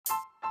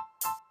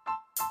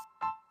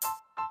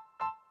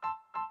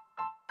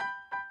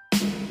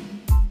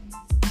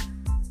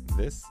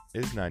This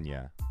is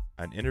Nanya,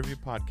 an interview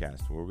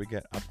podcast where we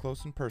get up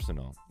close and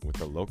personal with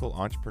the local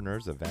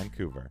entrepreneurs of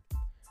Vancouver.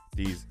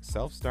 These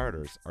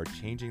self-starters are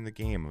changing the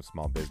game of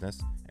small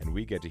business, and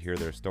we get to hear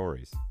their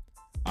stories.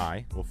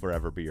 I will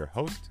forever be your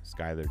host,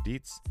 Skylar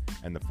Dietz,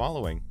 and the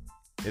following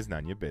is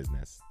Nanya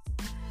Business.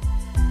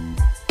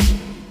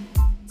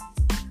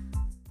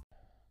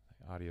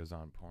 Audio's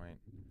on point.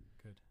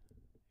 Good.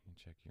 You can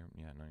check your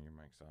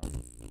mic's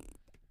off.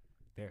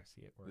 There,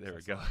 see it works. There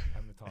we go.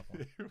 I'm the top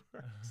one. It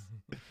works.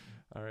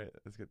 All right,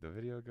 let's get the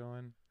video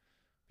going.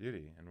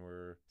 Beauty, and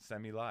we're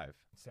semi-live.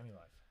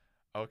 Semi-live.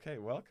 Okay,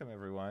 welcome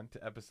everyone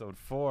to episode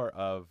 4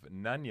 of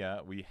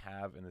Nanya. We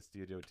have in the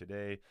studio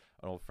today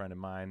an old friend of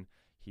mine.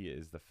 He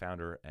is the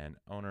founder and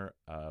owner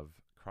of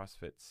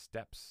CrossFit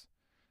Steps,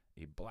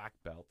 a black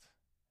belt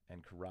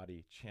and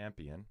karate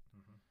champion,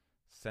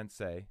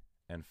 sensei,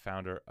 and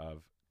founder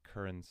of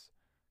Curran's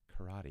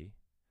Karate.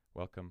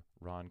 Welcome,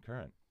 Ron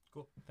Curran.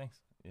 Cool,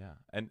 thanks. Yeah,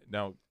 and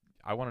now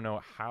I want to know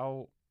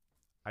how,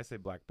 I say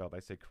black belt, I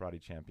say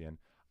karate champion.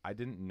 I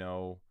didn't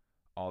know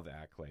all the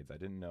accolades. I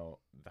didn't know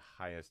the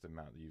highest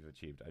amount that you've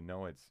achieved. I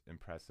know it's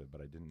impressive,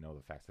 but I didn't know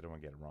the facts. I don't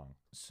want to get it wrong.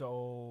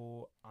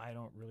 So I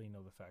don't really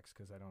know the facts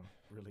because I don't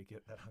really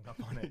get that hung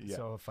up on it. Yeah.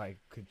 So if I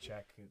could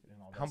check and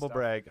all that Humble stuff.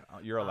 brag,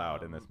 you're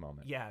allowed in this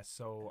moment. Yeah,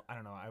 so I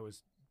don't know. I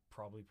was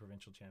probably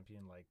provincial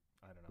champion, like,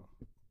 I don't know,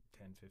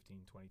 10, 15,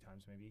 20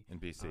 times maybe. In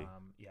BC.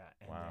 Yeah,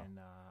 and Wow. then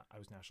I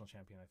was national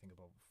champion, I think,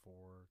 about 4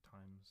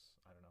 times.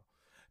 I don't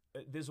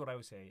know. This is what I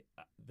would say.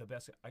 The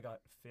best, I got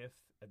 5th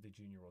at the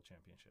Junior World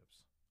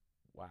Championships.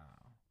 Wow.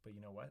 But you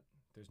know what?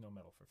 There's no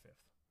medal for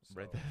 5th. So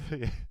Right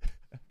there.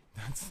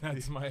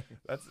 that's my...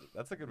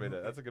 That's a good way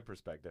to, that's a good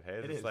perspective. Hey,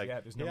 It it's is, like,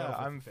 yeah, there's no medal for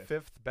I'm 5th.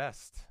 5th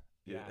best.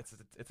 Yeah.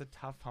 It's a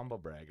tough humble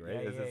brag, right?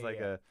 Yeah, It's like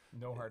yeah. a,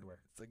 No hardware.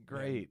 it's like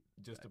great.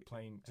 Yeah, just a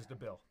plain, just a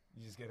bill.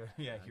 You just get a,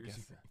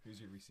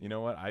 here's your receipt. You know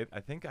what? I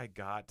think I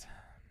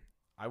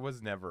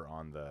was never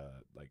on the,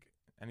 like,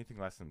 anything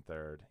less than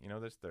 3rd. You know,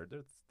 there's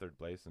 3rd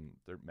place and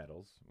 3rd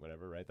medals,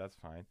 whatever, right? That's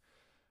fine.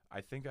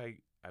 I think I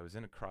was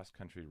in a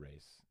cross-country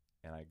race,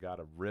 and I got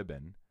a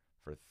ribbon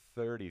for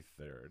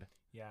 33rd.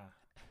 Yeah.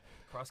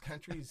 Cross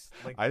country's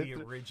like I the th-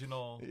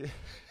 original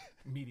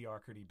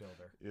mediocrity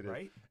builder, It is.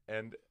 right?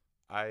 And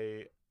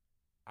I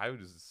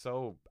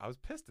was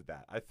pissed at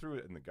that. I threw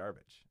it in the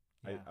garbage.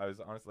 Yeah. I was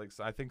honestly like,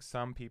 so I think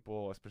some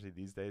people, especially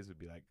these days, would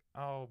be like,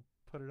 oh,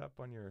 put it up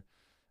on your,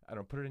 I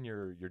don't know, put it in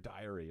your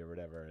diary or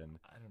whatever. And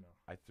I don't know.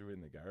 I threw it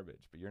in the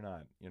garbage, but you're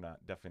not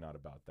definitely not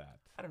about that.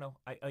 I don't know.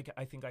 I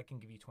think I can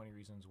give you 20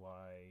 reasons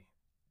why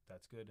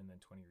that's good and then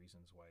 20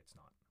 reasons why it's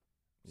not.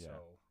 Yeah.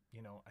 So,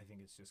 you know, I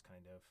think it's just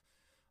kind of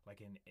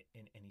like in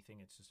anything,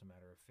 it's just a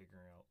matter of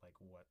figuring out like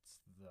what's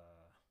the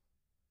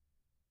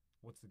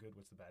good,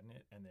 what's the bad in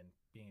it, and then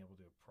being able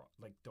to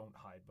don't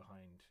hide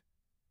behind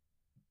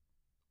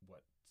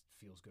what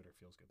feels good or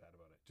feels good bad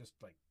about it. Just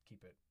like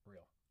keep it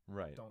real.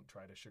 Right. Don't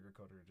try to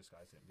sugarcoat it or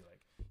disguise it and be like,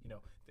 you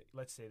know,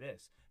 let's say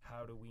this.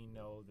 How do we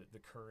know that the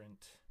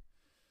current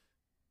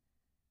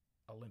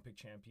Olympic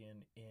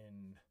champion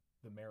in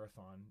the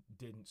marathon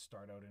didn't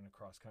start out in a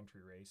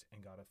cross-country race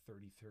and got a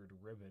 33rd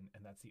ribbon,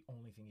 and that's the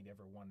only thing he'd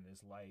ever won in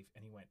his life,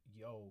 and he went,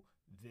 yo,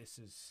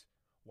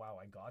 wow,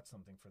 I got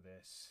something for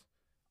this.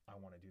 I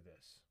want to do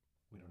this.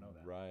 We don't know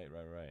that. Right.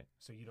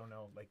 So you don't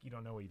know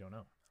what you don't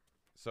know.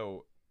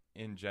 So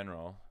in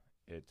general,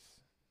 it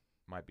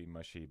might be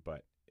mushy,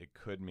 but it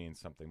could mean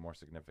something more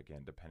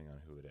significant depending on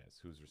who it is,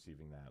 who's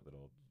receiving that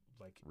little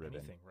Like ribbon.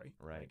 anything, right?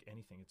 Right. Like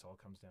anything. It all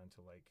comes down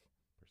to like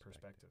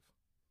perspective.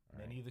 All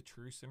Many right. of the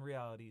truths and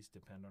realities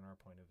depend on our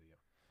point of view.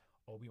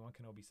 Obi-Wan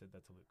Kenobi said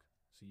that to Luke.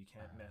 So you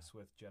can't mess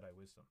with Jedi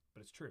wisdom.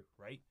 But it's true,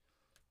 right?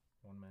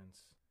 One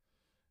man's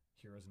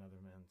hero is another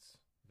man's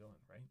villain,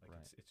 right? Like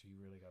Right. it's you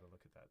really got to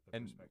look at that, the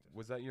And perspective.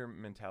 was that your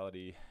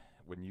mentality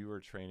when you were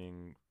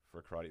training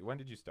for karate? When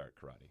did you start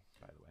karate,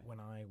 by the way? When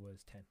I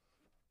was 10.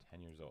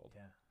 10 years old.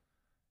 Yeah.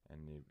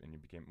 And you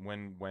became,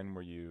 when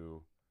were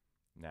you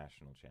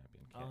national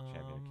champion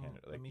champion of Canada?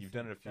 Let Like, me you've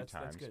done it a think. few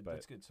times, that's good. but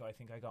That's good. So I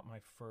think I got my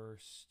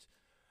first.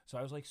 So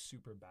I was like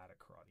super bad at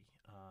karate,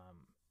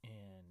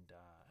 and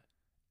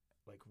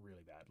like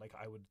really bad. Like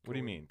I would. what do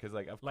you go- mean? Because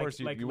like, of Like- course,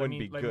 you like, let wouldn't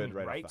me- be let me- good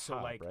right right? off the So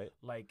hop, like, right?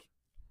 like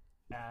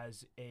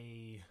as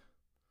a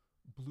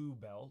blue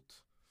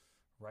belt,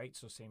 right?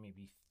 So say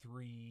maybe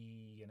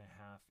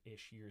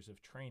 3.5-ish years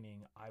of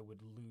training, I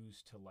would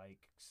lose to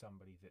like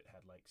somebody that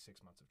had like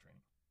 6 months of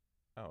training.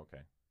 Oh,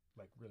 okay.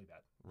 Like really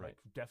bad. Right.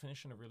 Like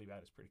definition of really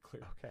bad is pretty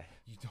clear. Okay.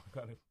 You don't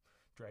got to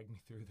drag me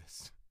through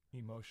this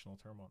emotional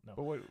turmoil. No.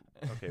 But what?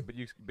 Okay, but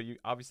you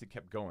obviously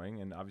kept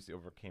going and obviously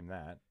overcame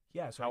that.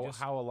 Yeah. So I just,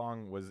 how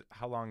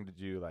long did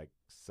you like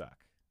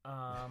suck?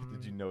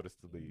 Did you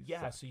noticeably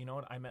Yeah, suck? so you know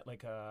what? I met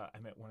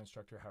one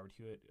instructor, Howard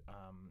Hewitt,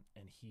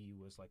 and he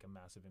was like a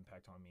massive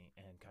impact on me.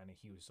 And kind of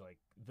he was like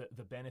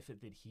the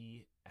benefit that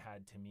he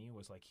had to me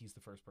was like he's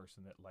the first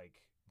person that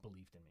like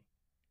believed in me,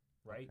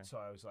 right? Okay. So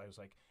I was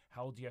like,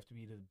 how old do you have to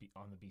be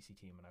on the BC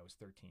team? And I was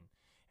 13,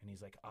 and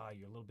he's like,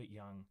 you're a little bit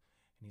young.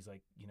 And he's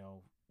like, you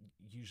know,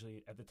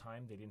 usually at the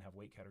time they didn't have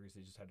weight categories.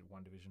 They just had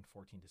one division,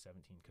 14 to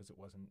 17, because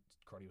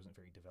karate wasn't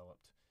very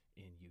developed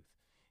in youth.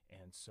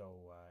 And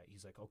so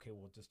he's like, okay,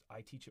 well,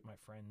 I teach at my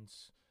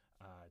friend's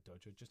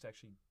dojo, just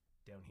actually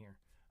down here,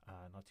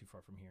 not too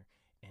far from here.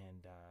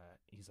 And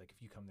he's like,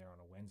 if you come there on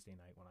a Wednesday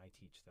night when I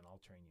teach, then I'll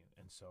train you.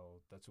 And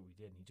so that's what we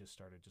did. And he just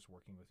started just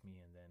working with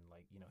me. And then,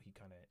 like, you know, he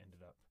kind of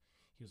ended up,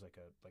 he was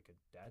like a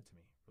dad to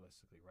me,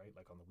 realistically, right?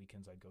 Like on the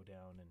weekends I'd go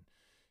down and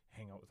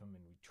hang out with him,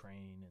 and we'd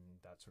train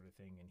and that sort of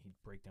thing. And he'd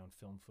break down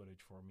film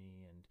footage for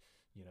me. And,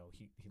 you know,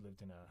 he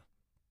lived in a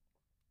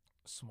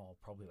small,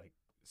 probably like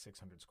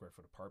 600 square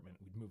foot apartment.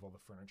 We'd move all the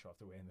furniture off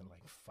the way and then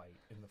like fight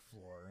in the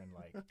floor. And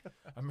like,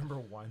 I remember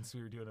once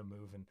we were doing a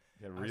move and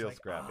real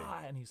scrappy.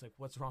 And he's like,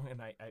 what's wrong?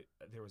 And I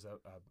there was a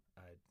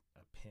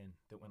pin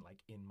that went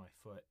like in my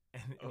foot,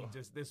 and he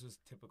just, this was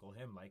typical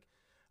him. Like,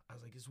 I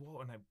was like,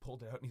 whoa. And I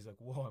pulled it out and he's like,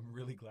 whoa, I'm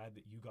really glad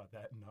that you got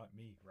that and not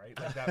me. Right.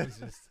 Like that was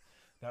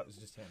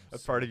just him.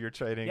 That's part of your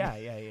training.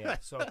 Yeah.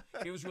 So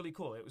it was really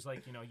cool. It was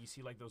like, you know, you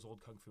see like those old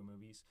Kung Fu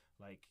movies,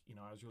 like, you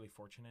know, I was really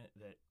fortunate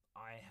that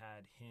I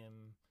had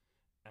him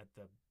at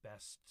the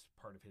best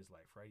part of his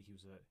life, right? He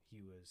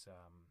was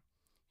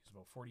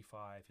about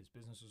 45. His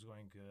business was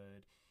going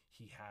good.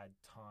 He had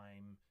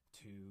time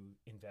to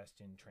invest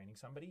in training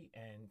somebody,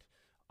 and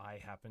I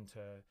happened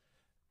to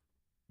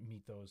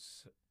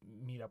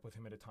meet up with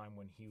him at a time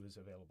when he was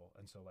available.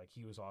 And so like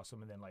he was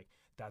awesome. And then like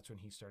that's when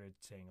he started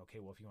saying, okay,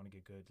 well, if you want to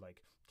get good,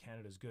 like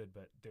Canada's good,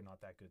 but they're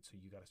not that good, so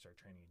you got to start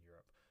training in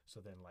Europe. So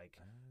then like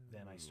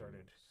then I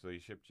started. So he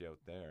shipped you out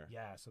there.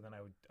 Yeah. So then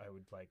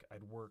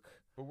I'd work.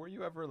 But were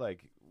you ever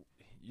like,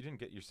 you didn't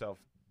get yourself,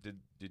 did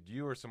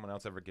you or someone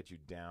else ever get you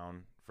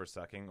down for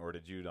sucking, or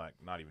did you like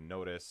not even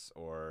notice?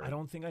 Or I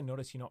don't think I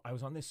noticed. You know, I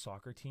was on this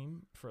soccer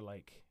team for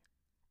like,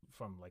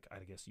 from like, I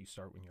guess you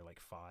start when you're like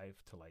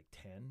 5 to like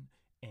 10.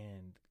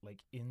 And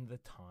like in the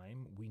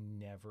time, we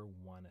never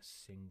won a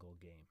single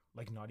game,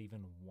 like not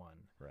even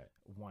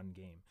one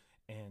game.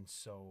 And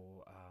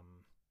so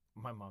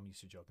my mom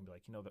used to joke and be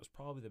like, you know, that was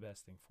probably the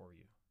best thing for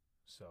you.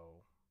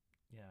 So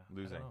yeah,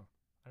 losing.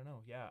 I don't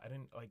know. Yeah, I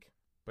didn't like.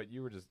 But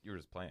you were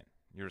just playing.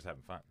 You were just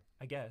having fun.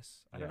 I guess.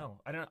 I don't know.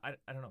 I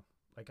don't know.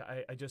 Like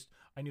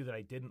I knew that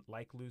I didn't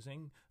like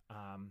losing.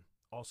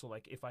 Also,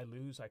 like if I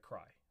lose, I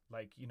cry.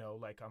 Like, you know,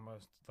 like I'm a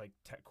like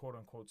quote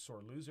unquote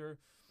sore loser.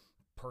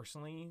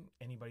 Personally,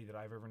 anybody that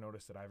I've ever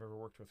noticed that I've ever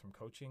worked with from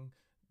coaching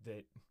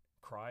that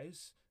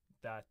cries,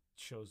 that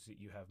shows that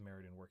you have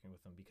merit in working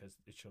with them, because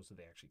it shows that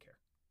they actually care.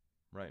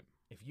 Right.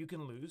 If you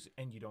can lose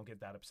and you don't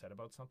get that upset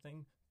about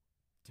something,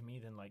 to me,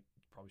 then like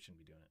you probably shouldn't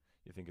be doing it.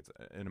 You think it's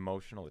an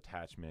emotional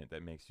attachment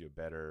that makes you a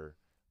better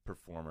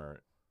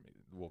performer.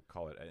 We'll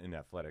call it in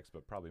athletics,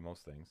 but probably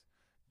most things.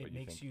 It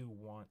makes you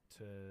want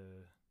to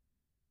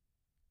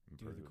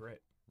do the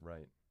grit.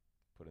 Right.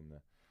 Put in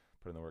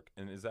the work.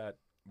 And is that,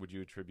 would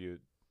you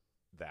attribute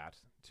that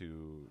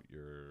to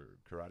your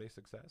karate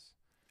success?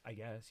 I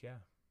guess, yeah.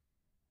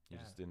 You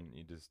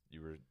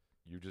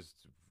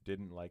just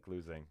didn't like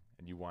losing,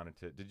 and you wanted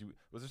to.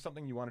 Was there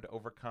something you wanted to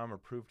overcome or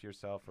prove to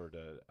yourself or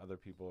to other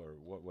people, or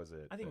what was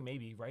it? I think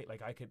maybe, right?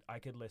 Like I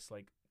could list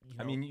like, you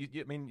know, I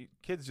mean,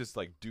 kids just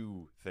like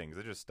do things.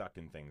 They're just stuck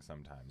in things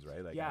sometimes,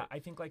 right? Like I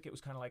think like it was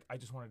kind of like I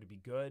just wanted to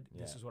be good.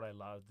 Yeah. This is what I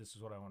love. This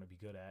is what I want to be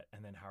good at.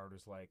 And then Howard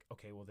was like,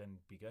 okay, well then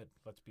be good.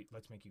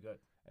 Let's make you good.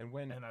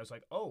 And I was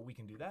like, oh, we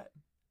can do that.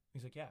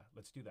 He's like, yeah,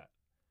 let's do that.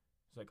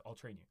 He's like, I'll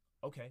train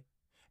you. Okay.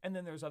 And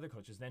then there's other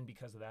coaches. Then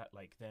because of that,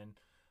 like then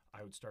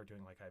I would start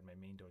doing, like I had my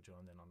main dojo,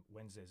 and then on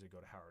Wednesdays I'd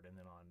go to Howard, and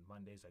then on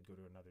Mondays I'd go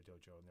to another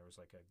dojo, and there was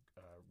like a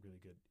really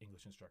good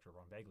English instructor,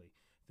 Ron Bagley,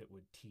 that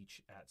would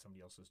teach at somebody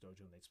else's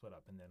dojo, and they'd split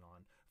up. And then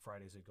on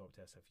Fridays I'd go up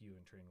to SFU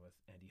and train with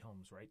Andy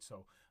Holmes, right?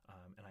 So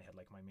and I had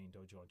like my main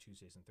dojo on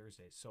Tuesdays and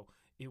Thursdays. So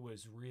it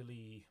was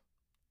really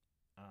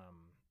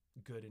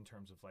good in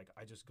terms of like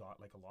I just got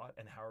like a lot.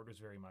 And Howard was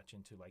very much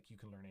into like, you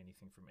can learn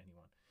anything from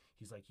anyone.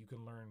 He's like, you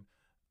can learn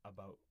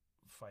about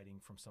fighting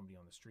from somebody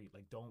on the street.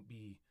 Like don't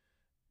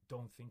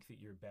think that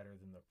you're better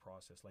than the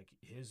process. Like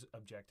his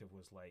objective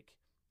was like,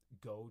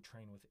 go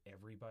train with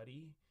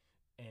everybody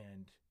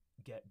and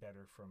get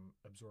better from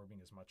absorbing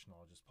as much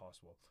knowledge as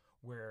possible.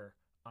 Where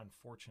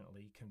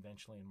unfortunately,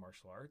 conventionally in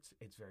martial arts,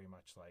 it's very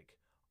much like,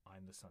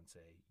 I'm the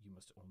sensei, you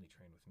must only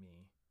train with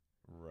me.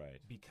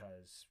 Right.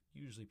 Because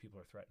usually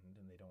people are threatened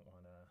and they don't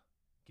want to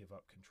give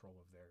up control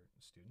of their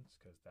students,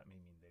 because that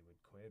may mean they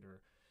would quit or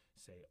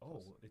say,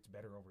 oh, it's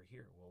better over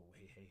here. Well,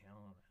 hey, hang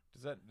on.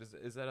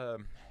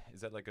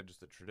 Is that like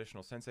just a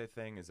traditional sensei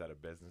thing? Is that a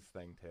business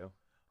thing too?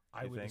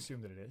 I would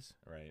assume that it is.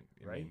 Right.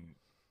 I mean,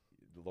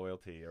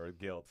 loyalty or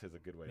guilt is a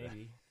good way to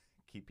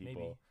keep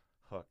people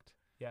hooked.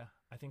 Yeah,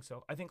 I think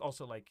so. I think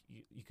also like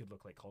you could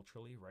look like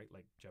culturally, right?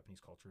 Like Japanese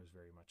culture is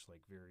very much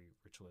like very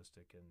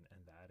ritualistic and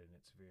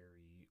it's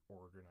very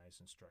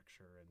organized and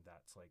structure, and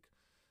that's like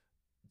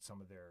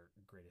some of their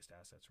greatest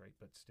assets, right?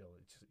 But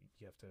still,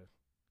 you have to.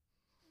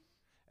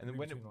 And then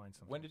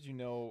when did you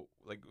know,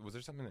 like, was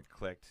there something that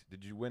clicked?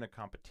 Did you win a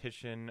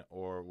competition,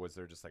 or was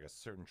there just like a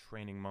certain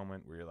training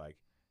moment where you're like,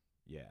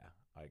 yeah,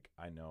 like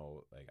I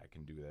know like I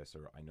can do this,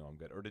 or I know I'm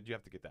good, or did you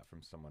have to get that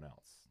from someone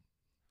else?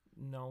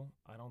 No,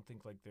 I don't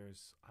think like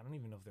I don't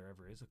even know if there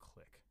ever is a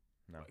click.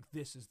 No, Like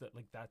this is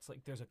like that's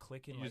like there's a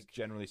click in you like just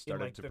generally in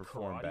started like to the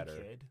perform Karate better.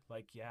 Kid.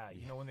 Like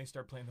you know when they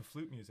start playing the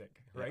flute music,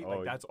 Yeah, right? oh,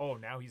 Like that's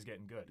now he's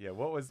getting good. Yeah,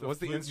 what's the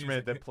flute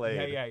instrument music. that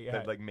played Yeah.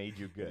 that like made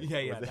you good?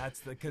 Yeah, Was it-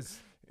 that's because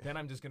then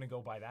I'm just gonna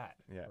go by that.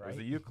 yeah, it right? was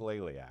a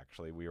ukulele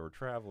actually. We were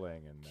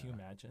traveling and Can you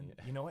imagine?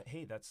 yeah. You know what?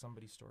 Hey, that's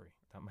somebody's story.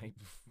 That might.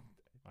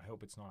 I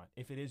hope it's not.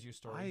 If it is your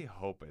story, I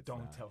hope it's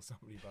don't not. tell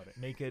somebody about it.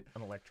 Make it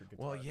an electric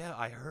guitar. Well, yeah,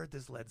 I heard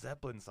this Led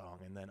Zeppelin song,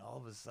 and then all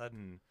of a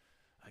sudden,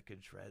 I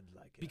could shred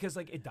like it. Because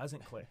like it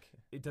doesn't click.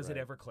 Does it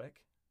Right. ever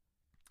click?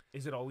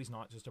 Is it always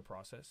not just a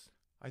process?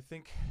 I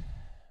think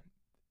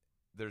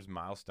there's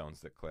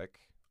milestones that click.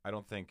 I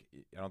don't think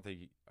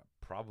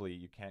probably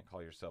you can't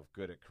call yourself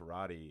good at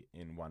karate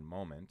in one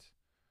moment.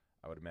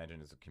 I would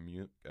imagine it's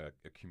a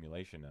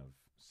accumulation of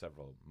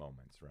several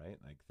moments, right?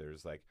 Like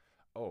there's like,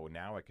 oh,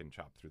 now I can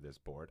chop through this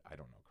board. I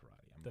don't know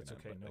karate. That's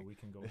okay. No, like, we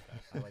can go with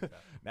that. I like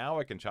that. now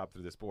I can chop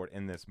through this board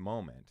in this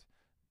moment,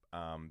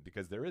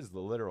 because there is the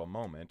literal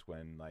moment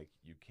when like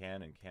you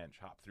can and can't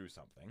chop through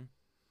something.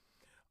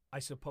 I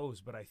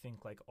suppose, but I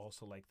think like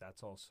also like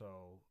that's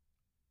also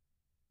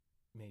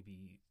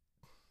maybe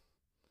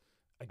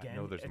again. I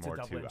know there's it's more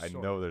a to. double-edged I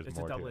sword. know there's it's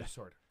more a to. double-edged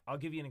sword. I'll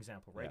give you an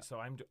example, right? Yeah. So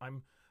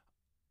I'm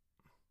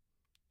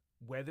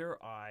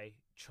whether I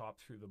chop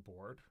through the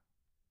board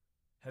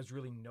has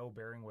really no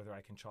bearing whether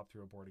I can chop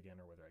through a board again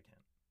or whether I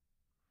can't,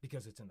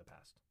 because it's in the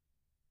past.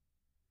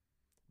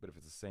 But if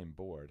it's the same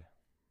board,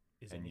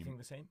 Is And you- anything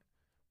the same?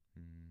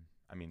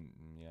 I mean,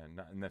 yeah,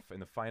 not in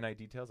the finite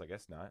details. I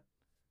guess not.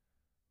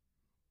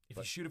 If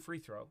But- you shoot a free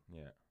throw,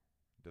 Yeah,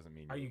 doesn't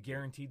mean. are you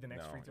guaranteed the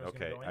next no. free throw is Okay,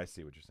 going to go in? I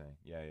see what you're saying.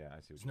 Yeah, I see what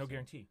There's you're no saying.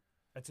 guarantee.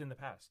 That's in the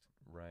past.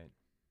 Right.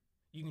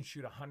 You can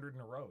shoot 100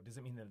 in a row. Does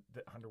it mean that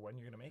 101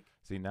 you're going to make?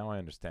 See, now I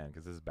understand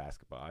because this is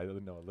basketball. I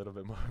know a little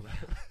bit more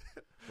about it.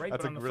 Right,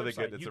 That's but a on the really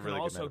flip good. side, It's you a can really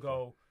good also metaphor.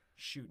 go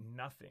shoot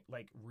nothing,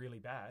 like really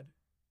bad,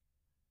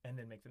 and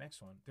then make the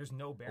next one. There's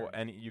no bearing. Well,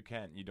 and you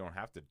don't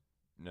have to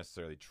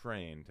necessarily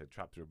train to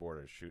chop through a board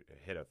or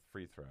hit a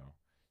free throw.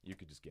 You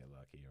could just get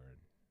lucky or.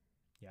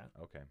 Yeah.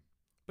 Okay.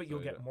 but so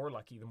you'll yeah. get more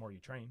lucky the more you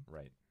train.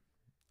 Right.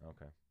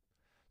 Okay.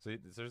 So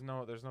there's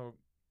no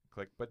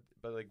click, but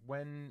like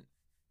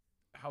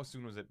how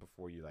soon was it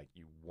before you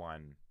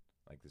won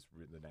like this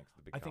the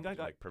big I think I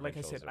got, like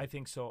I said, or- I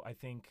think so. I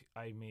think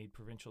I made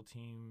provincial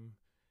team.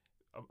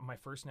 My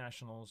first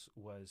nationals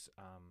was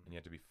and you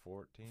had to be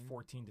 14.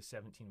 14 to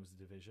 17 was the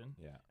division,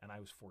 Yeah. and I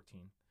was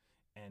 14.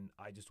 And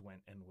I just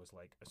went and was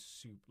like a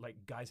soup.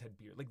 Like guys had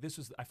beard. Like this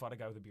was. I fought a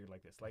guy with a beard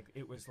like this. Like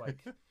it was like,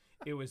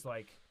 it was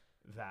like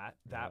that.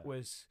 That Yeah.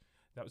 was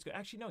good.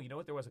 Actually, no. You know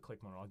what? There was a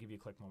click moment. I'll give you a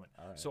click moment.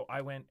 All right. So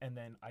I went and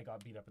then I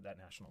got beat up at that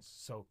nationals.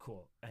 So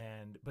cool.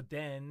 But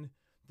then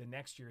the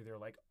next year they're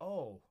like,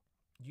 oh,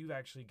 you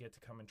actually get to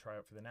come and try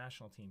out for the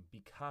national team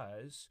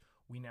because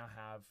we now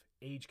have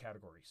age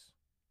categories.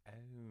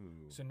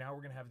 Oh. So now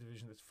we're gonna have a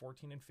division that's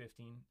 14 and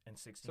 15 and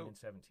 16 So and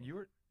 17. you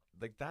were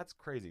like, that's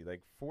crazy.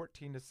 Like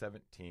 14 to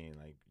 17,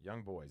 like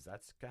young boys.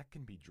 That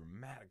can be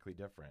dramatically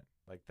different.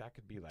 Like that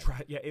could be like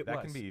Yeah, it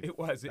that was. can be It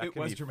was. that It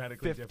can was be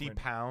dramatically 50 different.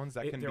 pounds.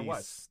 That can There be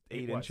was.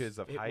 8 It inches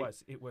of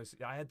height. It was.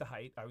 I had the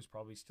height. I was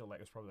probably still like,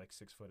 I was probably like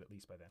 6 foot at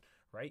least by then,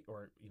 right?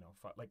 Or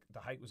like the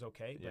height was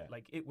okay, but Yeah.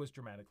 like it was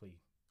dramatically.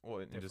 Well,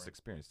 and just different.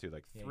 experience too.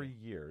 Like Yeah, 3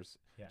 years,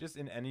 Yeah. just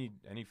in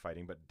any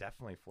fighting, but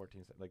definitely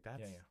 14. Like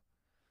that's. Yeah.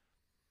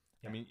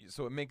 I mean,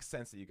 so it makes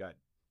sense that you got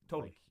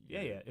Totally. like,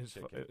 Yeah. your It was.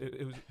 shit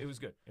kicked. It was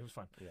good. It was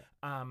fun.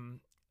 Yeah.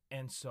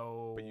 And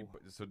so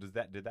So did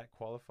that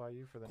qualify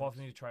you for the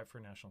qualified me to try it for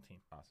a national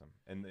team Awesome.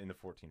 And in the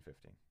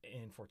 14-15.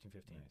 in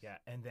 14-15. Nice. Yeah,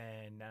 and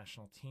then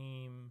national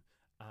team.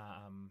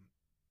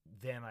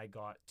 Then I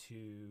got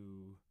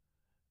to.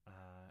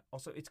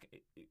 Also,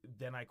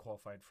 then I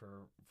qualified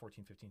for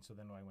 14-15. So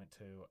then I went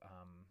to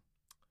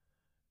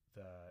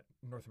the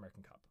North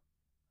American Cup.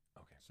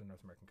 Okay. So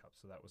North American Cup.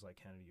 So that was like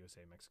Canada,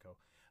 USA, Mexico.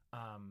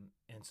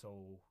 And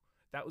so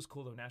that was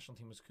cool. The national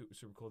team was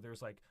super cool. There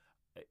was like,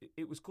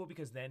 it was cool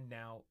because then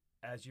now,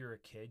 as you're a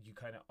kid, you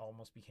kind of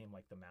almost became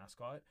like the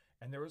mascot.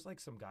 And there was like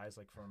some guys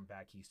like from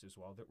back east as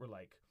well that were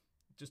like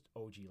just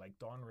OG, like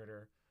Don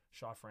Ritter,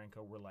 Shaw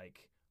Franco were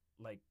like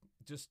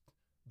just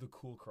the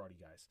cool karate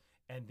guys.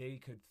 And they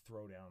could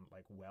throw down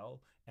like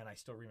well. And I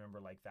still remember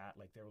like that.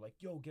 Like they were like,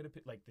 yo, get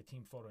like the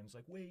team photo. And it's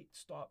like, wait,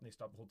 stop. And they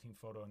stopped the whole team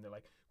photo. And they're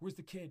like, where's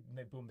the kid?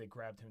 And they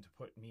grabbed him to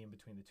put me in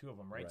between the two of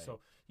them. Right. Right. So,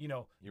 You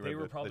they were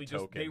were the probably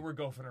just, token.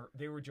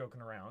 they were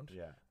joking around.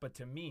 Yeah. But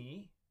to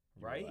me,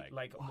 You were right?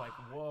 like, I'm like,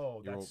 "What?"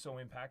 whoa, You that's were- so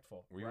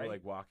impactful. We right? were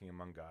like walking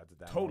among gods at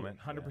that Totally,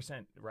 moment.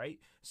 100%, right?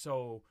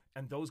 So,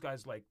 and those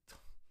guys are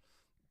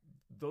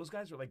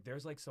like,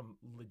 there's like some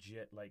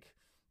legit like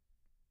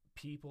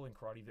people in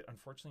karate that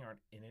unfortunately aren't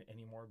in it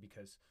anymore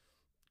because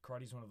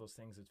karate is one of those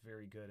things that's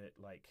very good at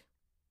like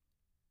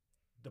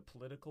the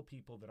political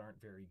people that aren't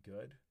very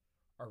good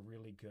are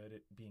really good at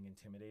being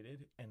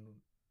intimidated and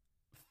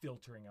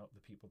filtering out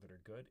the people that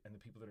are good, and the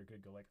people that are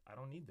good go like, I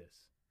don't need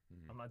this.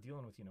 Mhm. I'm not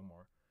dealing with you no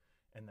more.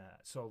 and that.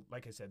 So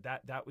like I said,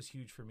 that was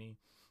huge for me.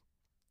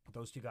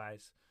 Those two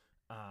guys.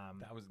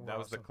 That was were the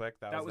awesome. click.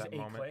 That was that a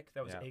moment. click.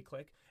 That was Yeah. a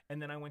click.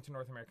 And then I went to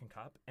North American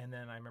Cup, and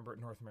then I remember at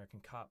North American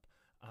Cup,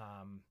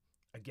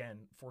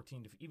 again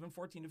 14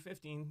 to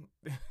 15,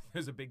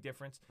 there's a big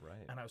difference.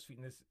 Right. And I was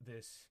feeding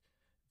this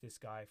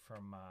guy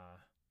from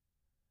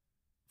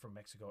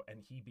Mexico, and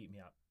he beat me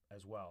up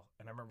as well.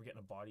 And I remember getting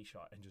a body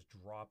shot and just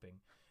dropping.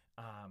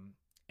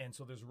 And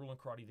so there's a rule in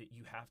karate that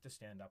you have to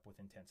stand up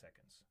within 10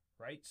 seconds,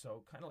 right?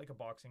 So kind of like a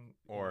boxing,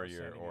 Or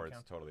standing or your it's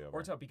count. totally over.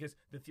 Or it's up, because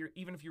the theory,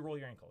 even if you roll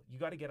your ankle, you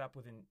got to get up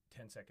within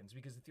 10 seconds,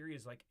 because the theory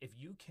is like, if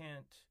you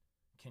can't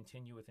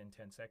continue within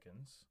 10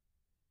 seconds,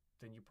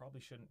 then you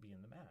probably shouldn't be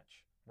in the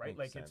match, right?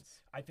 Makes Like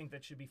sense. I think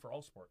that should be for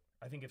all sport.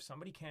 I think if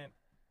somebody can't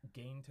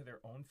gain to their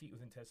own feet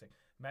within 10 seconds,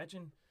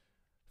 imagine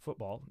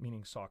football,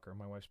 meaning soccer.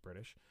 My wife's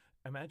British.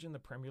 Imagine the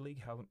Premier League,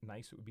 how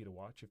nice it would be to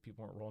watch if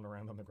people weren't rolling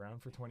around on the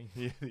ground for 20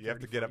 you have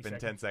to 30, get up 40 in 10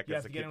 seconds. seconds You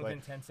have to to get keep in playing.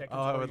 within 10 seconds.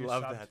 Oh, I or would you're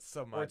love subbed, that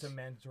so Or much. it's a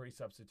mandatory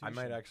substitution. I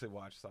might actually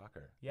watch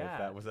soccer. Yeah, If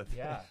that was a thing.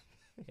 yeah,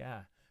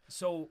 yeah.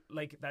 So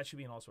like that should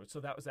be in all sorts. So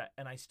that was that,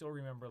 and I still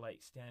remember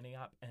like standing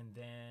up, and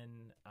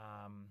then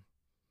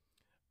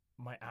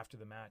after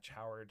the match,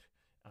 Howard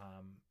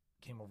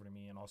came over to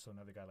me, and also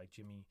another guy like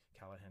Jimmy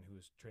Callahan, who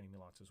was training me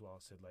lots as well,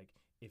 said like,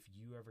 if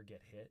you ever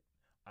get hit,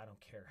 I don't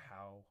care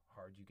how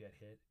hard you get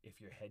hit.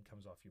 If your head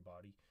comes off your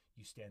body,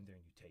 you stand there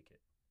and you take it.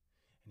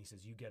 And he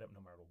says, you get up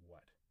no matter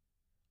what.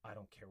 I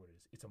don't care what it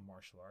is. It's a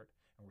martial art,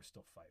 and we're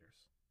still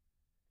fighters.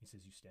 He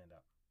says, you stand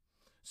up.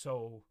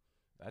 So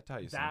That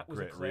taught you some that was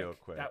a grit click. real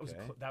quick. That was eh?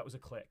 that was a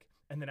click.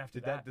 And then after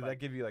Did that, that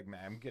give you like,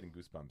 man, I'm getting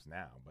goosebumps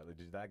now, but like,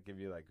 did that give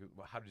you like,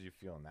 how did you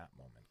feel in that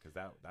moment? Because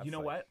that's you know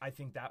like, what? I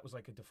think that was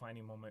like a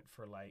defining moment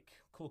for like,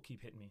 cool,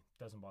 keep hitting me.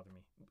 Doesn't bother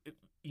me.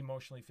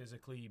 Emotionally,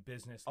 physically,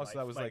 business. Also, life,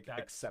 that was like that,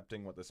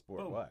 accepting what the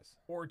sport Boom. was.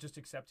 or just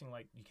accepting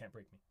like, you can't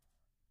break me.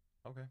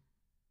 Okay.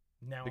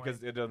 Now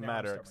Because it doesn't now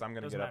matter, stubborn. because I'm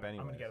going to Doesn't get up matter.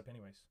 anyways. I'm gonna get up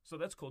anyways. So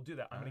that's cool. Do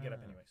that. I'm gonna get up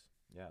Ah. anyways.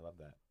 Yeah, I love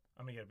that.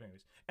 I'm gonna get up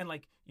anyways. And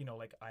like, you know,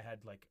 like I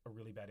had like a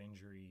really bad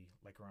injury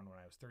like around when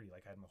I was 30.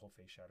 Like I had my whole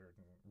face shattered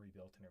and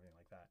rebuilt and everything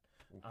like that.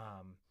 Oof.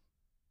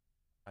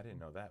 I didn't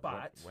know that.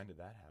 But- when did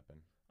that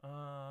happen?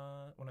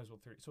 When I was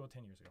about 30, so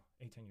 10 years ago,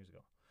 10 years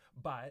ago.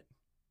 But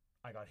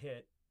I got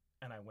hit,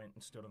 and I went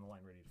and stood on the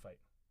line ready to fight,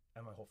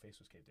 and my whole face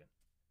was caved in.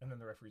 And then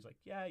the referee's like,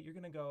 "Yeah, you're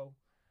gonna go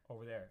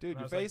over there." Dude, And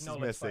I your was like, face "No, is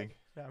let's missing.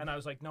 fight." And I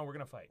was like, "No, we're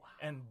gonna fight."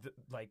 And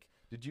like,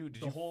 Did you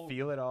the whole-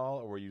 feel it all,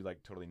 or were you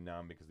like totally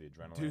numb because of the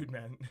adrenaline? dude,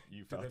 man, You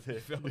Dude, felt I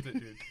it. felt it,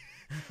 dude.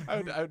 I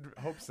would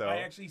hope so. I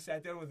actually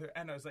sat down with her,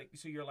 and I was like,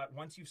 "So you're allowed,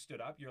 once you've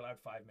stood up, you're allowed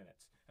 5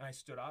 minutes." And I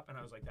stood up, and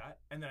I was like that,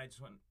 and then I just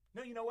went,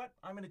 "No, you know what?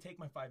 I'm gonna take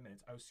my 5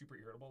 minutes." I was super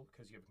irritable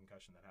because you have a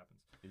concussion, that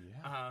happens.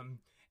 Yeah.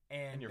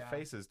 And your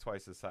face is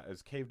twice the size. It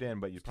was caved in,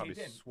 but you probably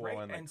caved in, swollen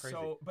right? like and crazy.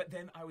 so, but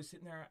then I was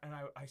sitting there, and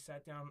I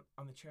sat down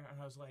on the chair, and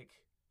I was like,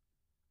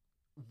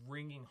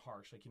 ringing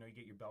harsh, like, you know, you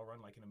get your bell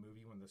rung like in a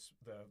movie when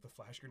the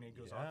flash grenade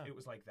goes Yeah. off. It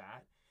was like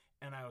that,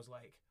 and I was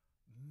like,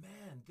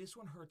 man, this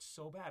one hurts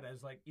so bad. I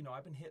was like, you know,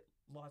 I've been hit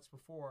lots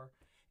before,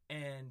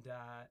 and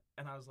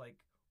I was like,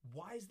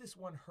 why is this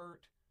one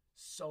hurt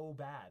so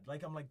bad?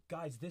 Like, I'm like,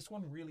 guys, this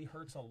one really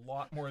hurts a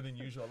lot more than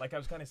usual. Like, I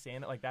was kind of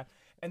saying it like that.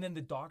 And then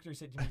the doctor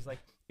said to me, he's like,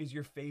 is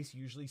your face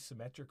usually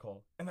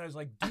symmetrical? And I was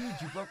like, dude,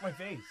 you broke my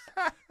face.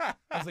 I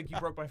was like, you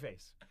broke my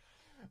face.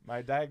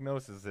 My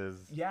diagnosis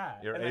is Yeah.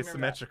 you're and I remember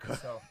that. asymmetrical.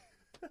 So,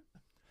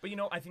 but you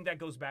know, I think that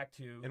goes back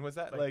to. And was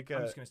that I'm like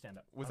just gonna stand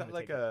up. was I'm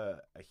that gonna like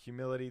take it. a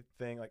humility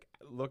thing? Like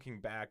looking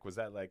back, was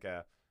that like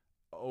a,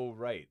 oh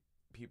right,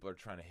 people are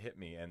trying to hit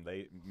me, and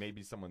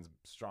maybe someone's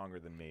stronger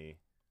than me.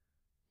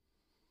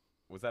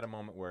 Was that a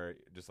moment where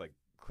just like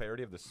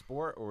clarity of the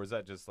sport, or was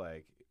that just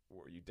like,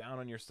 were you down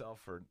on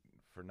yourself for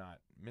not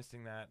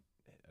missing that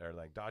or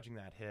like dodging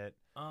that hit?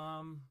 So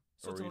or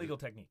it's were a you legal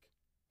technique.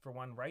 For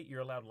one, right?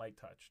 You're allowed light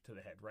touch to the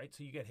head, right?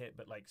 So you get hit,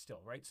 but like still,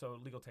 right? So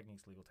legal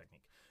technique's legal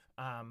technique.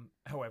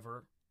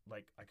 However,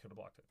 like I could have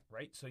blocked it,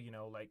 right? So, you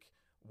know, like,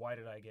 why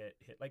did I get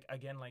hit? Like,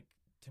 again, like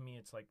to me,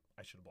 it's like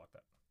I should have blocked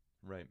that,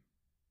 Right.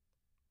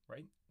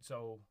 right?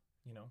 So,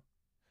 you know,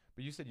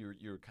 But you said you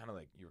were kind of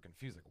like, you were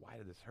confused, like, why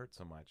did this hurt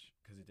so much?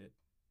 because it did.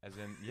 As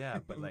in, yeah,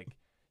 but like,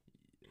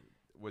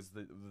 was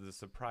the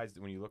surprise,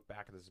 when you look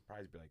back at the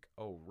surprise, be like,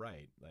 oh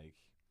right, like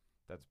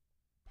that's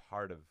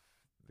part of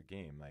the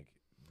game. Like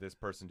this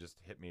person just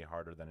hit me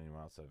harder than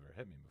anyone else ever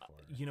hit me before.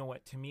 You know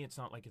what? To me, it's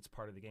not like it's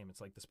part of the game.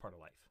 It's like this part of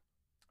life.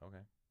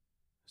 Okay.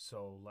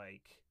 So,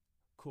 like,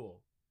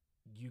 cool,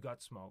 you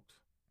got smoked.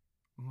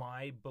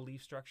 My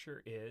belief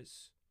structure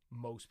is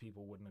most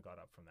people wouldn't have got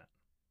up from that,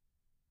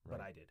 but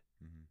Right. I did,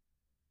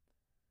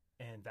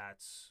 Mm-hmm. and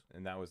that's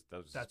And that was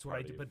just what part I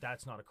of did. you. But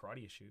that's not a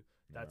karate issue.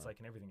 That's No. like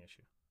an everything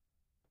issue.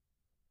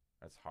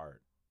 That's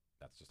heart.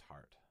 That's just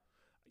heart.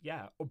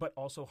 Yeah, but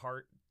also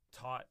heart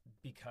taught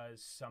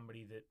because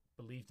somebody that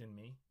believed in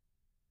me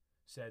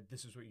said,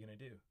 "This is what you're gonna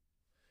do."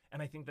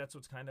 And I think that's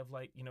what's kind of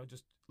like, you know,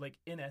 just like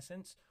in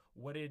essence,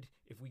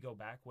 if we go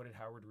back, what did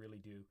Howard really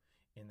do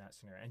in that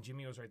scenario? And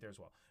Jimmy was right there as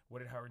well. What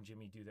did Howard and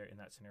Jimmy do there in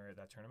that scenario,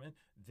 that tournament?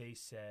 They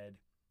said,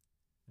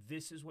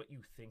 this is what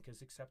you think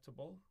is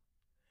acceptable,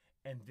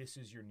 and this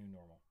is your new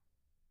normal.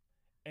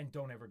 And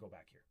don't ever go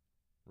back here.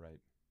 Right.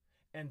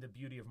 And the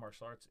beauty of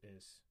martial arts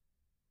is,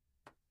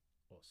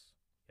 yes,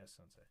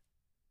 sensei.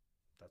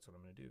 That's what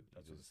I'm going to do.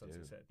 That's what the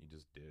sensei said. You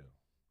just do.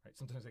 Right.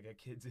 Sometimes I get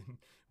kids in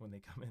when they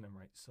come in. I'm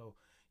right. So,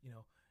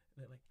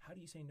 they're like, how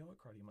do you say no at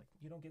karate? I'm like,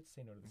 you don't get to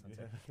say no to the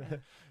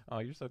sensei. Oh,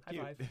 you're so High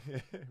cute.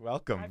 five.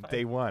 Welcome, High five.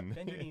 day one.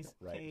 Bend your knees.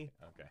 Right. Hey.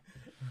 Okay.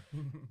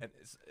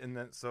 and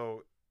then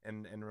so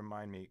and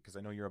remind me, because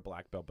I know you're a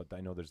black belt, but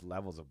I know there's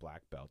levels of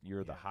black belt.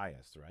 You're the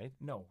highest, right?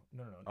 No.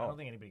 I don't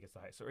think anybody gets the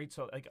highest. So, right.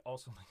 So like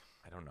also like.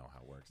 I don't know how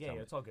it works. Yeah,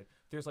 it's all good.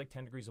 There's like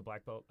 10 degrees of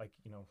black belt. Like,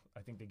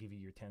 I think they give you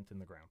your 10th in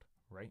the ground,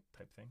 right?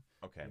 Type thing.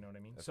 Okay. You know what I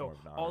mean? That's so more of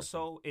an honor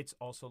also, it's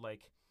also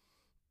like,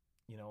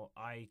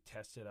 I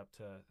tested up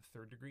to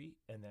 3rd degree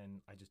and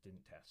then I just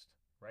didn't test,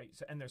 right?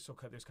 So, and there's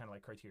kind of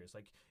like criteria. It's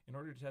like, in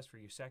order to test for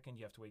your 2nd,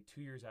 you have to wait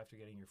 2 years after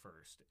getting your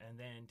 1st. And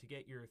then to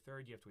get your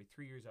 3rd, you have to wait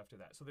 3 years after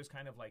that. So there's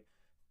kind of like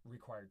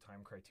required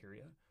time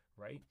criteria,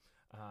 right?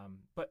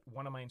 But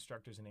one of my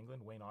instructors in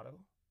England, Wayne Otto,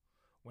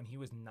 when he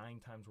was 9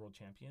 times world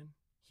champion,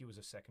 he was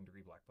a 2nd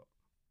degree black belt.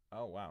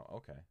 Oh, wow.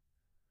 Okay.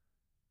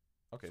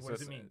 Okay. So what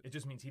does it mean? It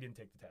just means he didn't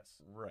take the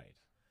tests. Right.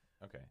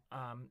 Okay.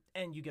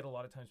 And you get a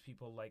lot of times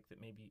people like that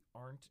maybe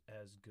aren't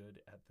as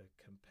good at the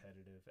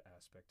competitive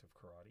aspect of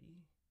karate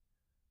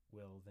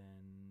will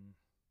then,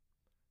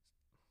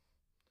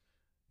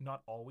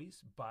 not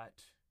always,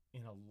 but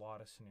in a lot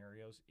of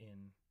scenarios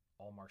in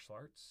all martial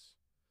arts,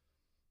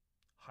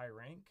 high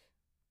rank,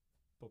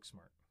 book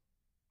smart.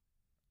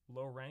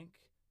 Low rank,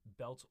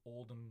 belt's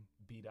old and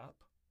beat up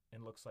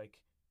and looks like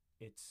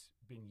it's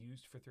been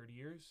used for 30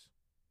 years.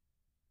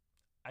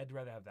 I'd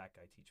rather have that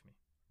guy teach me.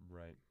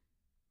 Right.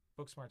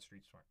 Book smart,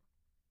 street smart.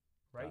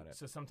 Right?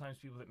 So sometimes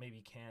people that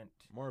maybe can't.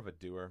 More of a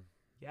doer.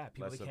 Yeah,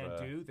 people that can't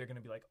do, they're going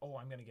to be like, oh,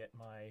 I'm going to get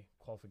my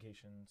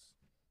qualifications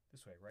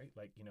this way, right?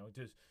 Like,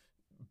 just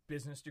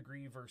business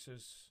degree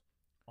versus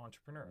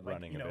entrepreneur.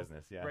 Running a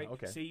business, yeah. Right?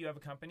 Okay. Say you have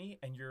a company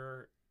and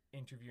you're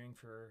interviewing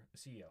for a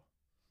CEO.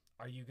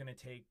 Are you going to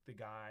take the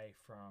guy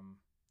from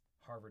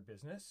Harvard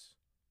Business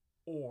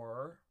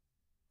or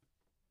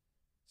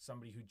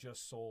somebody who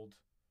just sold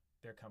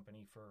their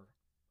company for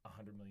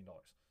 $100 million?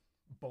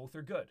 Both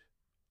are good.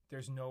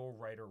 There's no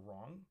right or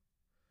wrong.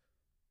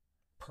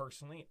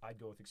 Personally, I'd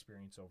go with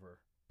experience over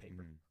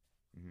paper.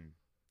 Mm-hmm.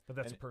 But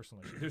that's a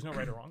personal issue. There's no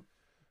right or wrong.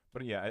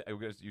 But yeah, I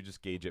guess you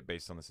just gauge it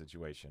based on the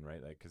situation,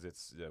 right? Like, because it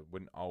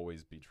wouldn't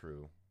always be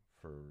true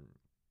for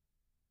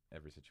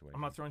every situation.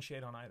 I'm not throwing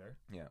shade on either.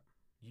 Yeah.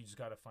 You just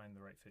got to find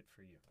the right fit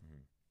for you.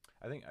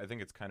 Mm-hmm. I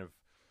think it's kind of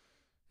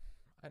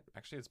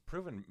actually it's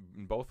proven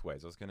in both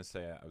ways. I was going to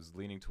say I was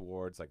leaning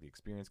towards like the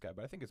experience guy,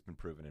 but I think it's been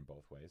proven in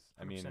both ways.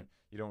 100%. I mean,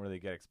 you don't really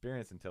get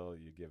experience until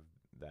you give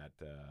that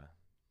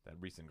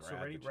recent grad.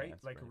 So right?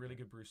 Like a really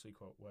good Bruce Lee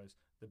quote was,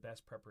 "The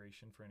best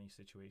preparation for any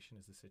situation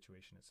is the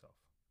situation itself."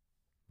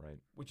 Right.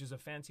 Which is a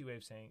fancy way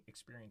of saying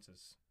experience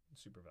is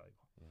super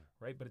valuable. Yeah.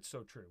 Right. But it's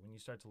so true when you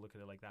start to look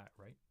at it like that.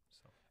 Right.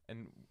 So.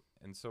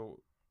 And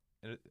so,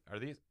 are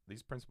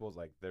these principles,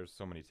 like there's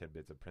so many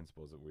tidbits of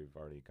principles that we've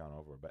already gone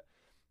over, but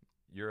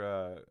you're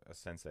a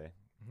sensei.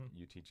 Mm-hmm.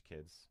 You teach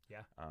kids.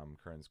 Yeah.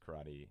 Kern's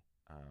karate.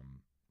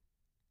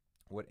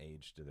 What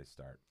age do they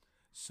start?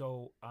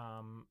 So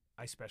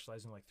I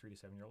specialize in like 3 to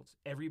 7 year olds.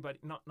 Everybody,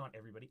 not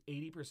everybody.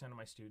 80% of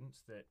my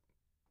students that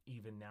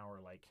even now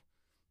are like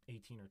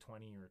 18 or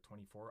 20 or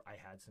 24, I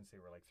had since they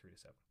were like 3 to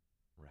 7.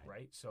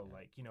 Right. So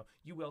like,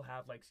 you will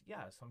have like,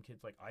 some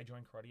kids like I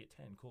joined karate at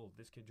 10. Cool.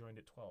 This kid joined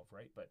at 12.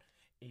 Right. But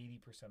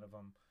 80% of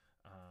them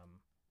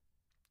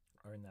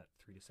are in that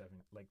 3 to 7.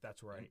 Like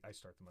that's where I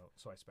start them out.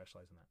 So I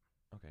specialize in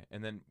that. Okay.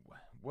 And then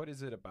what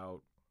is it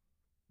about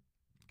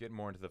getting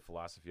more into the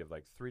philosophy of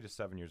like 3 to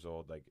 7 years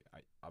old? Like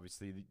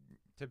obviously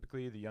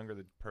typically the younger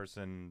the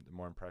person, the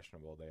more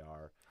impressionable they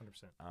are.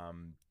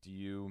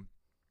 100%.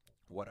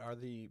 What are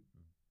the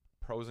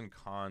pros and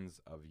cons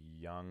of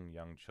young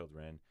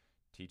children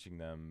teaching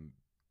them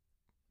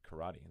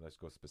karate? Let's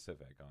go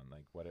specific on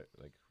like what it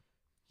like.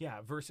 Yeah,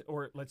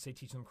 or let's say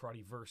teach them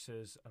karate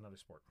versus another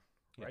sport,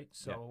 right?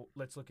 So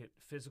let's look at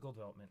physical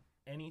development.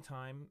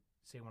 Anytime,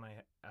 say when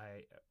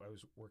I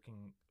was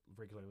working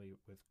regularly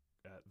with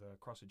the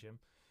CrossFit gym,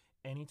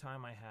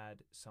 anytime I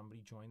had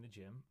somebody join the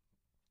gym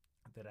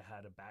that I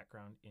had a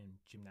background in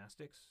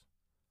gymnastics,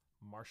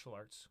 martial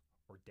arts,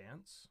 or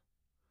dance,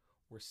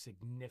 were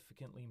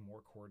significantly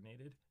more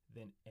coordinated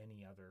than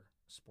any other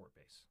sport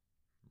base.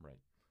 Right.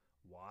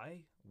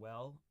 Why?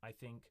 Well, I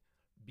think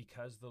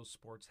because those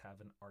sports have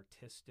an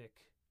artistic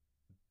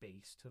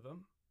base to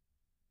them,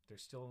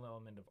 there's still an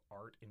element of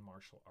art in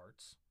martial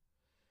arts.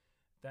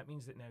 That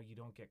means that now you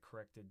don't get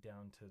corrected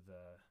down to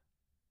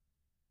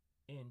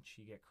the inch,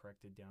 you get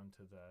corrected down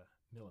to the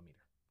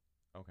millimeter.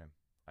 Okay.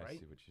 I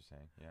see what you're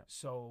saying. Yeah.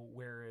 So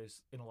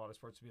whereas in a lot of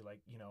sports it'd be like,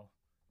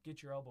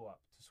 get your elbow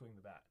up to swing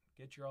the bat.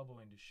 Get your elbow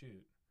in to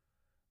shoot.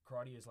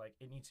 Karate is like,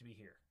 it needs to be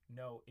here.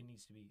 No, it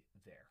needs to be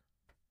there.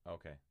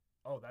 Okay.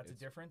 Oh, that's a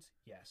difference?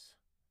 Yes.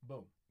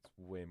 Boom. It's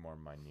way more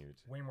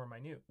minute. Way more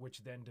minute,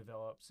 which then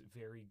develops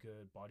very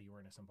good body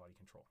awareness and body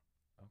control.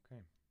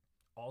 Okay.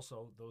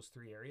 Also, those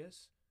 3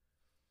 areas,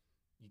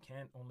 you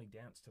can't only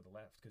dance to the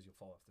left because you'll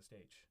fall off the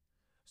stage.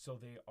 So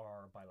they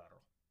are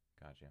bilateral,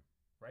 Gotcha.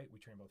 right? We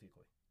train both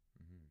equally.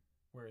 Mm-hmm.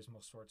 Whereas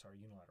most sports are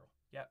unilateral.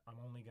 Yeah, I'm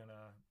only going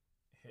to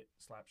hit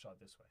slap shot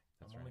this way.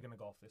 That's I'm only right. going to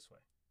golf this way.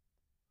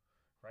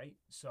 Right?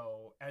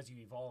 So as you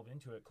evolve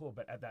into it, cool.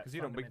 But at that Because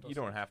you don't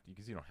fundamental have to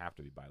because you don't have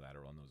to be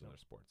bilateral in those No. other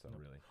sports. So No.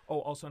 really,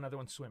 Oh, also another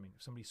one, swimming.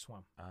 If somebody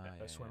swum, yeah,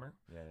 a swimmer.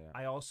 Yeah, yeah.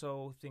 I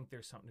also think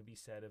there's something to be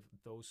said of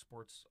those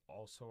sports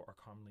also are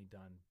commonly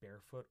done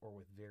barefoot or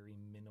with very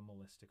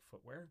minimalistic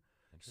footwear.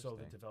 So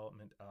the Interesting.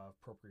 development of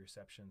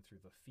proprioception through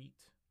the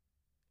feet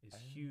is Oh.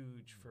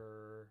 huge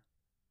for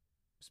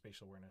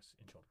spatial awareness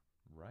in children,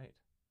 Right.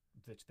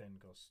 which then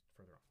goes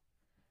further on.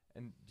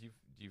 And do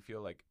you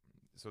feel like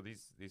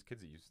these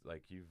kids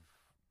that you've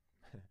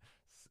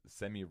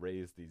semi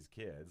raised these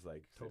kids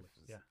like Totally,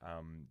 yeah.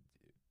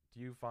 Do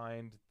you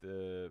find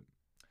the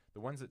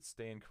ones that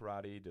stay in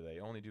karate, do they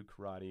only do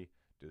karate?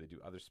 Do they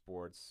do other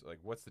sports? Like,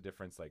 what's the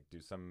difference? Like,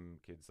 do some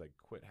kids like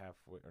quit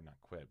halfway, or not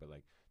quit, but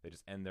like they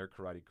just end their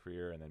karate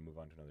career and then move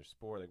on to another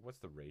sport? Like, what's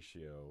the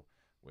ratio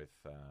with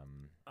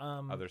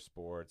other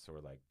sports, or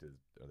like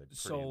are they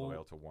pretty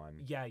loyal to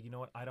one? Yeah, you know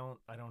what? I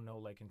don't know,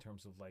 like, in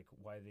terms of like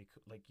why they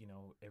like, you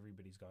know,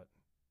 everybody's got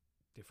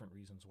different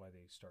reasons why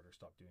they start or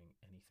stop doing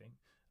anything.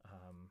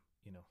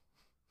 You know,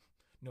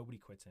 nobody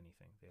quits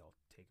anything. They all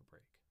take a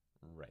break.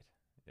 Right.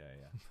 Yeah,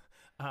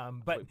 yeah.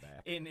 But Quit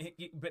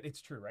back. but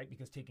it's true, right?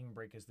 Because taking a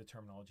break is the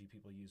terminology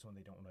people use when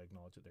they don't want to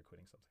acknowledge that they're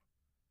quitting something,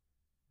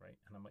 right?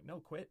 And I'm like, no,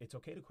 quit. It's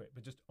okay to quit,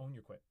 but just own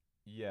your quit.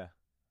 Yeah.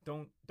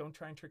 Don't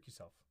try and trick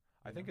yourself.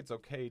 I think it's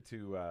okay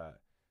to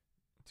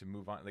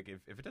move on. Like,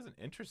 if it doesn't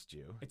interest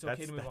you, It's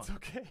okay to move that's on.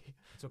 okay.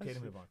 It's okay to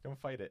move on, Don't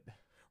fight it.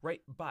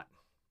 right? But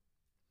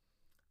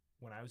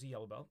when I was a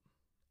yellow belt,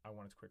 I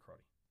wanted to quit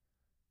karate.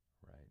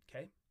 Right.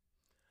 Okay.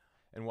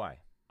 And why?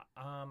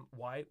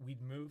 Why?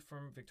 We'd moved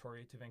from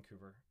Victoria to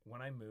Vancouver.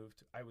 When I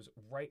moved, I was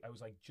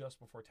like just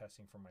before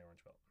testing for my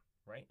orange belt,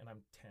 right? And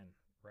I'm 10,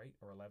 right?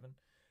 Or 11.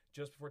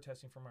 Just before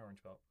testing for my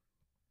orange belt.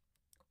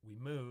 We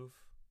move,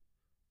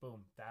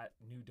 boom, that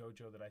new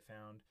dojo that I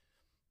found,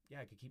 yeah,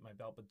 I could keep my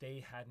belt, but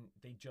they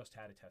just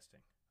had a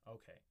testing.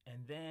 Okay.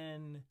 And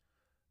then,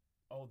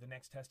 the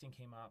next testing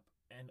came up,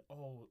 and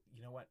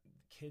you know what?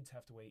 Kids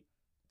have to wait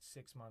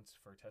 6 months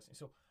for testing.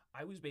 So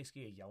I was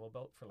basically a yellow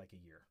belt for like a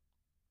year.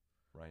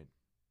 Right.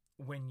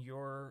 When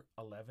you're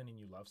 11 and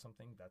you love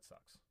something, that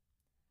sucks.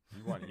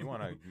 You want to move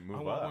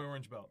I want up. my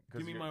orange belt.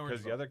 Give me my orange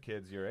Because belt. the other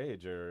kids your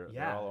age they're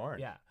Yeah, all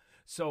orange. yeah.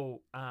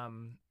 So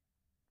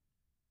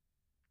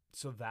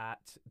so that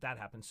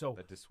happened. So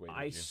That dissuaded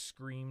I you.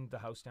 screamed the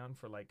house down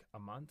for like a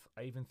month.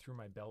 I even threw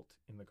my belt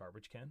in the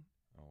garbage can.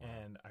 Oh, wow.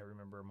 And I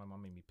remember my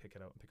mom made me pick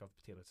it out and pick out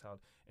the potato salad.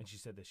 And she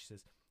said this. She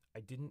says, I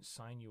didn't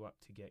sign you up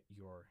to get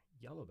your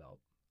yellow belt.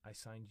 I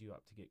signed you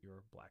up to get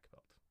your black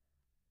belt.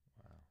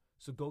 Wow.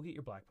 So go get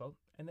your black belt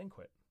and then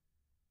quit.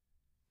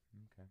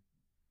 Okay.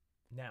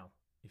 Now,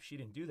 if she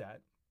didn't do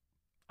that,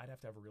 I'd have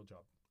to have a real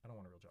job. I don't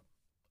want a real job.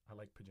 I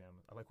like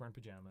pajamas. I like wearing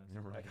pajamas.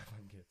 You're I right. like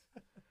having kids.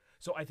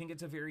 So I think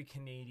it's a very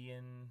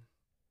Canadian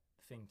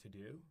thing to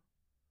do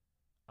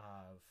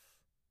of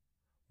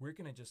we're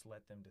going to just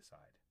let them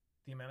decide.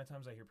 The amount of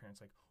times I hear parents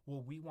like,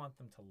 well, we want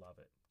them to love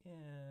it.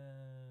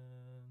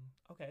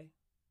 Yeah, okay.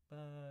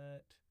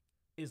 But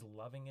is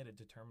loving it a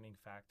determining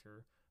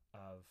factor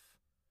of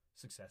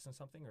success in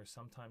something, or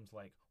sometimes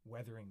like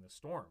weathering the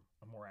storm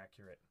a more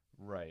accurate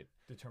Right.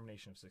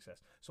 determination of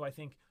success? So I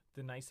think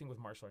the nice thing with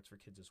martial arts for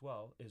kids as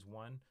well is,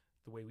 one,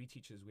 the way we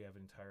teach is we have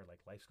an entire like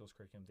life skills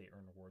curriculum. They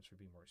earn awards for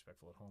being more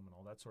respectful at home and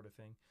all that sort of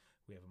thing.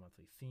 We have a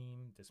monthly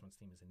theme. This month's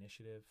theme is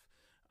initiative.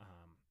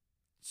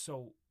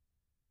 So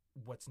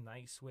what's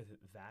nice with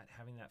that,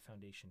 having that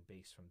foundation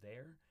base from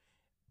there,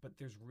 but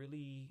there's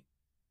really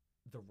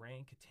the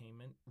rank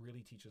attainment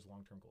really teaches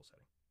long-term goal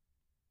setting.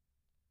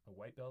 A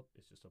white belt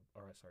is just a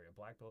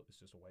black belt is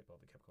just a white belt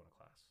that kept going to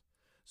class.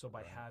 So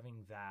by Right.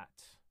 having that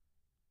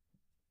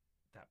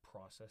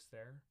process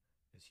there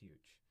is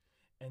huge.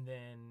 And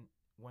then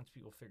once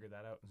people figure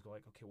that out and go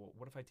like, okay, well,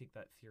 what if I take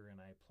that theory and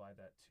I apply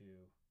that to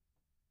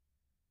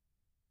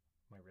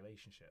my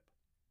relationship?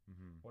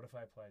 Mm-hmm. What if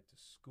I apply it to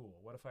school?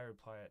 What if I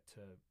apply it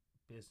to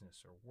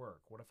business or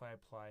work? What if I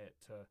apply it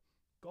to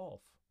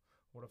golf?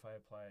 What if I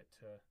apply it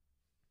to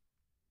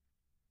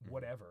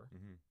whatever?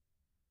 Mm-hmm.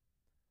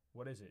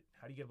 What is it?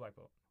 How do you get a black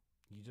belt?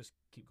 You just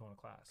keep going to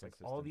class. Like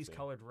all these Consistency.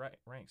 colored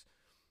ranks.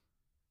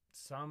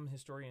 Some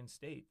historians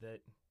state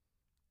that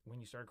when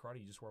you started karate,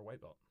 you just wore a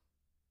white belt.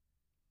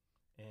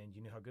 And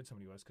you knew how good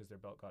somebody was because their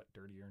belt got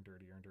dirtier and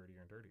dirtier and dirtier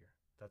and dirtier.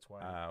 That's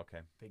why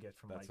Okay. they get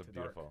from That's light to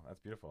beautiful. dark. That's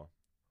beautiful.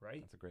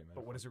 Right? That's a great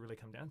metaphor. But what does it really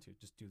come down to?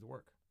 Just do the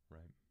work.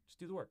 Right. Just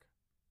do the work.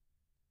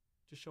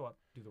 Just show up,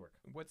 do the work.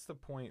 What's the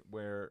point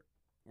where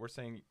we're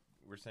saying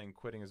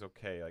quitting is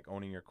okay, like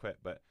owning your quit,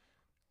 but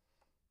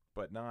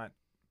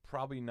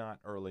probably not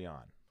early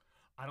on.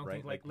 I don't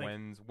right? think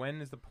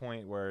when is the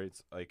point where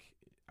it's like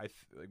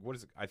what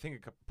is it? I think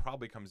it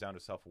probably comes down to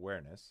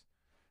self-awareness,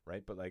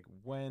 right? But like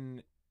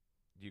when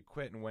you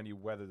quit and when you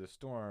weather the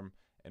storm,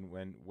 And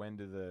when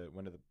do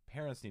the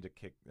parents need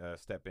to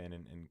step in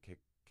and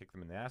kick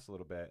them in the ass a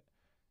little bit,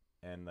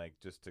 and like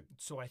just to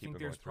So I keep think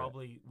them there's going through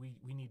it? probably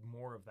we need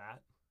more of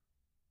that.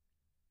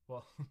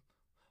 Well,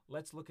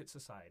 let's look at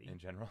society In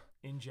general.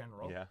 in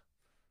general. Yeah,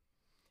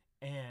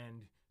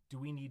 And do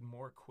we need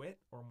more quit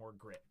or more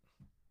grit?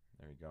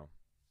 there you go.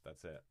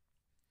 That's it.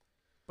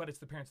 But it's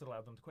the parents that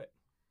allowed them to quit.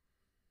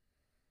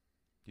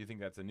 Do you think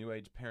that's a new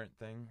age parent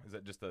thing? Is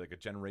that just like a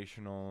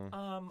generational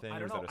thing? I or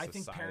don't is know. that a I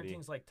think society?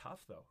 parenting's like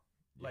tough though.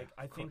 Yeah, Like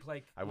I of think course.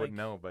 like I wouldn't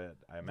know, but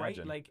I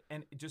imagine. right, like,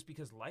 and just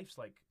because life's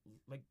like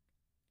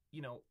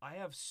you know, I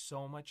have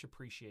so much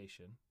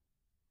appreciation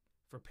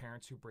for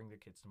parents who bring their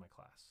kids to my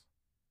class,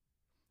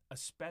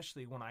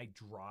 especially when I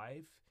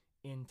drive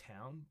in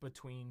town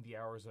between the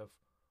hours of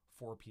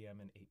 4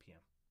 p.m. and 8 p.m.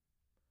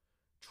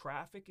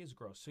 Traffic is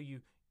gross. So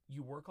you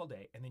work all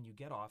day and then you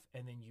get off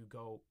and then you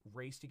go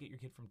race to get your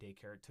kid from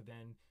daycare to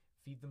then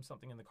feed them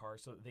something in the car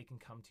so that they can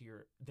come to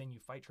your, then you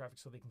fight traffic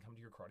so they can come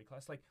to your karate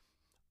class. Like,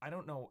 I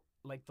don't know,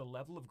 like the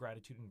level of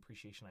gratitude and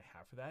appreciation I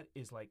have for that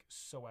is like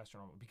so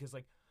astronomical, because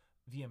like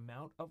the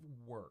amount of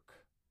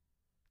work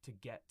to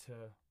get to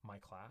my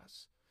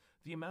class,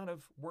 the amount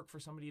of work for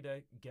somebody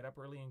to get up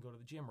early and go to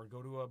the gym or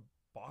go to a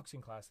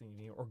boxing class in the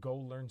evening or go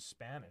learn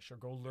Spanish or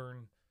go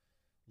learn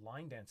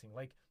line dancing,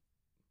 like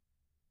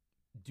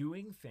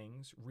doing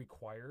things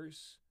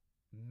requires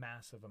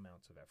massive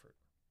amounts of effort.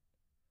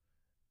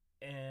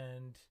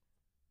 And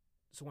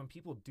so when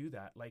people do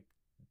that, like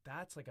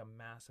that's like a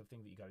massive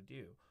thing that you got to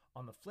do.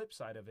 On the flip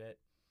side of it,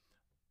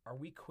 are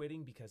we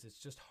quitting because it's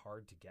just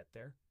hard to get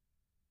there?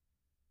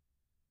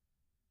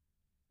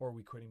 Or are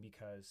we quitting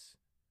because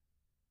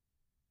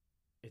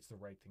it's the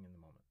right thing in the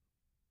moment?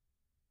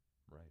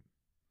 Right.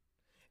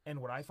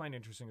 And what I find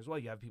interesting as well,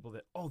 you have people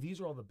that, oh,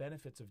 these are all the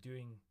benefits of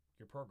doing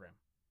your program,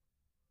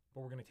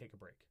 but we're going to take a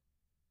break.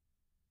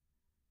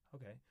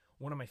 Okay.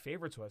 One of my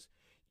favorites was,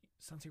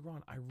 Sensei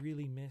Ron, I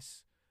really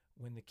miss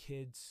when the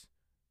kids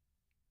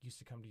used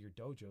to come to your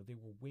dojo. They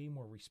were way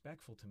more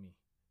respectful to me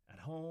at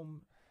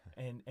home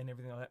and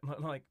everything like that.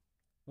 I'm like,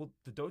 well,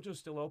 the dojo's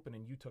still open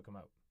and you took them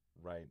out.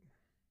 Right.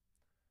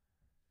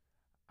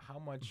 How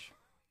much?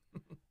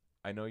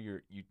 I know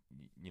you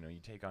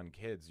take on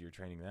kids, you're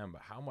training them,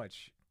 but how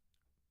much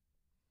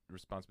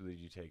responsibility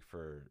do you take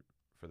for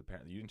the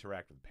parent? You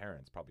interact with the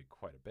parents probably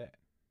quite a bit,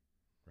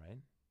 right?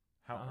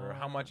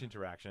 How much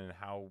interaction and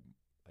how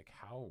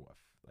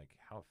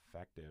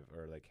effective,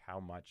 or like how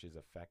much is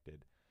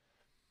affected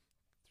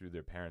through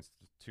their parents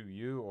to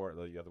you, or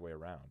the other way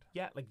around?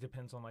 Yeah, like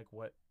depends on like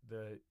what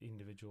the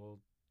individual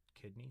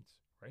kid needs,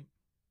 right?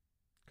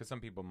 Because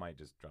some people might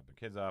just drop their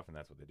kids off and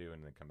that's what they do,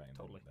 and then come back and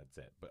Totally. that's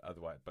it. But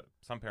otherwise,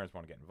 some parents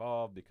want to get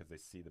involved because they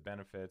see the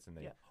benefits and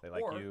they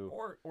like or, you.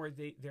 Or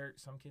they're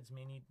some kids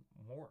may need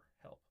more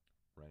help.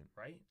 Right.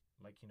 Right?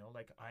 Like, you know,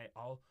 like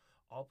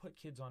I'll put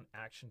kids on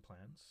action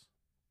plans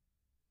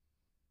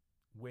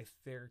with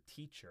their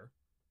teacher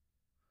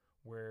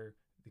where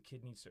the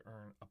kid needs to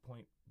earn a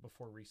point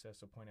before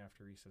recess, a point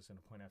after recess, and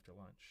a point after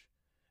lunch.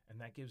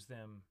 And that gives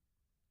them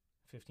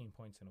 15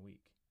 points in a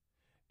week.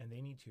 And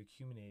they need to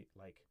accumulate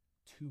like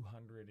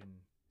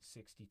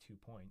 262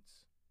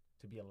 points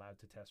to be allowed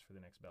to test for the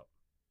next belt.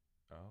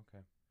 Oh,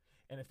 okay.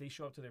 And if they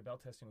show up to their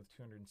belt testing with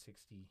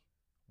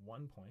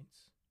 261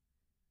 points,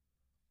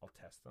 I'll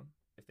test them.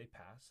 If they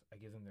pass, I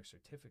give them their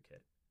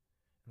certificate.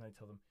 And I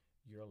tell them,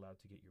 you're allowed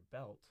to get your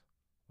belt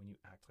when you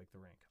act like the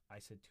rank. I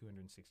said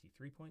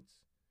 263 points.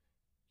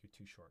 You're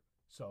too short.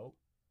 So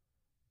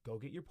go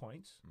get your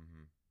points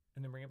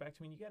and then bring it back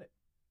to me and you get it.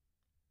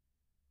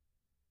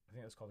 I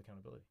think that's called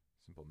accountability.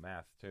 Simple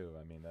math too.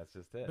 I mean, that's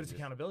just it. But it's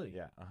accountability.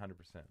 Yeah, 100%.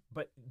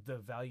 But the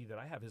value that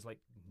I have is like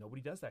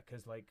nobody does that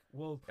because like,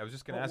 well, I was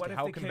just going to well, ask what you if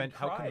how the kid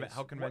cries?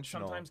 how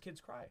conventional. Sometimes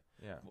kids cry.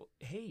 Yeah. Well,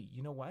 hey,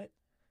 you know what?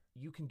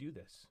 You can do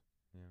this.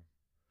 Yeah.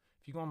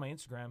 If you go on my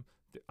Instagram,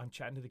 I'm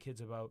chatting to the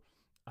kids about,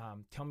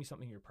 tell me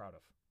something you're proud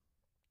of.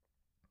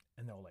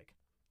 And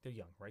they're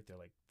young, right? They're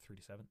like 3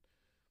 to 7.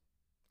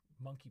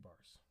 Monkey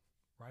bars,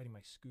 riding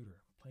my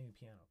scooter, playing the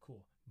piano.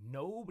 Cool.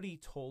 Nobody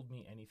told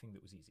me anything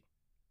that was easy.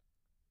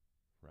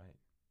 Right.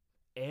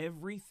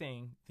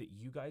 Everything that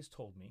you guys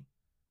told me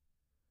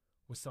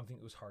was something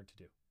that was hard to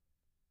do.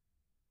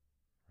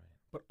 Right.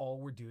 But all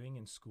we're doing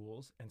in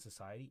schools and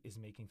society is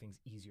making things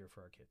easier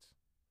for our kids.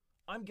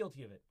 I'm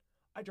guilty of it.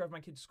 I drive my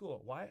kid to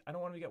school. Why? I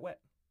don't want him to get wet.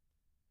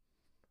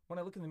 When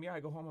I look in the mirror,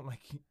 I go home, I'm like,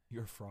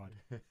 you're a fraud.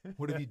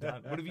 What have you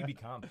done? What have you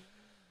become?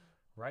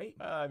 Right?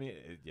 I mean,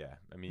 yeah.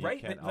 I mean,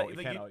 right?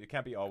 it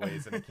can't be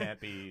always, and it can't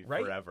be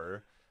right?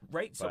 forever.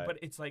 Right. So, but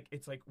it's like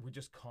we're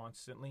just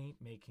constantly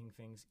making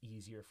things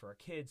easier for our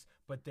kids.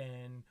 But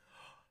then,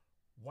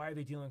 why are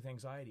they dealing with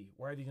anxiety?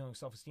 Why are they dealing with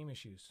self-esteem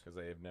issues? Because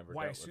they have never.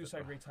 Why dealt are with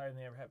suicide it. rates higher than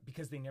they ever have?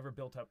 Because they never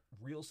built up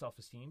real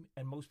self-esteem,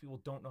 and most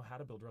people don't know how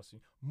to build real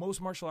self-esteem.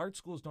 Most martial arts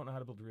schools don't know how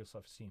to build real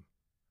self-esteem.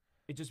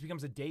 It just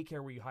becomes a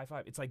daycare where you high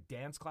five. It's like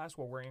dance class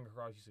while wearing a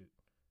karate suit.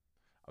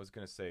 I was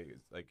gonna say,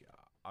 like,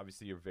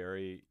 obviously you're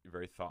very,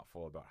 very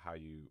thoughtful about how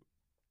you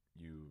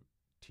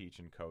teach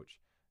and coach.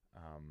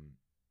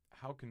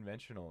 How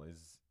conventional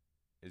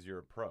is your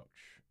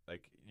approach?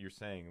 like you're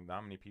saying,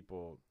 not many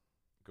people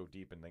go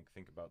deep and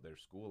think about their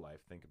school life,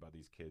 think about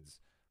these kids'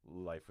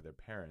 life with their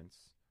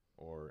parents,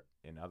 or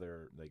in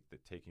other, like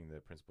taking the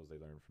principles they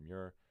learned from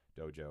your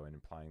dojo and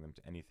applying them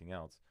to anything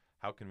else.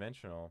 How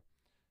conventional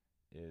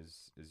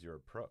is your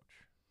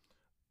approach?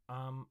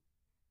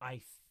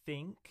 I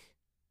think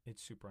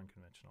it's super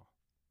unconventional.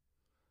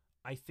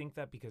 I think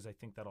that because I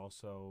think that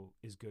also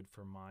is good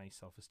for my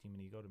self-esteem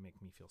and ego to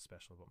make me feel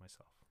special about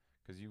myself.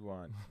 Because you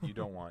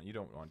don't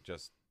want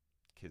just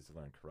kids to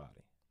learn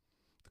karate.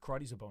 The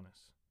karate's a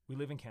bonus. We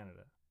live in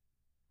Canada,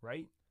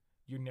 right?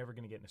 You're never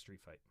going to get in a street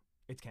fight.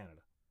 It's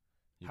Canada.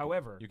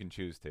 However, you can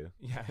choose to.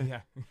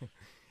 Yeah.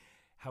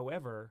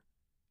 However,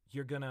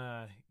 you're going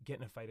to get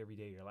in a fight every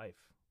day of your life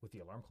with the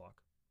alarm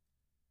clock.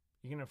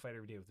 You're going to fight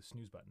every day with the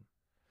snooze button.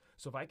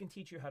 So if I can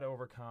teach you how to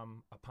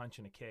overcome a punch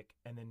and a kick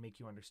and then make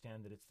you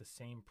understand that it's the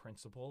same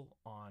principle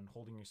on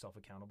holding yourself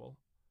accountable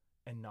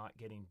and not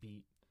getting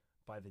beat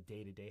by the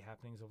day-to-day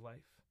happenings of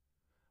life,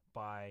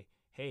 by,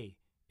 hey,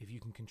 if you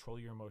can control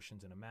your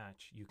emotions in a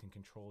match, you can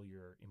control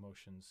your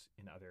emotions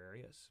in other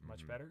areas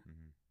much better.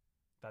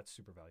 That's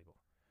super valuable.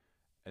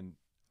 And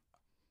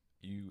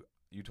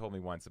you told me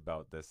once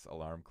about this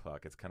alarm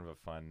clock. It's kind of a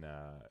fun,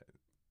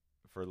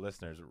 for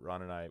listeners,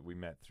 Ron and I, we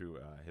met through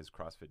his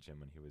CrossFit gym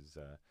when he was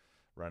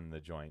running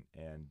the joint,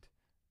 and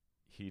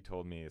he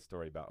told me a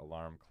story about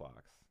alarm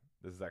clocks.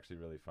 This is actually a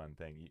really fun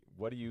thing.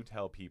 What do you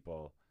tell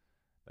people,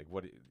 like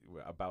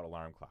about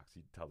alarm clocks?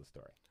 You tell the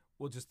story.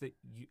 Well, just that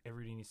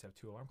everybody needs to have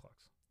 2 alarm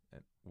clocks.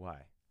 And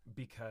why?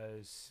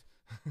 Because,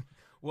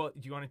 well,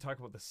 do you want to talk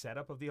about the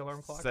setup of the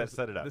alarm clock?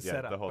 Set it up. The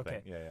setup. The whole Okay.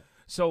 thing. Yeah.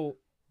 So,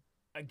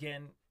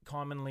 again,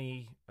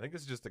 commonly, I think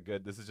this is just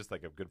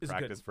like a good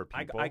practice for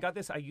people. I got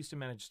this. I used to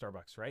manage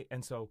Starbucks, right?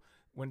 And so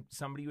when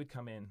somebody would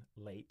come in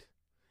late,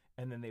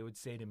 and then they would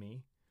say to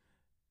me,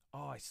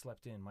 "Oh, I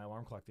slept in. My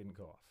alarm clock didn't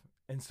go off."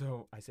 And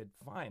so I said,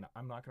 "Fine,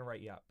 I'm not going to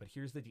write you up. But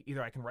here's the deal.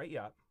 Either I can write you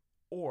up,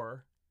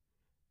 or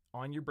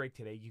on your break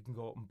today, you can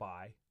go out and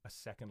buy a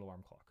second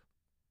alarm clock.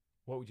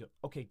 What would you?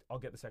 Okay, I'll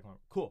get the second one.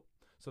 Cool."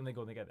 So then they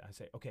go and they get it. I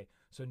say, "Okay,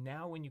 so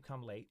now when you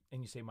come late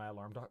and you say my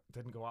alarm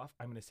didn't go off,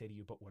 I'm going to say to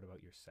you, but what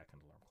about your second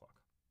alarm clock?"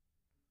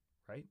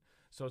 Right?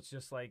 So it's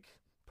just like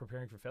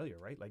preparing for failure,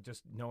 right? Like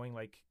just knowing,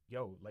 like,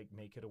 yo, like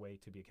make it a way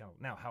to be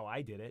accountable. Now, how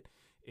I did it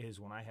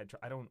is when I had,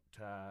 I don't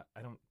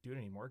do it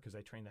anymore because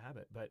I trained the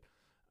habit. But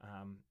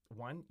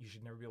one, you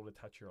should never be able to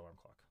touch your alarm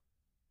clock.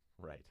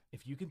 Right.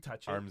 If you can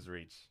touch it, arm's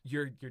reach,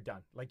 you're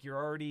done. Like you're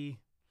already,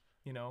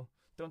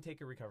 don't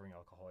take a recovering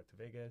alcoholic to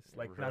Vegas.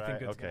 Like nothing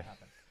good's gonna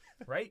happen.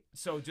 Right?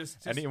 So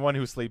just anyone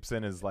who sleeps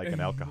in is like an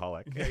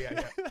alcoholic.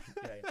 Yeah.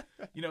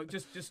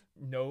 Just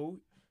know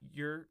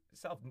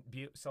yourself,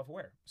 be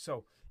self-aware.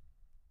 So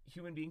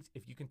human beings,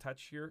 if you can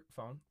touch your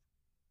phone,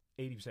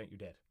 80% you're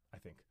dead, I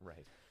think.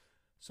 Right.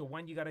 So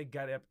one, you got to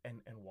get up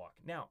and walk.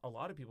 Now, a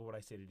lot of people, what I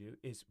say to do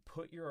is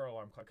put your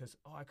alarm clock, because,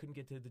 I couldn't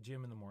get to the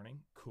gym in the morning.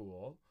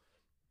 Cool.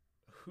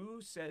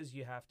 Who says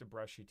you have to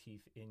brush your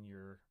teeth in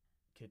your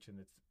kitchen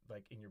that's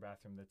like in your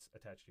bathroom that's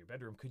attached to your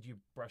bedroom? Could you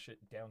brush it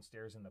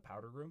downstairs in the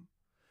powder room?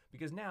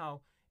 Because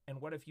now,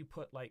 and what if you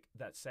put like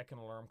that second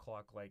alarm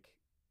clock like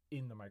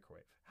in the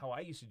microwave? How I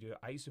used to do it,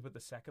 I used to put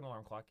the second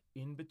alarm clock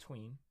in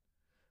between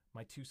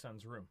my 2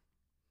 sons' room.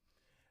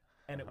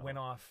 And it went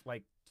off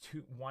like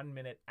 1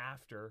 minute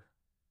after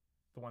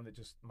the one that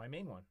just, my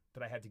main one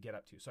that I had to get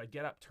up to. So I'd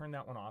get up, turn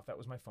that one off. That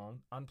was my phone,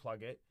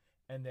 unplug it,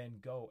 and then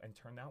go and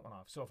turn that one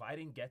off. So if I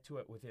didn't get to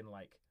it within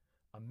like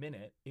a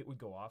minute, it would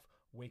go off,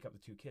 wake up the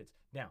 2 kids.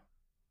 Now,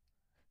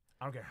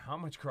 I don't care how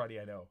much karate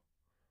I know.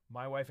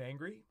 My wife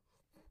angry?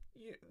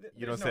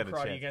 You don't stand no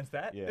karate a chance against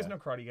that. Yeah. There's no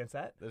karate against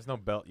that. There's no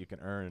belt you can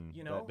earn.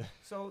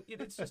 So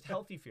it's just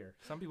healthy fear.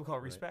 Some people call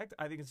it respect.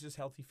 Right. I think it's just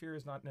healthy fear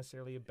is not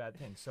necessarily a bad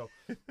thing. So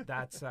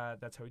that's how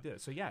we did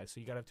it. So yeah, so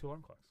you got to have 2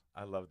 alarm clocks.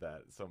 I love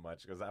that so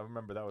much because I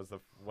remember that was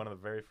one of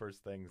the very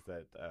first things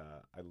that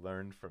I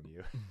learned from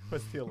you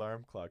was the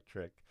alarm clock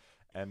trick,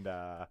 and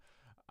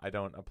I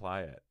don't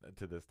apply it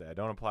to this day. I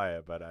don't apply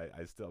it, but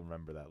I still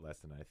remember that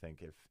lesson. I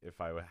think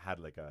if I had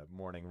like a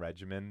morning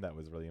regimen that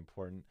was really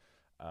important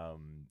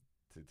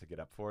to get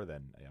up for,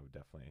 then I would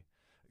definitely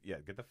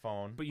get the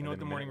phone. But you know what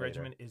the morning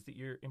regimen is that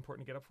you're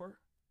important to get up for?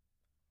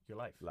 Your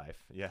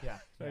life. Yeah.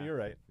 No, you're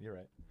right.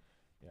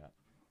 Yeah.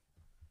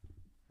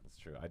 That's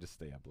true. I just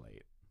stay up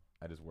late.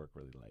 I just work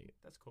really late.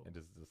 That's cool. And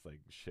just like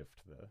shift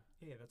the.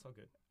 Yeah, that's all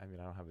good. I mean,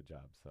 I don't have a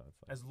job, so it's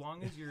like. As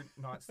long as you're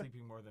not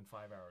sleeping more than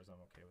 5 hours,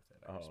 I'm okay with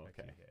it. I respect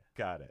okay. You, yeah.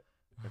 Got it.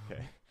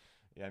 Okay.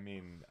 Yeah, I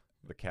mean,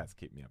 the cats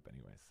keep me up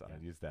anyway, so I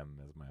use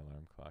them as my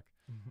alarm clock.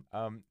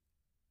 And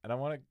I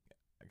want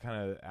to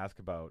kind of ask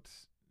about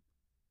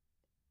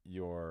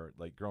your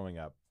like growing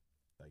up,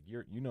 like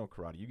you're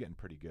karate. You're getting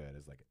pretty good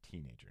as like a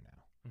teenager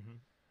now.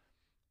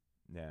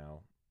 Now,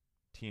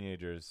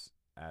 teenagers,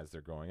 as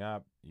they're growing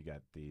up, you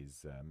got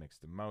these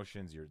mixed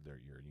emotions. You're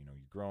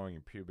growing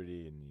in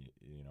puberty, and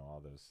you know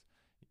all those.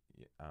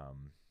 You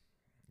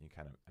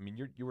kind of, I mean,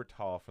 you were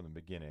tall from the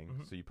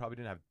beginning, so you probably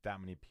didn't have that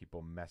many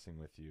people messing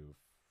with you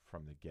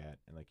from the get.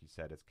 And like you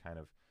said, it's kind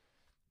of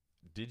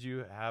did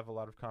you have a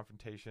lot of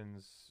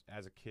confrontations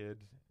as a kid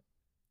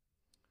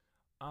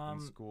in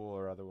school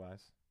or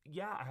otherwise?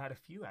 Yeah, I had a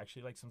few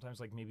actually. Like sometimes,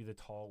 like maybe the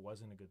tall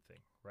wasn't a good thing,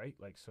 right?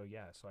 Like so,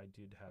 yeah. So I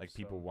did have Like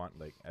people want,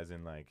 like, as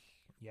in like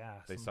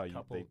yeah. they some saw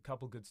you.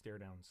 couple good stare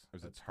downs. It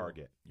was at a school.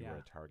 target. You Yeah. were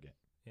a target.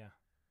 Yeah.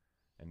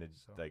 And did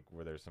So- like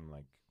were there some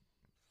like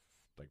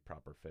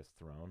proper fists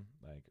thrown,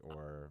 like,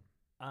 or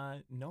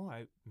No,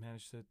 I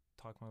managed to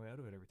talk my way out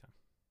of it every time.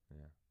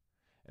 yeah?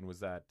 And was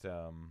that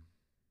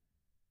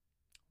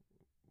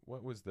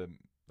what was the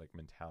like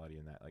mentality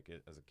in that? Like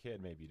as a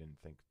kid, maybe you didn't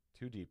think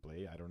too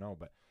deeply. I don't know,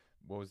 but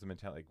what was the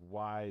mentality? Like,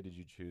 why did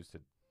you choose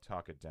to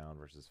talk it down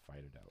versus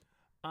fight it out?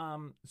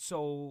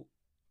 So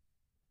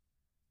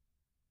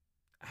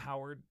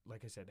Howard,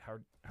 like I said,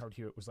 Howard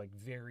Hewitt was like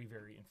very,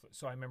 very influential.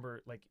 So I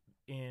remember like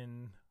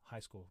in high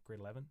school, grade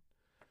 11,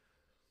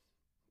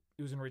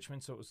 it was in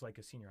Richmond. So it was like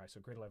a senior high. So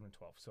grade 11 and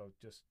 12. So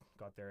just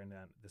got there. And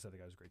then this other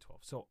guy was grade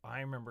 12. So I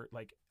remember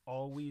like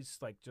always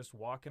like just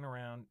walking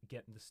around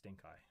getting the stink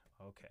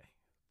eye. Okay.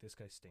 This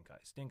guy's stink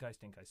eye, stink eye,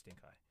 stink eye, stink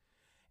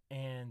eye.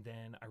 And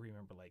then I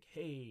remember like,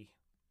 hey,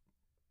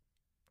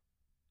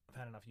 I've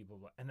had enough of you, blah,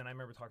 blah. And then I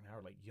remember talking to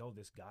Howard like, yo,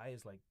 this guy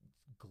is like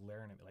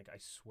glaring at me. Like, I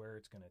swear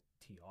it's going to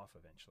tee off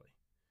eventually.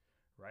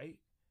 Right?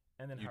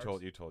 And then You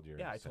told your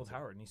yeah, I told sensei.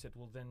 Howard and he said,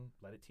 well, then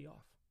let it tee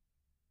off.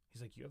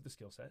 He's like, you have the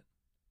skill set.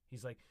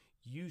 He's like,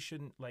 you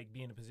shouldn't like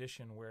be in a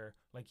position where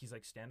like, he's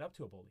like, stand up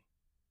to a bully.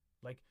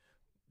 Like,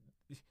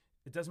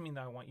 it doesn't mean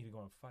that I want you to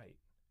go and fight.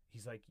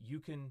 He's like, you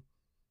can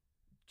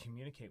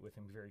communicate with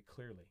him very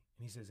clearly.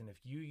 And he says, and if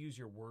you use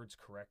your words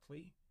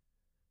correctly,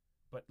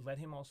 but let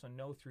him also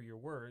know through your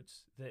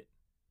words that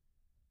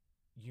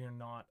you're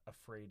not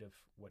afraid of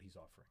what he's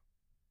offering.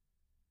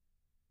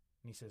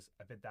 And he says,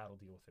 I bet that'll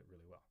deal with it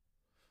really well.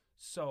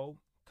 So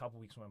a couple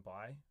weeks went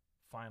by.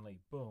 Finally,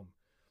 boom,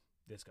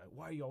 this guy,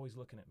 why are you always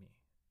looking at me?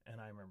 And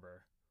I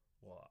remember,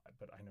 well,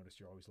 but I noticed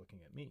you're always looking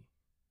at me.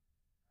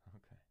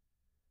 Okay.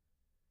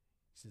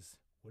 He says,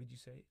 what did you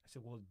say? I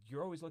said, well,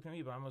 you're always looking at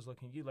me, but I'm always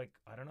looking at you. Like,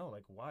 I don't know,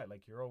 like, why?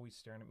 Like, you're always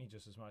staring at me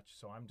just as much.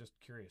 So I'm just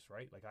curious,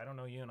 right? Like, I don't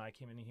know you, and I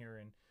came in here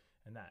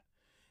and that.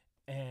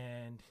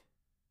 And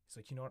he's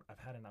like, you know what? I've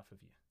had enough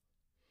of you.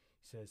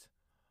 He says,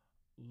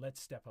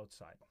 let's step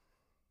outside.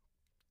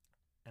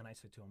 And I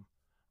said to him,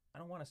 I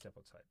don't want to step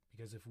outside,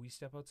 because if we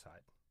step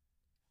outside,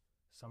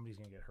 somebody's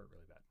going to get hurt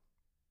really bad.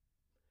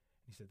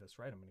 He said, that's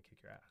right, I'm going to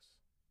kick your ass.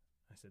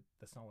 I said,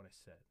 that's not what I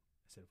said.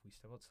 I said, if we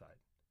step outside,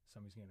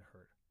 somebody's going to get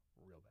hurt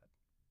real bad.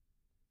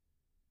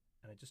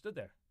 And I just stood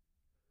there.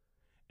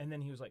 And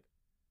then he was like,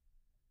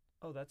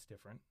 oh, that's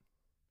different.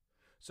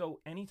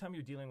 So anytime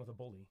you're dealing with a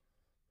bully,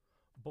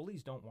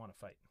 bullies don't want to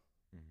fight.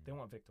 Mm-hmm. They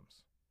want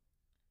victims.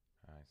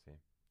 I see.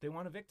 They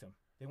want a victim.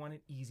 They want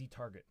an easy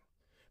target.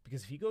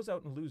 Because if he goes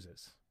out and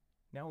loses,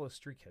 now the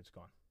streak head's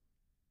gone.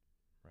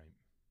 Right.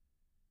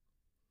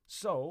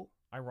 So,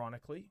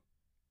 ironically,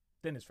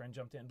 then his friend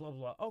jumped in, blah,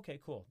 blah, blah. Okay,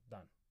 cool,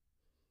 done.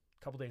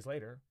 A couple days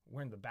later,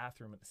 we're in the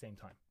bathroom at the same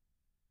time.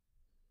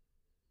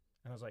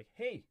 And I was like,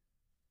 hey,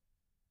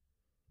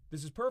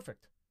 this is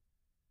perfect.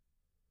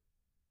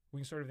 We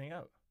can sort everything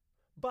out.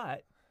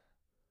 But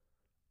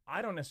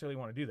I don't necessarily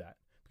want to do that,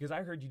 because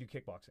I heard you do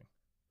kickboxing.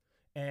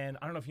 And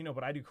I don't know if you know,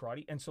 but I do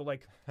karate. And so,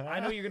 like, I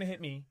know you're going to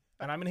hit me,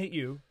 and I'm going to hit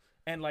you.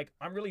 And, like,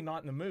 I'm really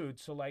not in the mood.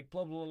 So, like,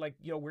 blah, blah, blah, like,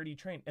 yo, where do you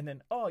train? And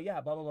then, oh,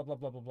 yeah, blah, blah, blah,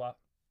 blah, blah, blah,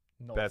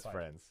 blah. Best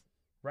friends.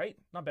 Right?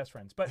 Not best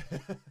friends, but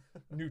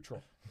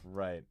neutral.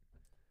 Right.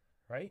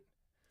 Right?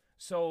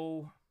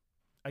 So,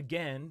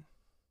 again,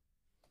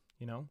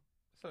 you know.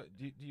 So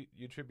do you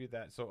attribute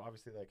that? So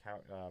obviously, like, how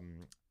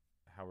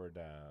Howard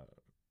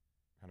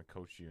kind of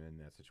coached you in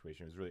that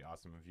situation. It was really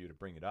awesome of you to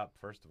bring it up,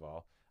 first of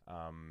all,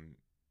 and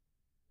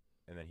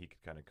then he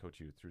could kind of coach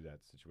you through that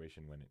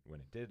situation when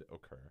it did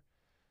occur.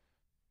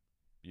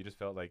 You just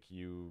felt like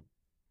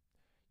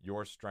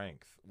your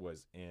strength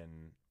was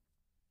in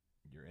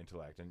your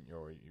intellect and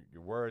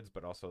your words,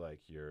 but also like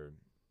your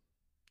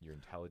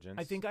intelligence.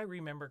 I think I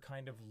remember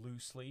kind of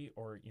loosely,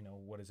 or, you know,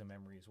 what is a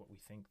memory is what we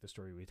think, the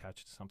story we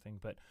attach to something.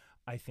 But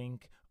I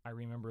think I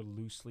remember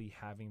loosely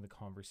having the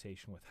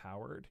conversation with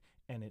Howard,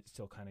 and it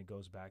still kind of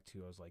goes back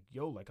to, I was like,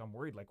 yo, like, I'm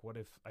worried. Like, what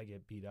if I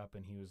get beat up?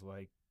 And he was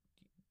like,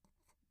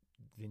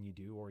 then you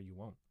do, or you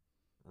won't.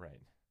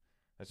 Right.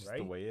 That's just right?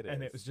 the way it is.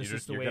 And it was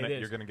just the you're way gonna, it is.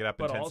 You're going to get up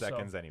in But 10 also-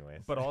 seconds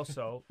anyways. But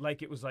also,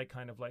 like, it was like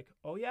kind of like,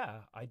 oh, yeah,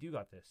 I do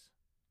got this.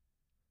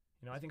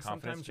 You know, I think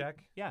confidence sometimes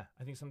check? Yeah,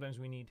 I think sometimes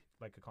we need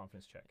like a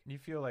confidence check. Do you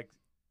feel like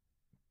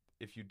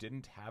if you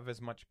didn't have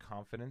as much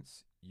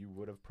confidence, you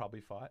would have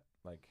probably fought,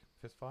 like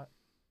fist fought?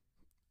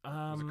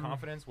 Was it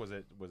confidence? Was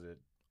it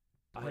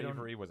I don't-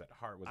 bravery? Was it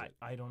heart? Was it?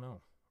 I don't know.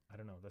 I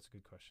don't know. That's a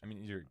good question. I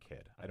mean, you're a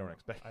kid. I don't don't know.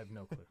 expect. I have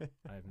no clue.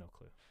 I have no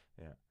clue.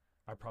 Yeah.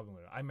 I probably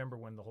would. I remember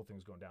when the whole thing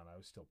was going down, I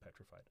was still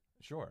petrified.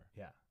 Sure.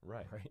 Yeah.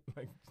 Right. Right.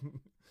 Like.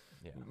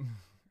 Yeah.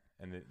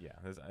 And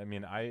I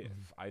mean, I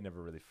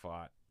never really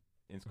fought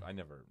in school. I've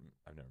never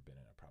been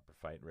in a proper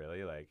fight,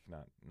 really. Like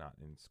not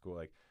in school.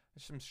 Like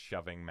some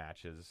shoving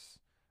matches,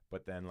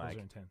 but then Those like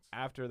are intense.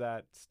 after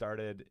that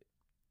started,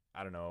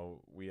 I don't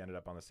know, we ended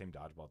up on the same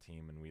dodgeball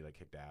team and we like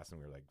kicked ass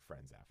and we were like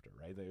friends after,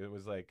 right? Like, it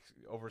was like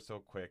over so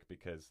quick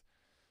because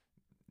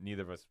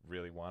neither of us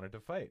really wanted to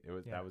fight. It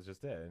was that was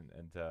just it.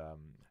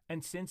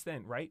 And since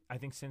then, right? I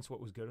think since what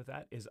was good with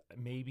that is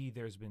maybe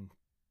there's been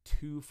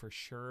 2 for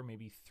sure,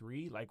 maybe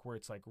 3, like where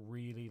it's like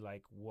really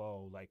like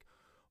whoa, like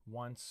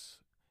once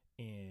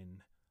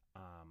in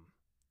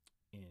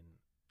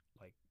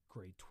like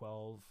grade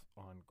 12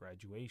 on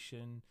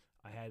graduation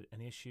I had an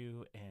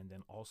issue, and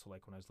then also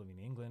like when I was living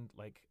in England,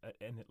 like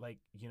and it, like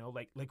you know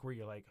like where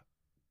you're like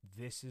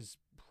this is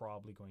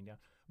probably going down,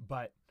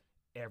 but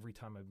every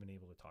time I've been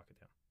able to talk it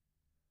down.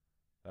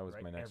 That was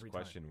Right? my next Every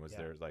question. time. Was Yeah.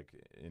 there like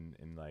in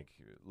like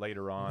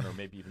later on or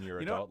maybe even your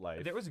adult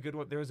life? There was a good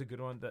one. There was a good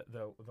one.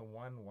 The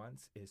one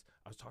once is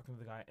I was talking to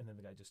the guy, and then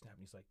the guy just snapped,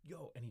 and he's like,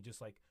 "Yo," and he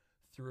just like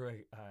threw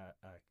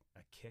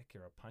a kick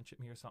or a punch at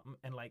me or something,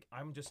 and like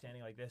I'm just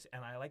standing like this,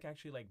 and I like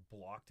actually like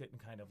blocked it and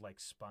kind of like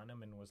spun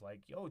him and was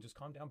like, "Yo, just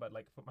calm down," but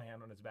like put my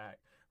hand on his back,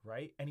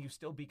 right? And he was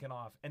still beaking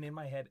off, and in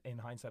my head, in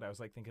hindsight, I was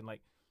like thinking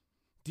like,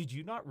 did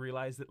you not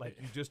realize that like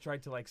you just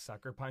tried to like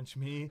sucker punch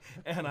me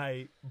and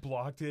I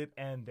blocked it,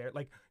 and there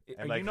like And,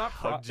 are like, you not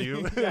hugged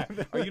you? yeah,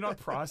 are you not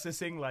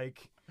processing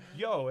like,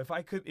 yo,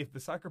 if the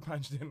sucker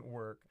punch didn't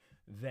work,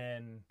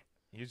 then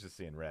He was just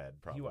seeing red,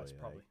 probably. he was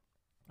probably.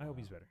 I hope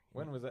he's better.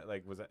 When was that?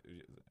 Like, was that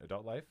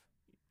adult life?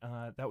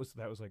 That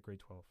was like grade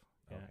 12.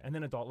 Yeah, Okay. and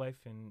then adult life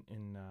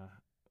in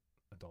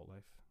adult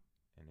life.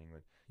 In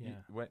England?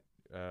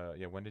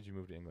 Yeah, When did you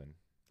move to England?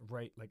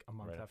 right, like a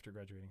month Right. after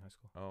graduating high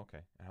school. Oh,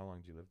 okay. And how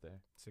long did you live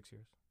there? 6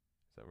 years.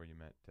 Is that where you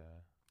met? Yeah,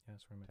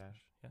 that's where I met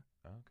Tash? Tash.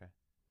 Yeah. Oh, okay.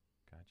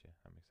 Gotcha.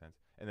 That makes sense.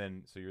 And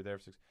then, so you were there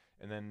for 6,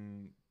 and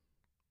then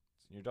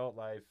in your adult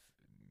life,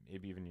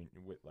 maybe even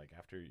with like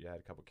after you had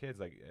a couple kids,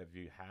 like have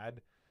you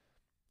had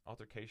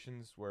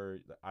altercations where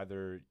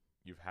either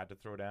you've had to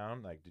throw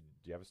down? Like, do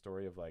you have a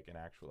story of like an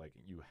actual like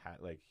you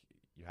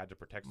had to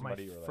protect My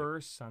somebody or like?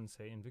 first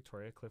Sunset in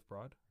Victoria, Cliff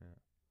Broad. Yeah.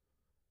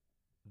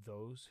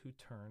 Those who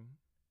turn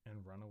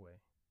and run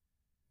away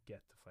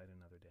get to fight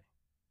another day.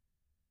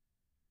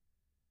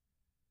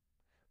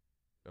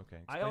 Okay.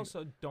 I explain-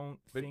 also don't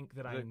but think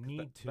that I like,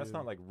 need to. That's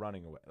not like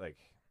running away. Like,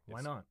 Why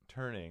it's not?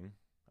 turning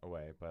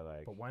away, but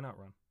like. But why not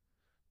run?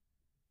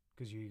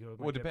 Because you go.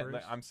 Well, it depends.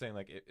 Like, I'm saying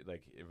like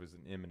it was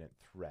an imminent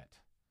threat.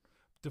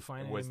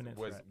 Define an was imminent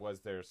was threat. was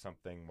there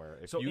something where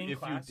if So you in if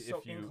class, you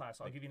if you in class,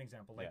 I'll like, give you an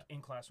example. Like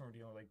in class, when we're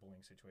dealing with like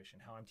bullying situation,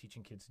 how I'm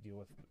teaching kids to deal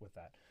with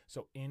that.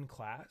 So in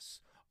class,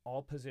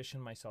 I'll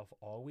position myself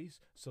always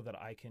so that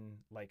I can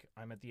like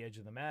I'm at the edge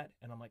of the mat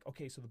and I'm like,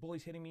 okay, so the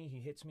bully's hitting me, he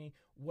hits me.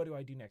 What do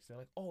I do next? They're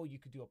like, oh, you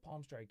could do a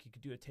palm strike, you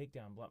could do a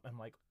takedown. Blah. I'm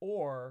like,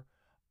 or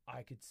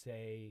I could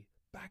say,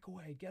 back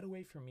away, get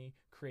away from me,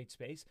 create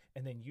space,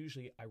 and then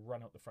usually I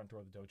run out the front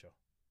door of the dojo.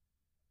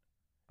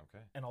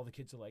 okay. And all the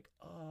kids are like,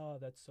 oh,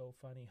 that's so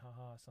funny.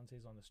 Haha,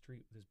 Sensei's on the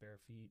street with his bare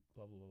feet,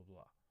 blah, blah,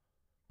 blah,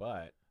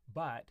 blah.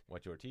 But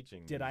What you're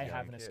teaching. did these I young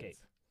have an kids. escape?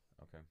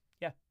 Okay.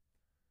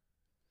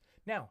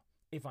 Now,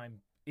 if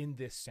I'm in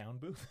this sound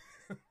booth,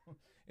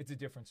 it's a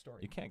different story.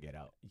 You can't get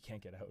out. You can't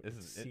get out. This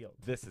It's is it- sealed.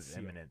 this It's is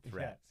sealed. imminent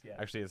threat. Yes,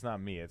 Actually, it's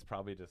not me. It's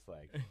probably just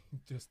like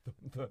just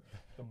the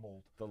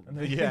mold. And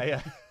the then-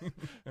 yeah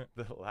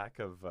the lack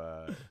of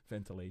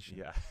Ventilation.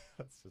 yeah.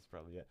 That's just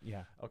probably it.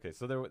 Yeah. Okay,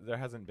 so there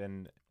hasn't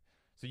been.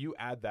 So you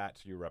add that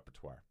to your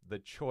repertoire, the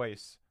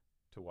choice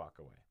to walk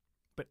away.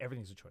 But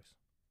everything's a choice.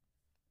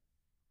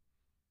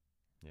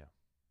 Yeah.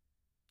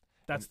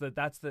 That's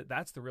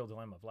the real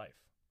dilemma of life.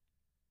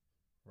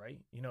 Right?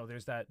 You know,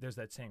 there's that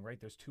saying, right?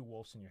 There's 2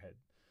 wolves in your head,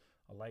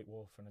 a light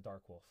wolf and a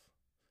dark wolf,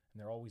 and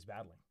they're always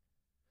battling.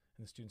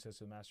 And the student says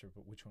to the master,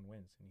 "But which one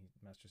wins?" And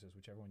the master says,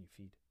 "Whichever one you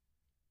feed."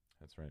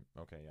 That's right.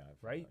 Okay, yeah.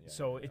 Right? Yeah,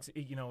 So yeah.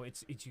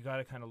 it's you got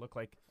to kind of look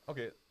like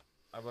Okay.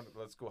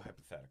 Let's go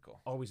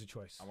hypothetical. always a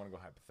choice. I want to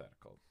go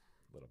hypothetical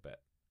a little bit.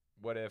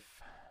 What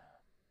if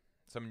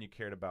someone you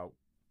cared about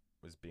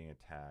was being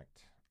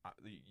attacked?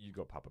 You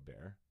go Papa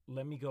Bear,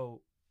 Let me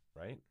go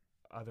right?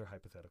 other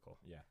hypothetical.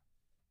 Yeah.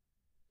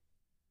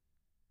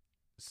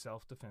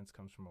 Self-defense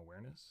comes from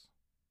awareness,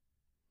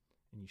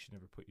 and you should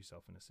never put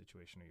yourself in a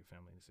situation or your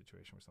family in a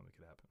situation where something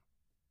could happen.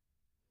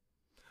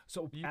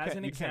 So You as can't,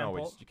 an you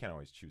example, can't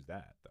always choose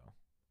that though.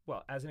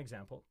 well, as an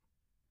example,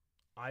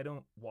 I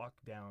don't walk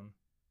down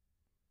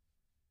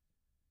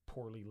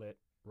poorly lit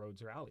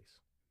roads or alleys.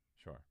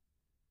 Sure.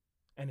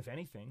 And if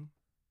anything,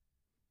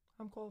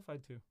 I'm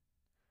qualified to.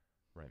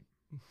 Right.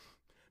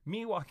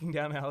 Me walking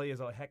down an alley is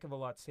a heck of a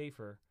lot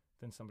safer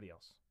than somebody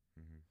else.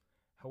 Mm-hmm.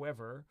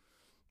 However,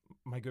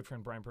 my good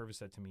friend Brian Purvis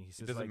said to me, he It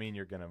says, doesn't like, mean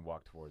you're gonna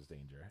walk towards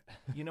danger.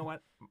 you know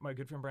what? My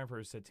good friend Brian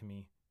Purvis said to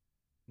me,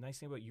 nice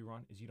thing about you,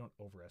 Ron, is you don't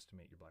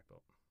overestimate your black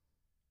belt.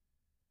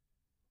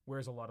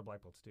 Whereas a lot of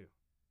black belts do.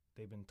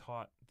 They've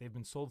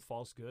been sold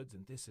false goods,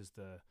 and this is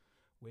the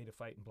way to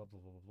fight, and blah, blah,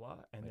 blah, blah,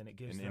 blah. And Like then it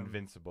gives an them,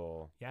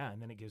 invincible yeah, and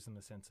then it gives them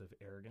a sense of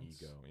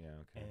arrogance. ego. Yeah.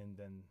 Okay. And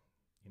then,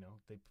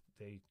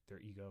 their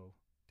ego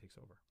takes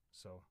over.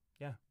 So,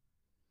 yeah,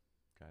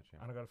 Gotcha.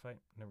 I don't got to fight.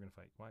 I'm never going to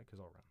fight. Why? Because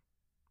I'll run.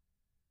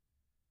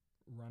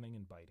 Running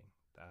and biting.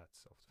 That's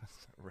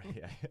self-defense.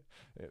 Right.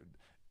 Yeah.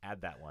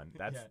 add that one.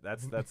 Yeah.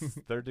 That's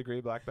third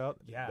degree black belt.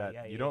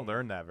 You don't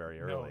learn that very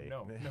early.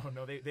 No.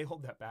 They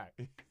hold that back.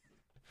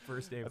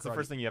 First day of That's karate, the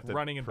first thing you have to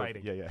running and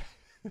biting. Yeah.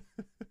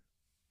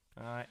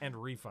 And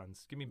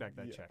refunds. Give me back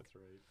that check. That's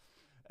right.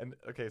 And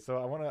okay, so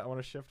I want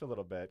to shift a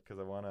little bit because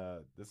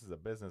this is a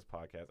business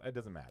podcast. It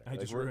doesn't matter. I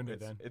just ruined it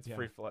then. It's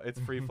free flow. It's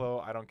free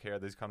flow. I don't care.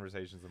 These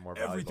conversations are more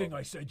valuable. Everything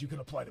I said you can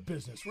apply to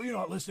business. Were you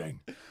not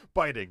listening?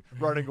 Biting,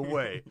 running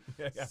away.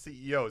 Yeah.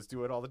 CEOs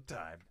do it all the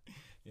time.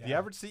 Yeah. The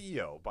average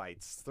CEO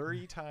bites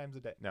 30 times a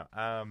day. No,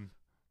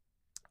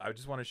 I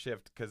just want to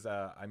shift because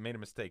I made a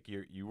mistake.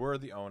 You were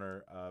the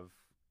owner of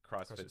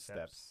CrossFit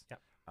Steps.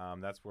 Yeah.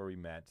 That's where we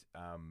met.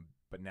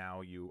 But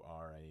now you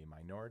are a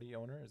minority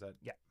owner. Is that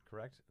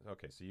correct?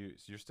 Okay, so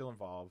you're still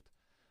involved,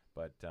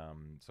 but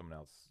someone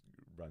else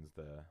runs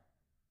the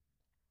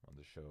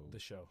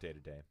show day to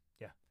day.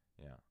 Yeah.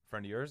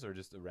 Friend of yours or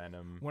just a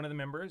random? One of the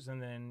members,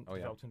 and then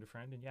developed into a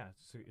friend, and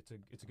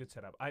it's a good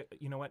setup.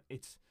 You know what?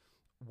 It's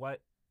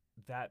what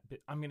that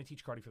bit, I'm going to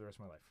teach karate for the rest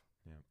of my life.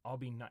 Yeah. I'll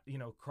be not.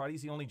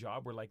 Karate's the only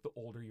job where like the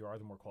older you are,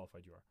 the more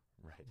qualified you are.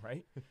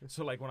 Right.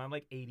 So like when I'm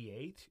like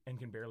 88 and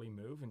can barely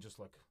move and just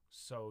look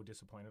so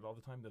disappointed all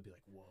the time, they'll be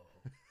like,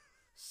 "Whoa,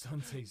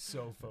 Sensei's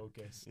so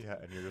focused." Yeah,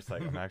 and you're just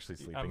like, "I'm actually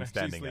sleeping, I'm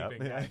standing up."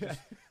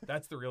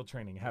 That's the real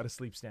training: how to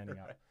sleep standing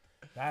up.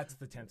 That's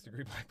the 10th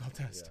degree black belt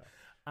test.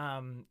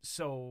 Yeah.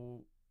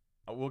 So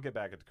we'll get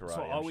back into karate.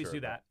 So I'll always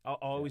do that. I'll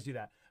always do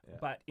that. Yeah.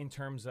 But in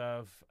terms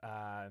of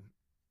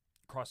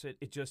CrossFit,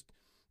 it just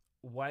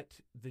what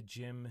the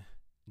gym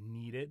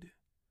needed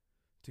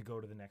to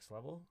go to the next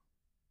level.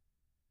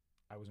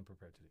 I wasn't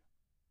prepared to do.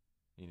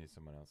 You need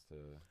someone else to.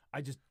 I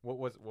just. What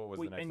was the next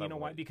level? And you know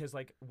why? Because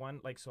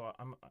so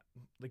I'm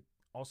like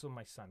also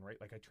my son, right?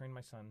 Like I trained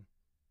my son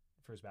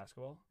for his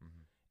basketball,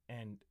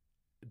 and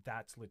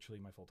that's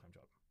literally my full-time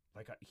job.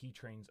 Like he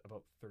trains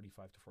about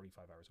 35 to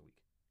 45 hours a week.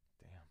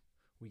 Damn.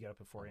 We get up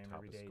at 4 a.m.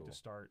 every day to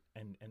start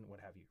and what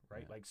have you,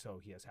 right? Yeah. Like so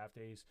he has half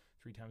days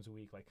 3 times a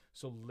week. Like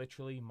so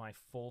literally my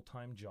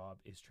full-time job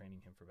is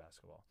training him for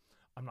basketball.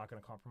 I'm not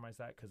going to compromise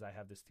that because I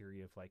have this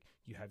theory of like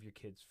you have your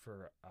kids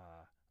for a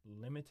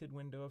limited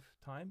window of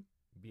time,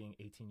 being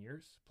 18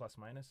 years plus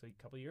minus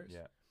a couple of years.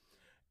 Yeah.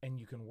 And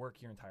you can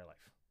work your entire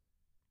life.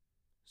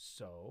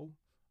 So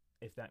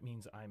if that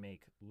means I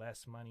make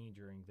less money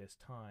during this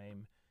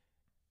time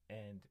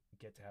and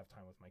get to have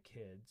time with my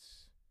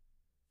kids,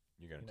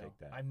 you're going to take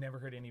that. I've never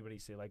heard anybody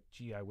say like,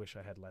 "Gee, I wish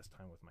I had less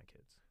time with my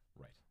kids."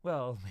 Right.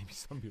 Well, maybe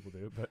some people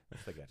do, but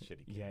they got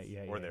shitty kids.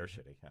 Yeah. Or they're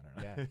shitty. I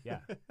don't know. Yeah.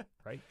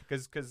 Right.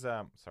 Because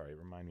sorry,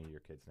 remind me of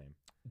your kid's name.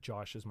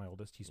 Josh is my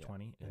oldest. He's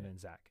 20, and then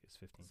Zach is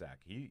 15. Zach.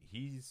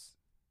 He's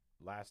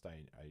last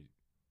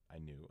I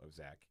knew of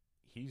Zach.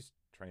 He's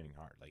training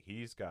hard. Like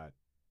he's got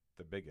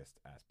the biggest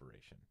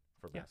aspiration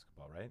for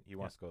basketball, right? He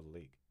wants to go to the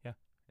league. Yeah.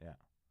 Yeah.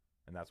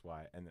 And that's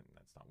why, and then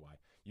that's not why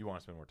you want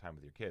to spend more time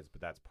with your kids, but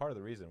that's part of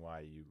the reason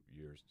why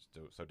you're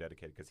so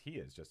dedicated, because he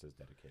is just as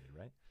dedicated,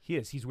 right? He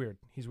is. He's weird.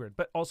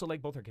 But also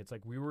like both our kids,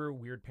 like we were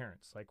weird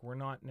parents. Like we're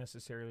not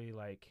necessarily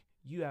like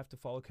you have to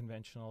follow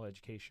conventional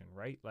education,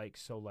 right? Like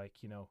so, like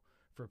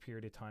for a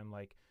period of time,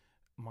 like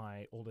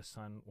my oldest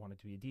son wanted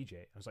to be a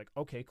DJ. I was like,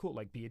 okay, cool,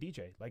 like be a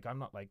DJ. Like I'm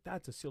not like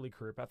that's a silly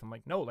career path. I'm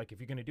like, no, like if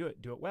you're gonna do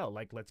it well.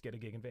 Like let's get a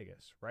gig in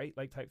Vegas, right?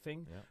 Like type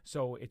thing. Yeah.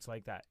 So it's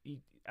like that.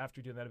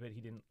 After doing that a bit,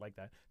 he didn't like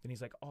that. Then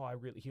he's like,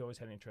 he always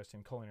had an interest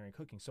in culinary and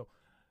cooking. So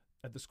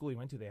at the school he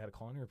went to, they had a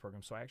culinary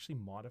program. So I actually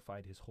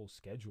modified his whole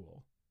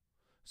schedule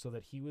so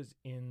that he was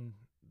in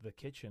the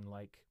kitchen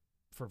like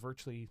for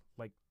virtually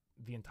like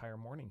the entire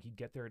morning. He'd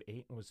get there at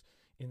 8 and was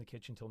in the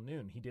kitchen till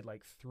noon. He did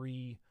like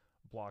 3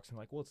 blocks and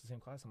like, well, it's the same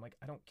class. I'm like,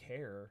 I don't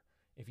care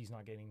if he's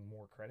not getting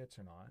more credits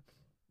or not.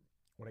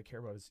 What I care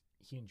about is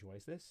he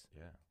enjoys this.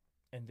 Yeah.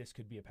 And this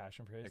could be a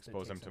passion for his.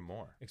 Expose him to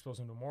more.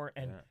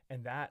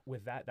 And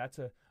that's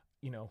a,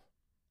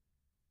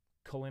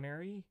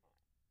 culinary,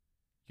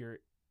 you're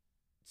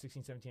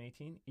 16, 17,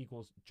 18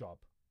 equals job.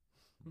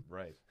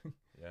 Right.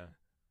 Yeah.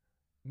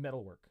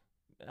 Metalwork,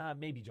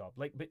 maybe job,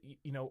 like, but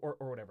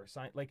or whatever.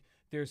 Like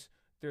there's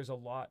a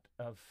lot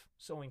of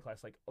sewing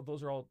class, like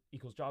those are all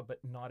equals job, but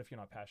not if you're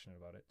not passionate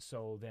about it.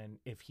 So then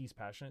if he's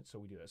passionate, so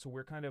we do that. So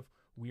we're kind of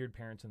weird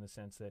parents in the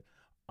sense that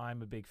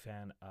I'm a big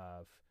fan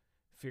of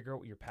figure out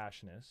what your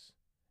passion is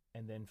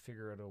and then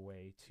figure out a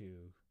way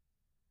to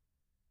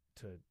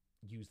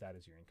use that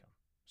as your income.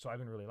 So I've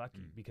been really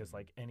lucky because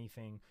like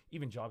anything,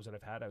 even jobs that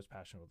I've had, I was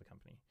passionate with the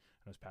company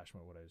and I was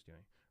passionate with what I was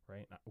doing.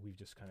 Right. We've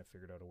just kind of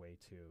figured out a way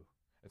to.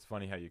 It's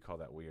funny how you call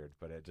that weird,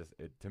 but it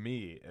to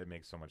me, it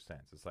makes so much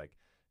sense. It's like,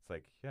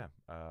 yeah.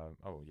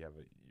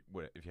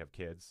 If you have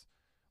kids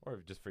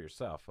or just for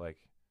yourself, like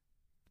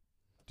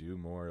do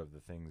more of the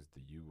things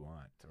that you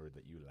want or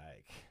that you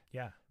like.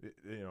 Yeah.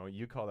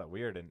 You call that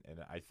weird. And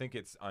I think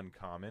it's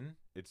uncommon.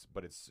 It's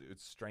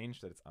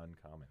strange that it's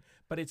uncommon.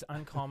 But it's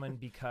uncommon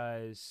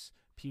because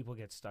people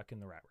get stuck in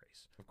the rat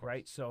race,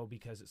 right? So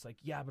because it's like,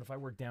 yeah, but if I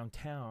work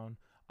downtown,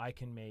 I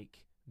can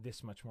make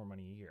this much more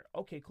money a year.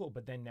 Okay, cool.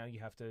 But then now you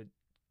have to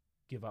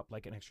give up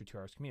like an extra 2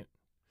 hours commute.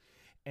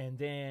 And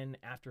then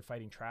after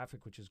fighting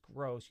traffic, which is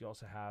gross, you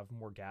also have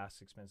more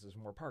gas expenses,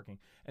 more parking.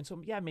 And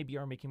so, yeah, maybe you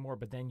are making more,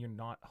 but then you're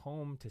not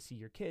home to see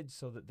your kids,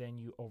 so that then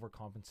you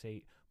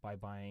overcompensate by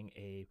buying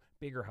a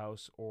bigger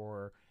house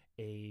or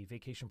a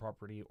vacation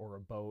property or a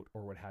boat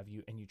or what have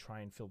you, and you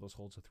try and fill those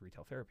holes with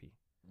retail therapy.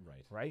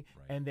 Right?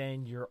 And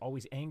then you're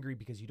always angry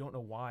because you don't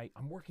know why.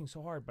 I'm working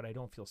so hard, but I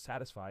don't feel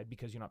satisfied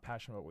because you're not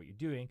passionate about what you're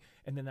doing.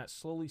 And then that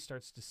slowly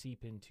starts to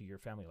seep into your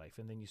family life.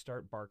 And then you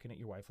start barking at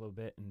your wife a little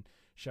bit and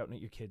shouting at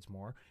your kids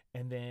more.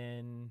 And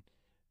then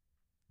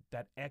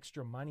that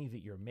extra money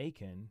that you're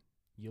making,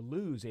 you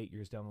lose 8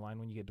 years down the line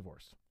when you get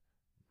divorced.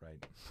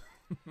 Right.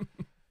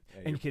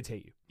 And your kids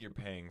hate you. You're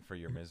paying for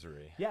your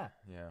misery. Yeah.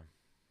 Yeah.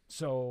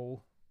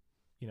 So,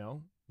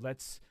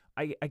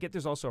 I get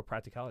there's also a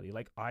practicality.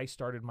 Like, I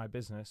started my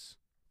business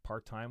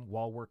part-time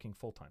while working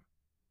full-time,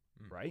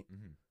 right?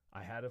 Mm-hmm.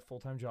 I had a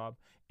full-time job,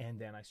 and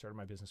then I started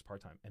my business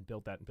part-time and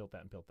built that and built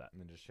that and built that.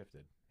 And then just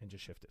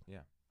shifted. Yeah.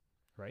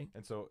 Right?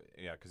 And so,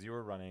 yeah, because you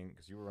were running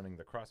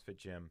the CrossFit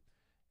gym,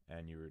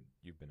 and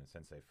you've been a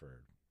sensei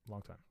for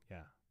Long time.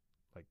 Yeah.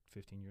 Like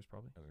 15 years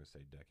probably. I was going to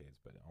say decades,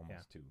 but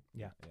almost 2.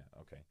 Yeah.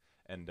 Yeah. Okay.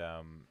 And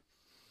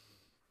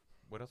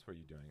what else were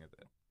you doing at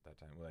that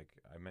time? Like,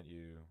 I met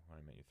you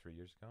 3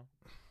 years ago,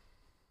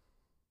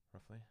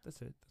 roughly.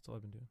 That's it. That's all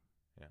I've been doing.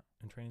 Yeah.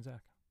 And training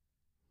Zach.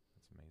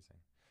 That's amazing.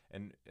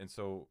 And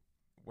so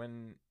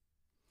when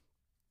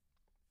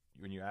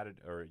you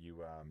added, or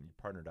you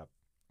partnered up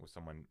with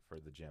someone for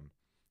the gym,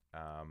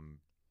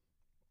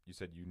 you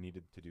said you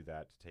needed to do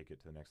that to take it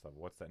to the next level.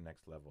 What's that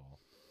next level?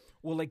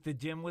 Well, like, the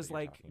gym was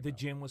the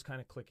gym was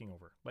kind of clicking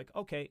over. Like,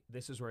 okay,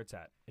 this is where it's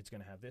at. It's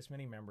going to have this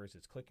many members.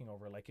 It's clicking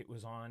over. Like, it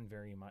was on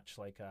very much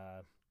like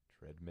a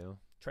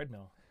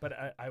treadmill.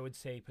 But I would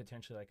say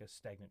potentially like a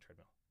stagnant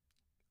treadmill.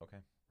 Okay.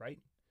 Right?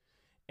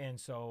 And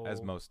so,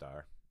 as most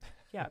are.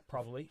 Yeah,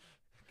 probably.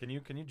 Can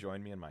you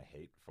join me in my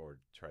hate for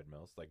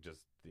treadmills? Like,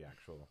 just the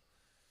actual.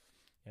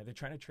 Yeah, they're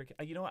trying to trick.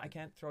 You know what? I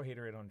can't throw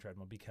haterade on a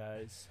treadmill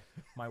because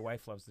my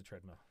wife loves the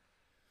treadmill.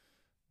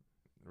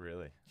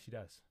 Really? She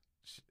does.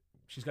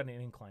 She's got an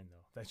incline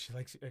though that she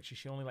likes. Actually,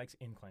 she only likes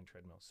incline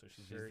treadmills. So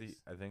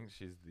I think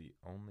she's the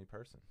only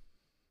person.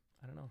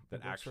 I don't know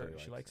that actually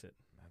she likes it.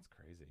 That's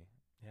crazy.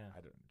 Yeah.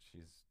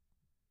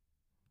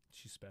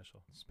 She's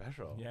special.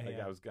 Special. Yeah.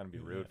 I was gonna be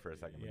rude for a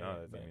second,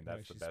 but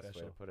that's the best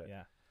way to put it.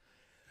 Yeah.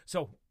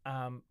 So,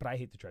 but I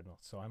hate the treadmill,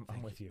 so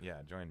I'm with you.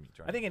 Yeah, join me.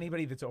 I think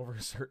anybody that's over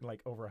a certain,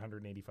 like over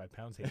 185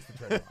 pounds hates the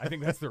treadmill. I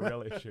think that's the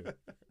real issue,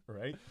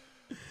 right?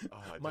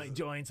 My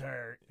joints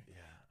hurt. Yeah.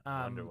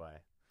 I wonder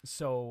why.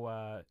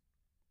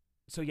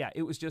 So yeah,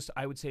 it was just,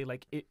 I would say,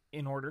 like,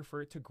 in order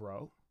for it to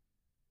grow,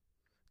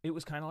 it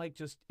was kind of like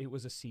it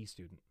was a C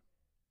student.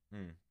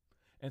 And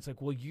it's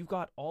like, well, you've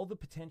got all the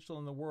potential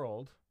in the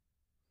world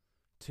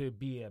to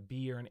be a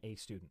B or an A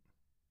student.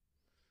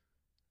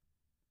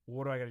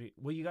 What do I got to do?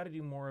 Well, you got to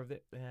do more of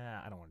it.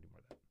 I don't want to do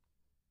more of that.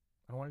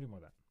 I don't want to do more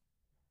of that.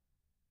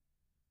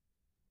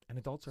 And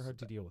adults are hard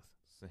to deal with.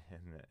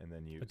 And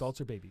then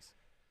adults are babies.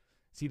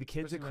 See, the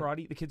kids at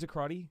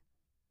karate.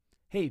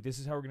 Hey, this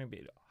is how we're going to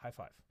be. High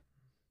five.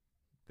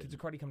 Kids at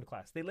karate come to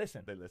class. They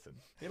listen.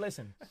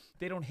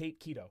 They don't hate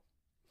keto.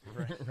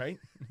 Right?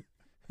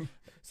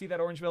 See that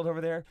orange belt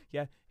over there?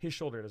 Yeah, his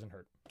shoulder doesn't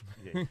hurt.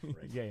 Yeah,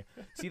 right. Yeah.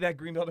 See that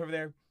green belt over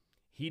there?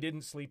 He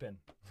didn't sleep in.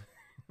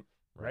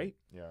 Right?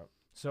 Yeah.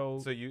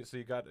 So you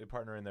got a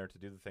partner in there to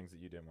do the things that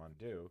you didn't want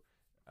to do.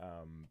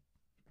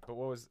 But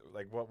what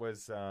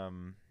was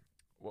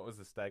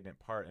the stagnant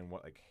part, and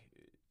what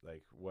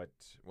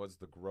was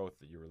the growth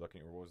that you were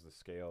looking, or what was the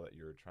scale that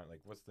you were trying, like,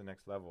 what's the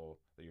next level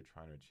that you're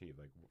trying to achieve,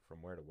 like,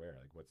 from where to where,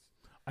 like, what's?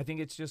 I think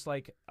it's just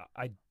like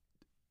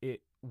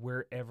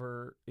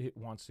wherever it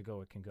wants to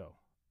go, it can go.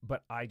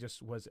 But I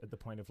just was at the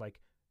point of,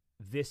 like,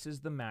 this is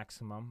the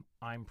maximum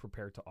I'm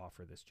prepared to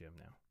offer this gym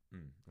now.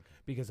 Okay.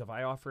 Because if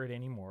I offer it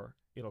anymore,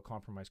 it'll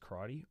compromise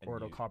karate, or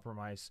it'll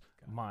compromise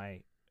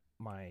my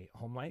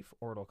home life,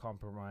 or it'll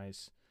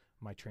compromise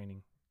my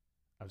training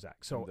of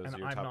Zach. So, and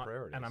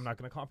I'm not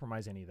going to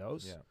compromise any of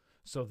those. Yeah.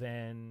 So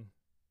then.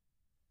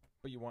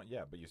 But you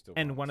still.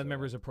 And one of the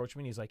members approached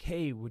me and he's like,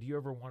 "Hey, would you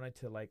ever wanted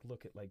to, like,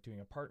 look at, like, doing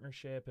a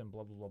partnership and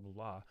blah blah blah blah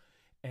blah?"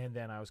 And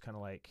then I was kind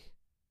of like,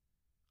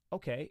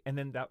 okay. And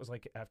then that was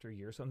like after a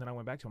year or so. And then I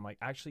went back to him, like,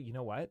 actually, you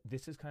know what?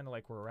 This is kind of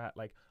like where we're at.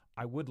 Like,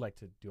 I would like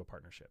to do a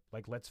partnership.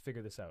 Like, let's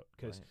figure this out,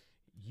 because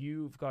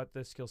you've got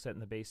the skill set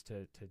and the base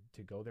to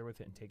go there with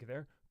it and take it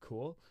there.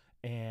 Cool.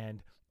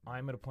 And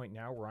I'm at a point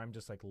now where I'm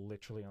just, like,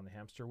 literally on the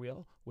hamster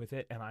wheel with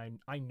it. And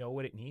I know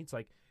what it needs.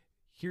 Like,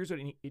 here's what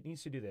it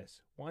needs to do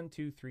this. 1,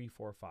 2, 3,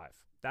 4, 5.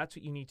 That's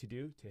what you need to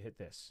do to hit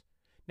this.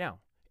 Now,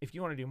 if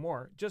you want to do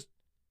more, just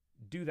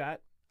do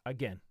that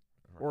again.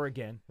 Or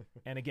again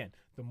and again.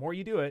 The more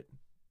you do it,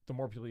 the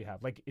more people you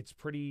have. Like, it's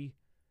pretty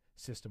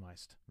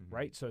systemized,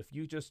 right? So if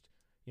you just,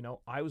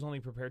 I was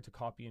only prepared to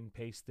copy and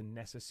paste the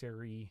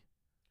necessary.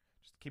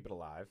 Just keep it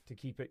alive. To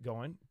keep it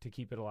going, to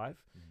keep it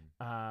alive.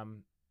 I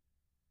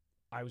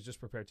was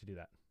just prepared to do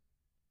that.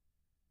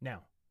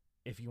 Now,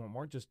 if you want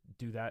more, just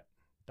do that,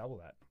 double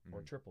that,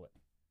 or triple it.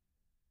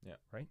 Yeah.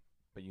 Right?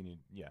 But you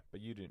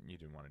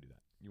didn't want to do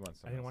that. You want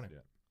I didn't someone want else to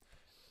do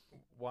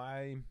it.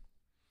 Why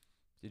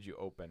did you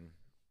open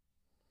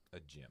a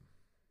gym?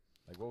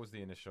 Like, what was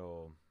the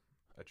initial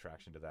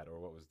attraction to that, or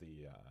what was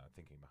the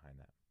thinking behind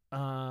that?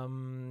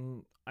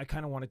 I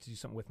kind of wanted to do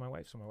something with my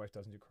wife. So my wife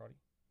doesn't do karate.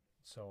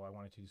 So I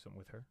wanted to do something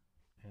with her.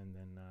 And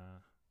then,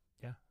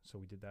 so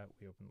we did that.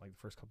 We opened, like, the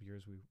first couple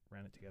years we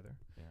ran it together.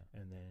 Yeah.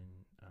 And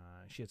then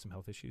she had some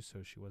health issues,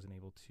 so she wasn't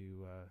able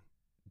to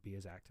be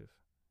as active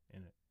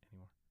in it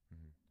anymore.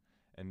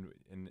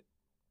 Mm-hmm. And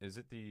is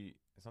it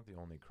it's not the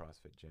only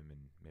CrossFit gym in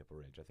Maple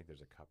Ridge. I think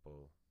there's a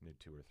couple, maybe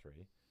 2 or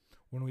 3.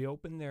 When we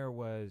opened, there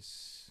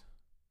was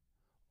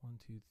 1,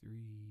 2, 3.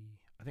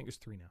 I think there's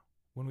 3 now.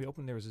 When we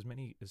opened, there was as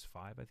many as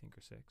 5, I think,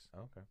 or 6.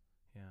 Okay.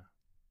 Yeah.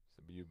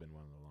 So, but you've been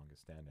one of the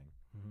longest standing.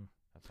 Mm-hmm.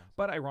 That's awesome.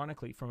 But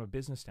ironically, from a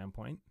business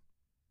standpoint,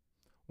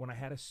 when I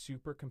had a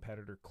super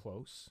competitor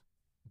close,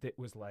 that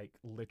was like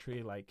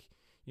literally like,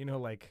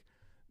 like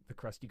the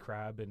Krusty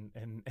Krab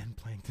and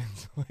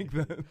Plankton's like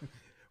the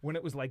when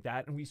it was like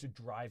that, and we used to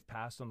drive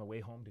past on the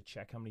way home to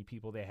check how many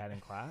people they had in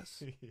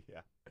class.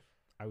 Yeah.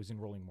 I was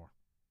enrolling more.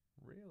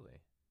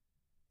 Really?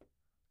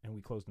 And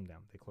we closed them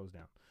down. They closed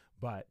down.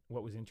 But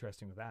what was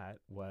interesting with that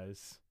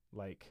was,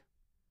 like,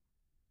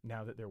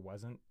 now that there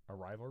wasn't a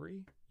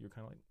rivalry, you're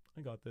kind of like,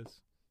 I got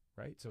this,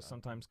 right? So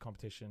sometimes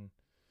competition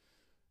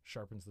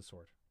sharpens the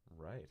sword.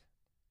 Right.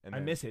 And I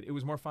miss it. It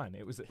was more fun.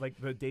 It was like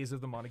the days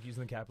of the Montagues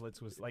and the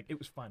Capulets was like, it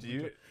was fun.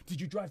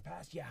 Did you drive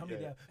past? Yeah. How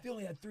many? Yeah. They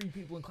only had 3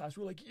 people in class.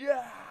 We're like,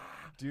 yeah.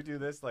 Do you do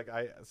this? Like,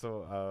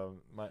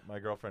 my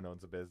girlfriend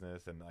owns a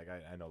business, and like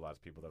I know lots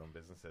of people that own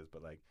businesses,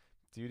 but like,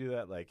 do you do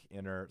that, like,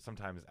 inner,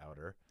 sometimes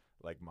outer,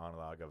 like,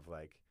 monologue of,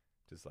 like,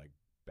 just like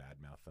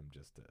badmouth them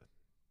just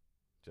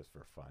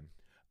for fun?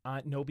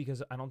 No,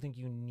 because I don't think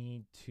you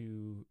need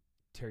to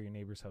tear your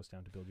neighbor's house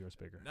down to build yours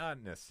bigger. Not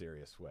in a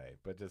serious way,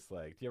 but just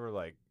like, do you ever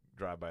like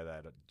drive by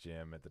that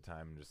gym at the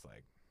time and just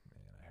like,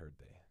 man, I heard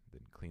they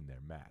didn't clean their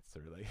mats,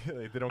 or like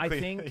they don't clean. I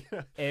think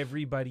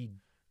everybody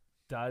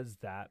does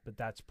that, but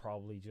that's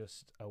probably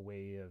just a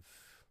way of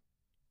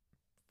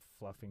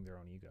fluffing their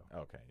own ego.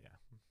 Okay, yeah.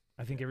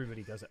 I think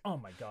everybody does it. Oh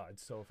my God,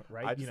 so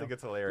right? I just think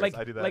it's hilarious. Like,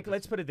 I do that. Like,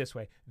 let's put it this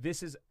way.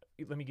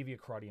 Let me give you a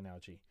karate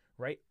analogy,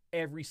 right?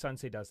 Every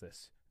sensei does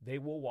this. They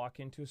will walk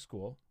into a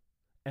school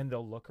and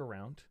they'll look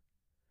around,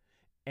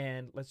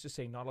 and let's just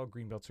say not all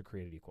green belts are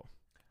created equal,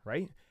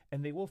 right?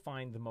 And they will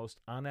find the most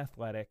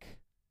unathletic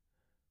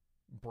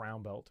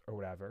brown belt or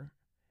whatever,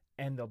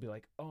 and they'll be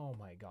like, oh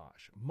my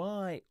gosh,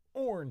 my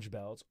orange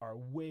belts are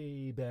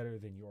way better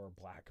than your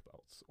black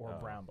belts or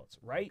brown belts,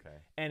 right? Okay.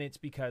 And it's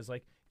because,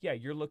 like, yeah,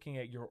 you're looking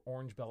at your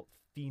orange belt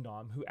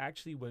phenom who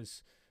actually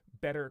was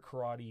better at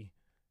karate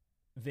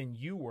than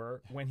you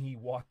were when he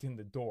walked in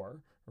the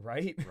door,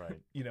 right? Right.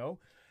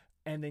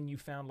 And then you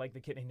found, like, the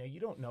kid, and now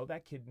you don't know,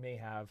 that kid may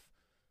have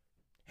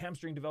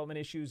hamstring development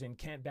issues and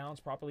can't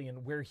balance properly,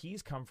 and where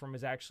he's come from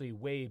is actually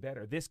way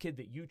better. This kid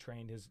that you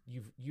trained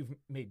you've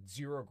made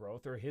 0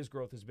 growth, or his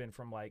growth has been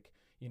from, like,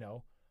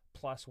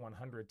 plus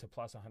 100 to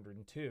plus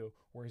 102,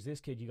 whereas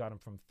this kid, you got him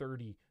from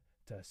 30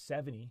 to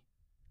 70.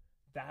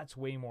 That's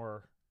way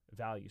more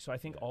value. So I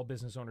think all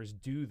business owners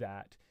do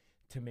that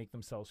to make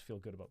themselves feel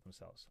good about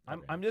themselves.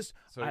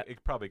 Okay.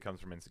 It probably comes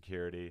from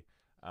insecurity,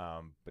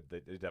 but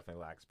it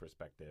definitely lacks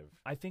perspective.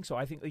 I think so.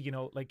 I think,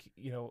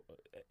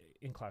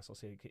 in class I'll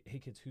say, hey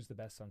kids, who's the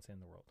best sensei in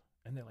the world?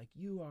 And they're like,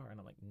 you are. And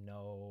I'm like,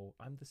 no,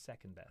 I'm the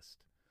second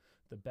best.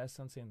 The best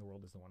sensei in the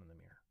world is the one in the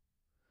mirror.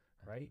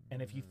 Right.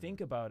 And if you think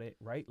about it,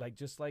 right, like,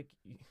 just like,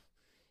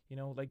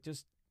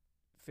 just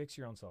fix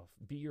your own self,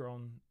 be your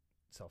own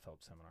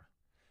self-help seminar.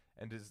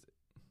 And is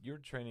your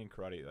training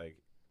karate, like,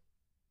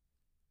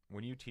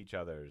 when you teach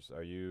others,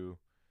 are you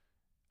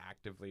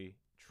actively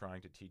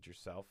trying to teach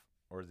yourself,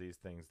 or are these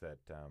things that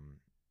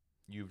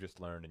you've just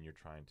learned and you're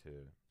trying to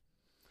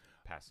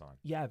pass on?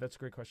 Yeah, that's a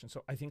great question.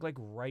 So I think, like,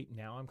 right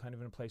now I'm kind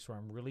of in a place where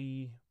I'm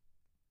really,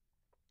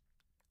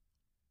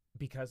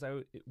 because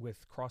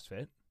with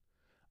CrossFit,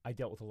 I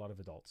dealt with a lot of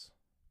adults.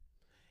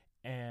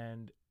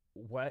 And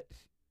what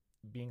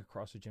being a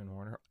CrossFit gym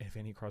owner, if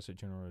any CrossFit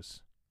gym owner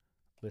is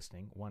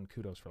listening, 1,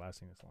 kudos for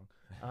lasting this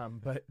long.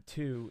 But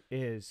 2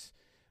 is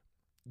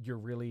you're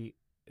really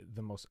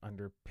the most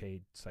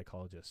underpaid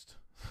psychologist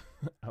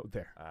out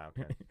there.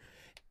 Okay.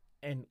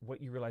 And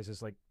what you realize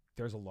is, like,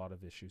 there's a lot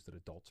of issues that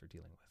adults are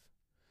dealing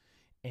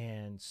with.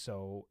 And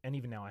so, and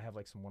even now I have,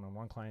 like, some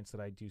one-on-one clients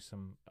that I do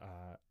some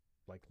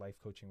like life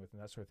coaching with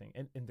and that sort of thing.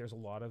 And there's a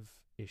lot of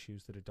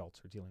issues that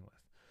adults are dealing with.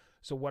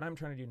 So what I'm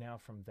trying to do now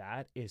from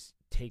that is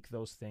take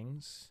those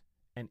things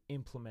and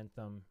implement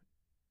them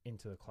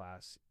into the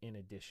class in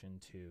addition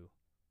to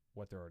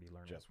what they're already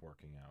learning. Just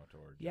working out,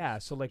 or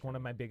so, like, one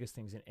of my biggest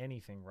things in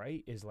anything,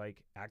 right, is,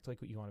 like, act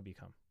like what you want to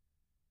become,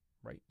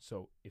 right?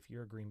 So if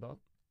you're a green belt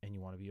and you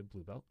want to be a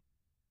blue belt,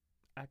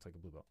 act like a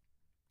blue belt.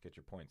 Get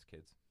your points,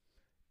 kids.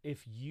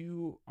 If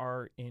you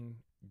are in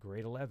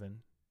grade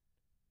 11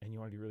 and you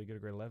want to do really good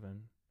at grade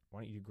 11,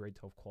 why don't you do grade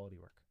 12 quality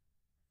work?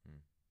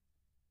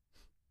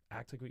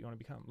 Act like what you want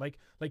to become. Like,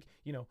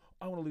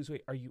 I want to lose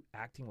weight. Are you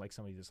acting like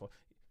somebody that's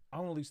I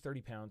want to lose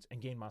 30 pounds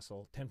and gain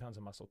muscle, 10 pounds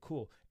of muscle.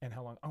 Cool. And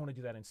how long? I want to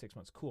do that in 6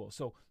 months. Cool.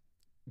 So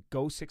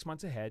go 6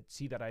 months ahead,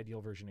 see that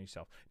ideal version of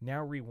yourself.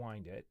 Now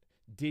rewind it.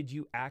 Did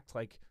you act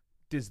like,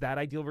 does that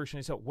ideal version of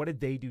yourself, what did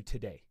they do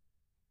today?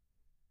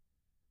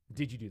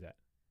 Did you do that?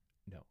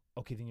 No.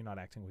 Okay, then you're not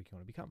acting like you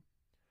want to become.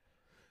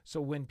 So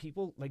when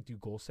people like do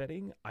goal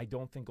setting, I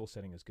don't think goal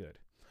setting is good.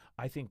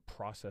 I think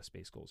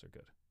process-based goals are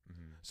good.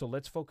 Mm-hmm. So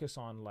let's focus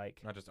on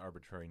like, Not just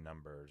arbitrary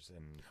numbers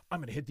and I'm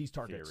going to hit these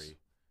targets. theory.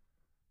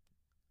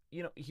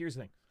 You know, here's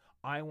the thing.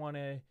 I want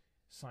to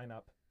sign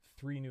up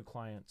 3 new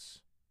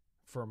clients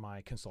for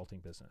my consulting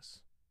business.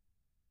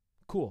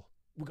 Cool.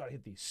 We got to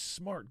hit these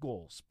SMART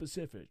goals,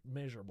 specific,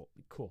 measurable.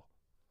 Cool.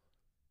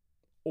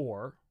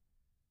 Or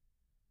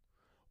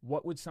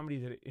what would somebody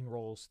that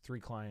enrolls 3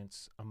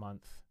 clients a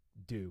month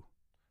do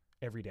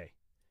every day?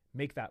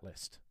 Make that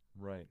list.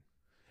 Right.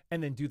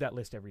 And then do that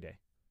list every day.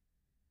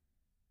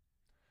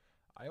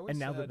 I always And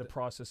now that had- the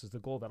process is the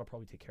goal, that'll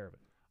probably take care of it.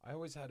 I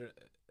always had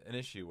an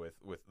issue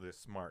with the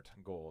SMART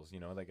goals. You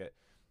know, like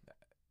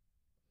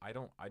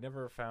I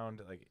never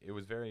found, like, it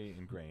was very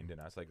ingrained in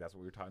us. Like, that's what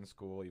we were taught in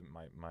school. Even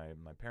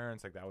my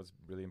parents, like, that was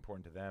really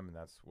important to them, and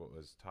that's what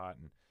was taught.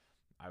 And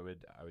I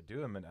would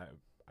do them, and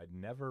I'd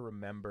never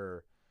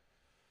remember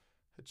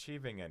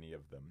achieving any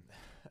of them.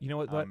 You know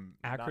what? Not-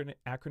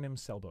 Acronyms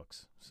sell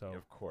books. So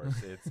Of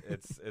course,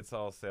 it's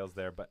all sales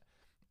there. But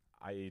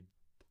I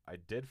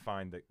did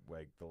find that,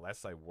 like, the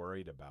less I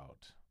worried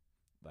about,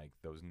 like,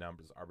 those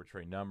numbers,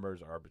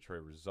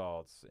 arbitrary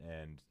results,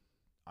 and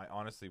I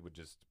honestly would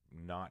just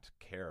not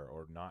care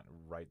or not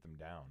write them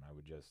down. I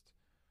would just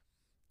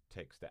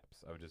take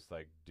steps. I would just,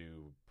 like,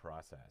 do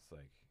process.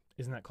 Like,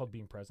 isn't that called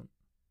being present?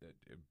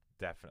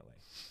 definitely.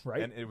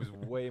 Right. And it was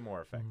way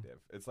more effective.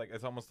 It's like,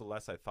 it's almost the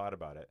less I thought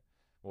about it.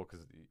 Well,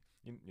 because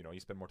you know, you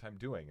spend more time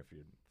doing if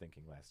you're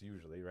thinking less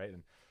usually, right?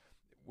 And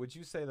would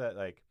you say that,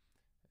 like,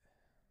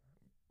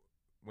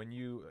 when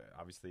you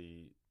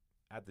obviously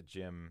at the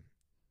gym,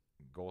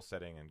 goal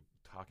setting and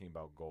talking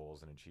about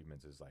goals and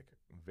achievements is, like,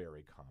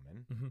 very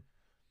common. Mm-hmm.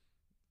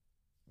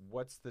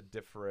 What's the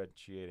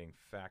differentiating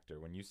factor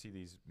when you see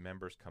these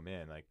members come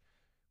in? Like,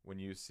 when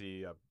you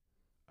see a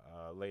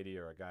lady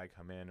or a guy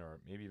come in, or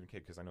maybe even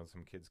kid, because I know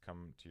some kids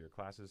come to your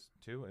classes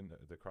too in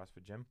the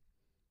CrossFit gym.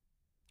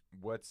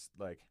 What's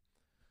the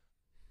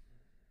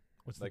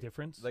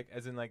difference? Like,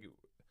 as in, like,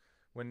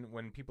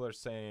 when people are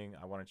saying,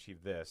 I want to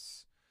achieve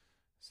this,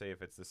 say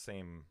if it's the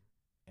same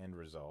end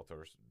result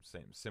or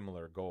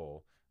similar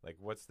goal, like,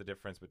 what's the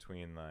difference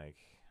between, like,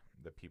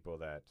 the people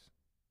that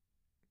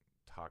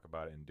talk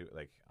about it and do,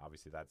 like,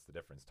 obviously that's the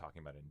difference,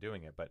 talking about it and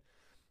doing it, but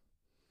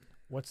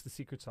what's the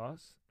secret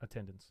sauce?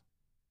 Attendance.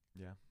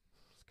 Yeah,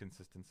 it's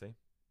consistency.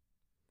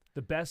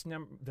 The best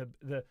number.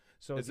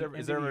 So is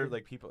there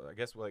like people? I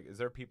guess, like, is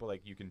there people,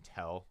 like, you can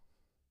tell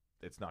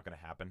it's not going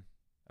to happen?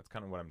 That's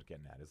kind of what I'm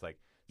getting at. Is, like,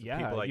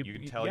 people, like, you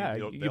can tell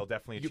they'll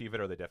definitely achieve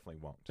it or they definitely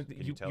won't. Can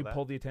you tell that?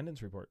 pull the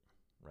attendance report.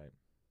 Right.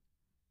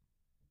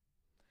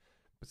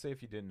 But say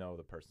if you didn't know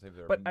the person, say if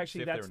they're, but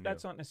actually, say if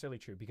that's not necessarily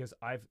true, because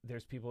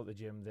there's people at the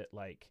gym that,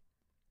 like,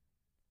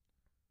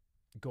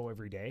 go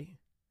every day,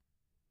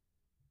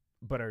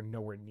 but are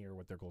nowhere near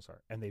what their goals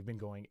are, and they've been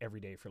going every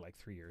day for like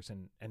 3 years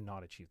and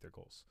not achieved their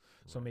goals.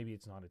 So Right. maybe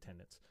it's not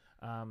attendance.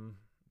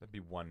 That'd be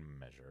one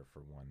measure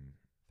for one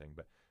thing.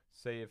 But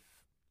say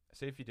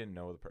if you didn't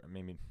know the person,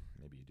 maybe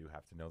you do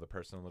have to know the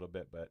person a little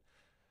bit, but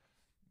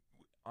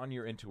on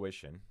your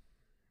intuition,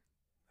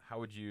 how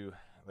would you,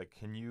 like,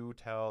 can you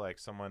tell, like,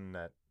 someone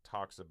that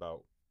talks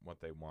about what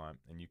they want,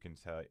 and you can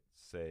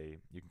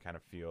you can kind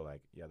of feel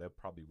like, yeah, they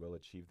probably will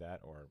achieve that,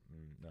 or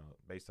no,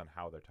 based on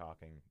how they're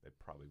talking, they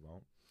probably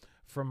won't?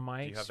 From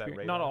my Do you have that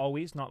experience, not radar?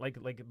 always, not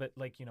but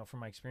like, you know, from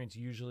my experience,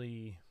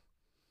 usually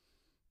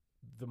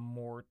the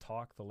more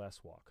talk, the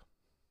less walk.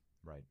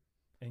 Right.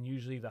 And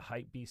usually the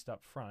hype beast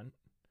up front,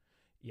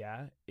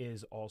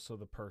 is also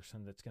the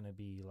person that's going to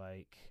be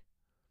like,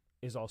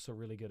 is also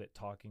really good at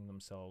talking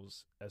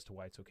themselves as to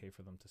why it's okay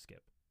for them to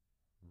skip.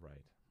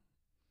 Right.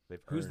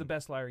 Who's the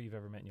best liar you've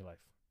ever met in your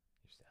life?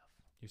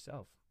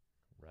 Yourself.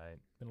 Right.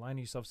 Been lying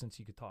to yourself since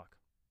you could talk,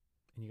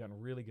 and you've gotten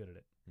really good at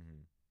it.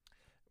 Mm-hmm.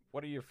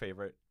 What are your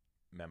favorite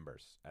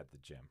members at the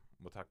gym?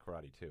 We'll talk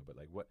karate too, but,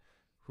 like,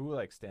 who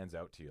like stands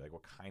out to you? Like,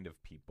 what kind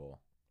of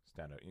people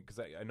stand out? Because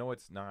I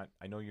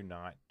know you're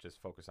not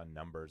just focused on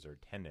numbers or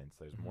attendance.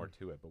 There's more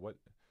to it. But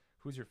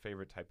who's your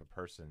favorite type of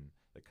person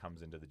that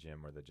comes into the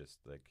gym, or that just,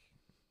 like?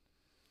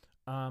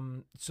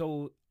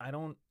 So I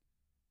don't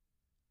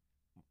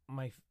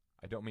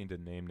mean to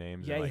name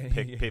names Yeah, and,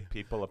 like, yeah, pick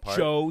people apart.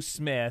 Joe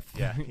Smith.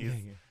 Yeah, he's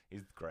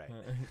great.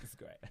 He's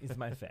great. He's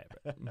my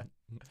favorite.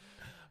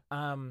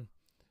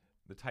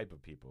 The type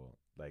of people,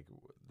 like,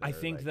 I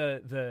think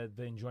like, the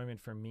enjoyment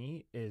for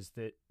me is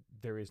that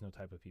there is no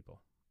type of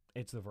people.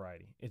 It's the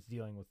variety. It's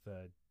dealing with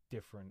the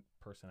different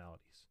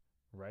personalities,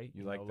 right?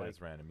 you like that it's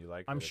random. You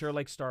like. I'm that sure, it's-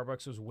 like,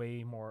 Starbucks was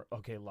way more,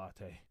 okay,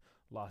 latte.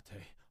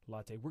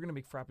 We're going to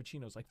make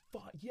frappuccinos. Like,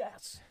 fuck,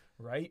 yes.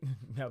 Right?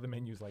 Now the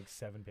menu's like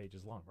 7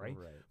 pages long, right?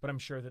 Right. But I'm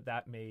sure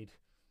that made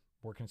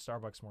working at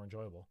Starbucks more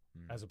enjoyable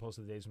Mm. as opposed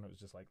to the days when it was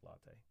just like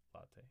latte,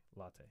 latte,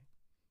 latte.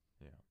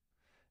 Yeah.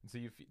 And so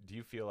do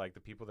you feel like the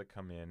people that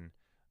come in,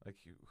 like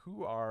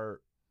who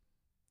are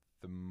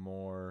the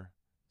more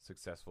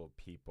successful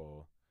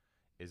people?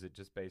 Is it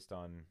just based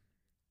on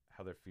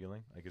how they're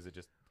feeling? Like, is it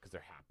just because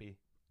they're happy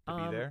to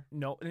be there?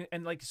 No,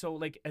 and like so,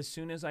 like as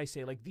soon as I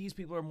say like these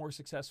people are more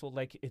successful,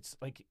 like it's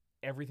like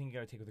everything you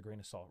got to take with a grain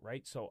of salt,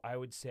 right? So I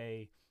would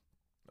say,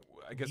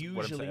 I guess what I'm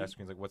usually-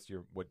 asking is like, what's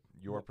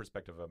your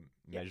perspective of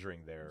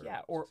measuring their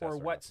or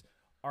success what's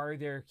are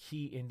there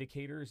key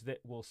indicators that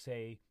will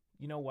say,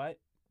 you know what,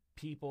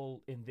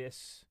 people in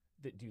this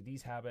that do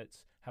these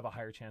habits have a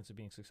higher chance of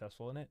being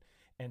successful in it,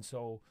 and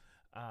so.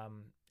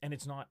 And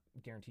it's not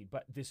guaranteed,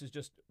 but this is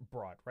just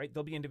broad, right?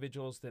 There'll be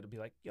individuals that'll be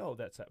like, yo,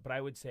 that's it. But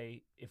I would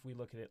say if we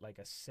look at it like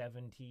a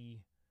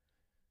 70,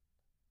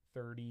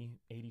 30,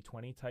 80,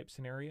 20 type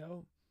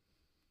scenario,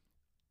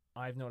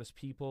 I've noticed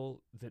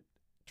people that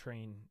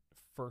train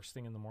first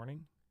thing in the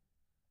morning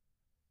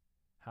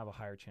have a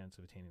higher chance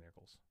of attaining their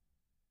goals.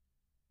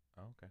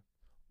 Oh, okay.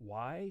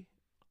 Why?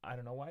 I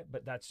don't know why,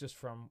 but that's just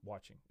from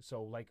watching.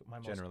 So like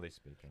Generally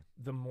speaking,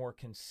 the more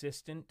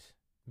consistent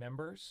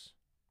members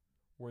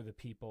were the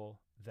people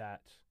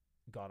that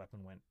got up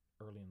and went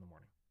early in the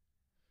morning.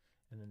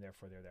 And then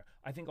therefore they're there.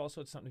 I think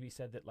also it's something to be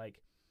said that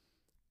like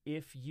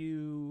if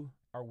you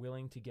are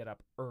willing to get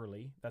up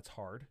early, that's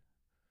hard,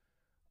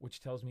 which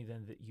tells me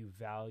then that you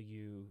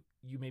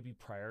maybe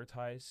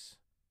prioritize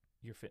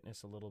your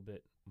fitness a little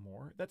bit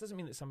more. That doesn't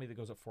mean that somebody that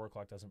goes at 4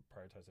 o'clock doesn't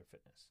prioritize their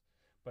fitness.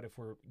 But if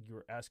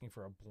you're asking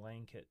for a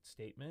blanket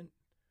statement,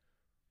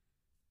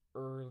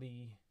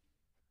 early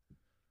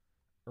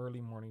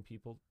morning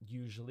people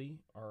usually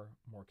are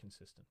more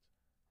consistent.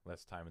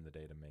 less time in the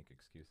day to make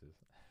excuses.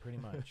 Pretty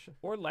much.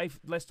 Or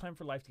less time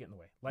for life to get in the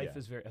way. Life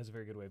has a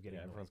very good way of getting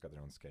in the way. Everyone's got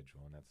their own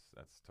schedule, and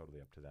that's totally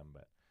up to them.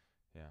 But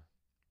yeah,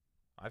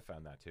 I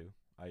found that too.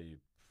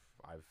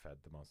 I've had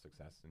the most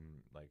success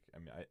in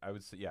I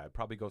would say it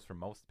probably goes for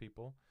most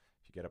people.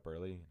 If you get up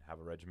early and have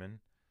a regimen.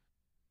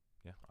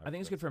 Yeah, I think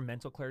it's good for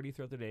mental clarity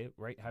throughout the day,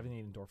 right? Having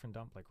the endorphin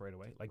dump like right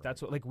away. Like Right.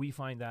 that's what we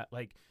find that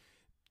like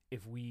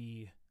if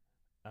we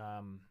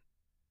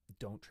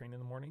don't train in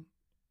the morning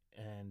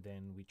and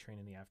then we train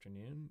in the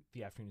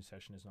afternoon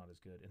session is not as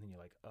good. And then you're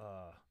like,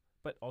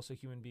 but also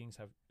human beings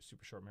have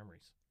super short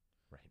memories.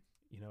 Right.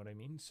 You know what I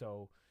mean?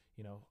 So,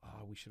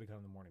 we should have gone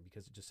in the morning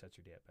because it just sets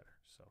your day up better.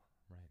 So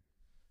Right.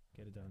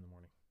 get it done in the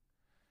morning.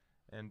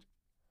 And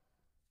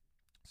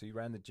so you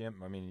ran the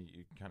gym. I mean,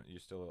 you're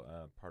still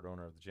part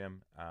owner of the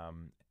gym.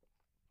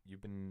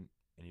 You've been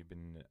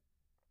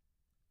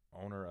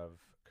owner of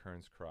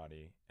Kearns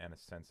Karate and a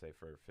sensei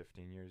for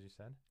 15 years, you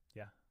said?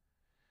 Yeah.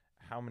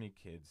 How many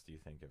kids do you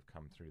think have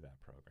come through that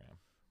program?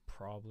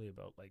 Probably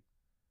about 3,000.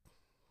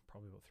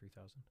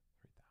 3,000.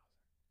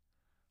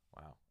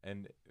 Wow.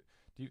 And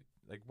do you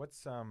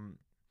what's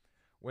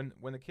when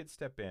the kids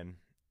step in,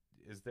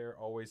 is there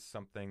always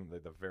something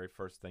the very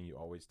first thing you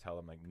always tell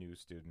them, like new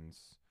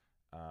students,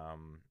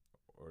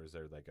 or is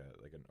there like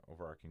an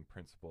overarching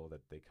principle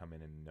that they come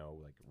in and know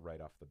like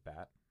right off the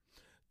bat?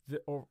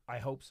 I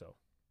hope so.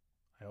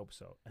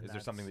 And is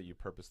there something that you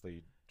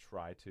purposely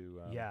try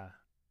to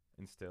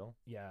instill?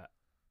 Yeah,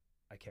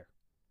 I care.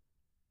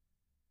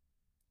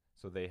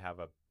 So they have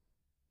a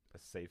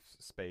safe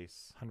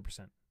space.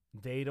 100%.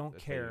 They don't that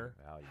they care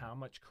value. how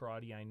much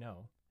karate I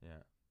know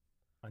Yeah.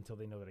 until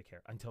they know that I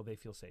care, until they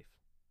feel safe.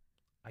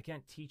 I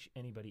can't teach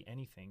anybody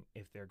anything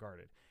if they're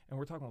guarded. And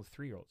we're talking with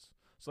 3-year-olds.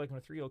 So like when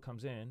a 3-year-old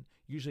comes in,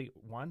 usually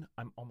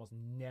I'm almost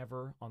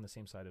never on the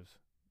same side of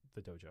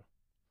the dojo.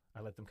 I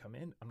let them come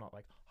in. I'm not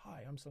like,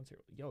 hi, I'm Sensei.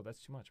 Yo,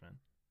 that's too much, man.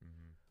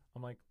 Mm-hmm.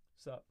 I'm like,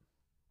 sup?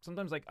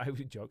 Sometimes I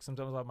would joke.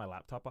 Sometimes I'll have my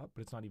laptop up,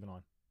 but it's not even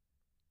on.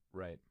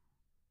 Right.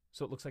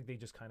 So it looks like they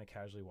just kind of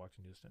casually walked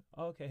into it.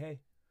 Oh, okay, hey.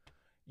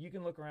 You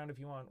can look around if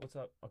you want. What's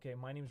up? Okay,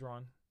 my name's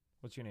Ron.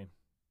 What's your name?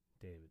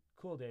 David.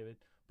 Cool, David.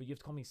 But you have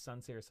to call me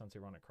Sensei or Sensei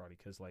Ron at karate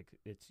because,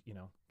 it's,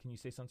 can you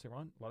say Sensei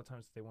Ron? A lot of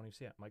times they won't even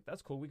say it. I'm like,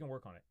 that's cool. We can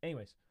work on it.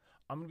 Anyways,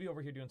 I'm going to be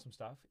over here doing some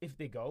stuff. If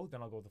they go,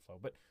 then I'll go with the flow.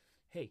 But,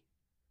 hey,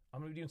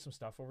 I'm going to be doing some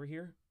stuff over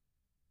here.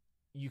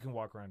 You can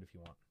walk around if you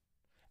want.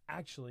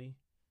 Actually,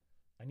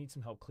 I need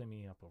some help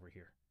cleaning up over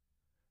here.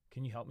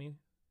 Can you help me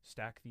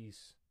stack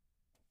these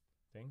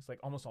things? Like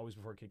almost always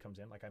before a kid comes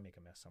in, I make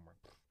a mess somewhere.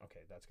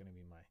 Okay, that's going to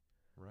be my...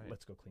 Right.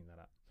 Let's go clean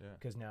that up. Yeah.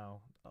 Because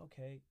now,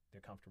 okay,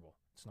 they're comfortable.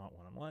 It's not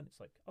one-on-one. It's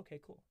like, okay,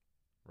 cool.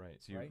 Right.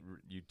 So Right?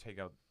 you take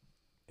out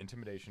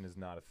intimidation is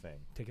not a thing.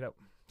 Take it out.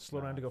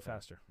 Slow down to go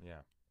faster. Yeah.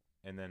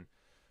 And then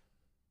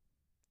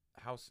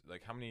how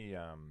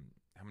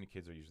many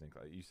kids are usually in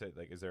class? You said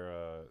is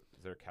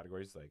there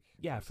categories like?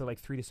 Yeah, for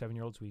 3 to 7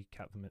 year olds, we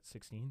cap them at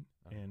 16,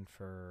 Okay. and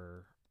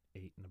for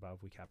 8 and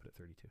above, we cap it at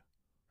 32.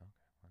 Okay.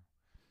 Wow.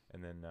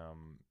 And then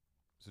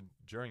so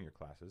during your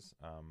classes,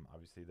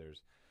 obviously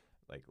there's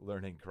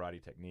learning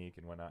karate technique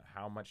and whatnot.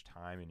 How much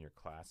time in your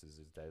classes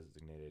is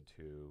designated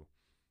to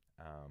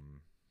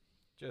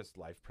just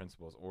life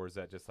principles, or is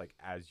that just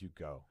as you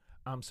go?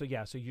 So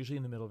usually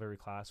in the middle of every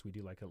class, we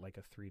do a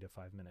 3 to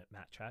 5 minute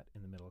mat chat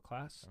in the middle of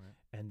class, All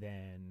right. and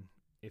then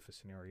if a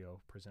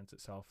scenario presents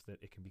itself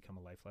that it can become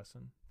a life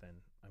lesson,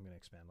 then I'm going to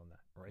expand on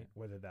that, right? Yeah.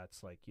 Whether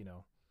that's like,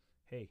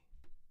 hey,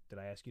 did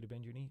I ask you to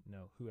bend your knee?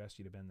 No. Who asked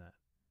you to bend that?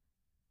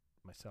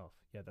 Myself.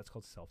 Yeah, that's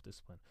called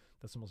self-discipline.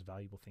 That's the most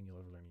valuable thing you'll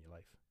ever learn in your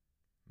life.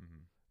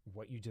 Mm-hmm.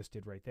 What you just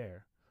did right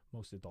there,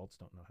 most adults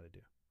don't know how to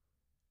do.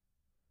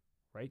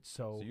 Right?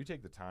 So you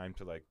take the time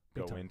to like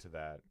Big go time. into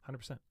that,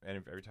 100%. and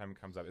if every time it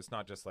comes up, it's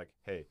not just like,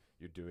 hey,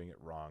 you're doing it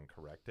wrong,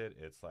 correct it.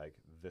 It's like,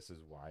 this is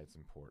why it's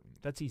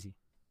important. That's easy.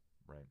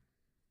 Right.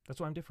 That's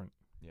why I'm different.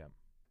 Yeah.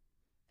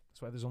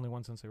 That's why there's only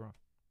one Sensei Ron.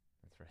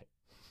 That's right.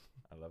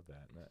 I love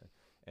that.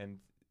 And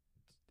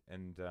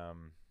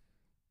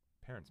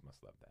parents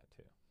must love that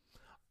too,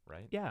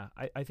 right? Yeah,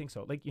 I think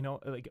so. Like,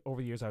 like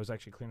over the years, I was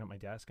actually cleaning up my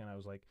desk, and I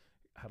was like,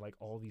 had like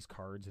all these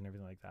cards and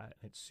everything like that.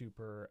 And it's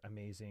super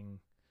amazing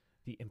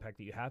the impact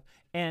that you have.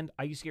 And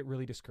I used to get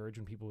really discouraged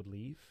when people would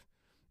leave,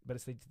 but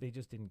it's they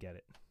just didn't get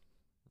it.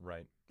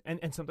 Right.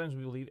 And sometimes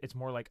we leave. It's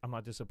more like, I'm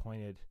not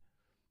disappointed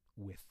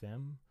with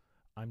them.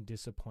 I'm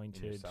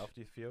disappointed. In yourself,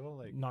 do you feel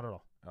like? Not at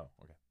all. Oh,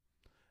 okay.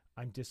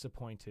 I'm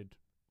disappointed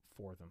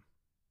for them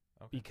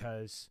Okay.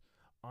 because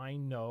I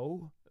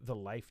know the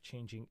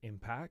life-changing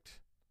impact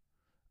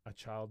a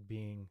child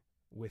being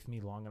with me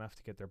long enough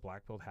to get their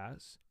black belt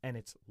has, and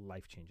it's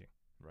life-changing.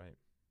 Right.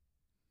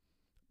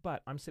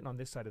 But I'm sitting on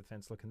this side of the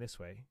fence looking this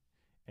way,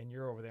 and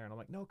you're over there, and I'm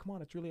like, no, come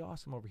on, it's really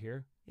awesome over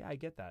here. Yeah, I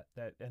get that.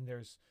 And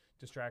there's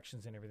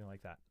distractions and everything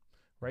like that,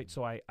 right? Mhm.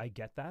 So I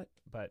get that,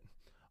 but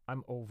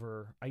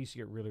I used to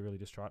get really, really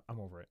distraught. I'm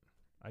over it.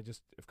 I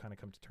just have kind of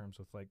come to terms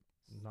with, like,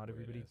 It's not the way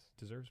it everybody is.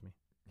 deserves me.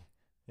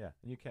 Yeah,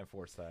 you can't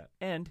force that.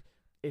 And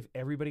if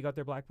everybody got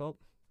their black belt,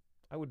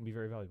 I wouldn't be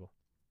very valuable.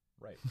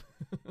 Right.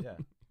 Yeah.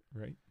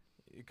 Right?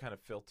 It kind of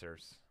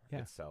filters Yeah.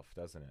 itself,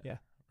 doesn't it? Yeah.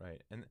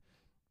 Right. And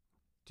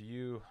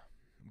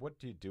what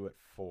do you do it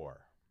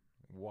for?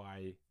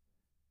 Why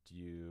do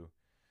you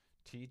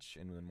teach,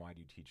 and then why do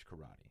you teach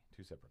karate?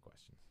 Two separate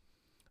questions.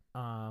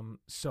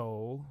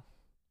 So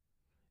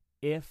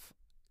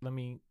let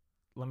me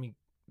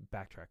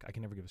backtrack. I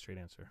can never give a straight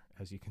answer,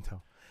 as you can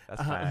tell.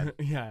 That's fine.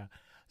 Yeah.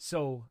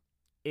 So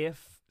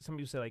if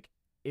somebody would say, like,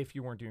 if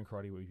you weren't doing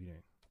karate, what would you be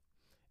doing?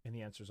 And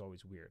the answer is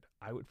always weird.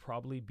 I would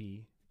probably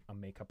be a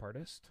makeup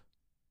artist,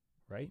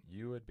 right?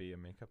 You would be a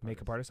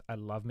makeup Artist. I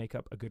love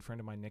makeup. A good friend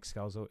of mine, Nick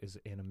Scalzo, is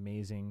an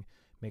amazing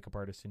makeup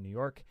artist in New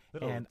York.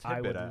 Little and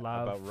I would tidbit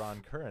love about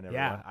Ron Curran.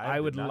 Yeah, everyone. I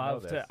did would not know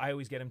love this. to. I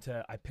always get him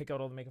to. I pick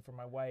out all the makeup for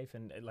my wife,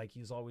 and like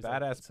he's always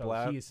Badass like,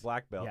 so he's,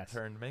 black belt yes.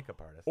 turned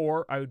makeup artist.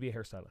 Or I would be a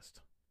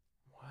hairstylist.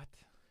 What?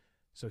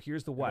 So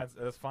here's the And what.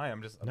 That's fine. I'm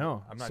not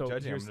so judging.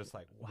 I'm here's- just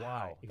like, wow.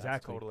 Wow, That's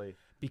exactly. totally.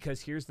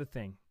 Because here's the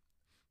thing.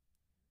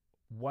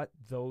 What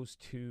those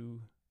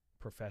two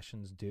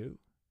professions do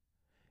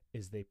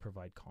is they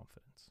provide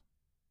confidence.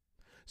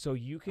 So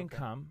you can Okay.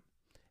 come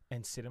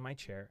and sit in my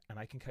chair, and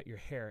I can cut your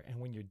hair, and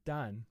when you're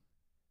done,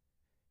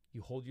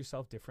 you hold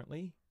yourself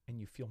differently and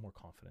you feel more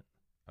confident.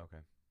 Okay.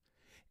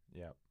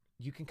 Yeah.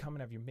 You can come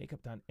and have your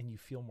makeup done and you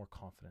feel more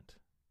confident.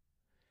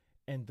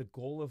 And the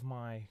goal of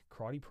my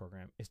karate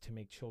program is to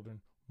make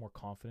children more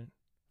confident,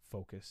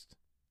 focused,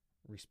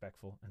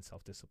 respectful, and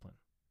self-disciplined.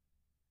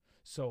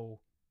 So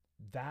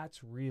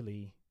that's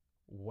really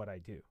what I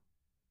do.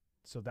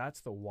 So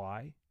that's the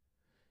why.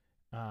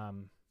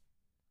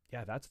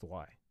 Yeah, that's the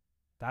why.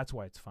 That's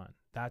why it's fun.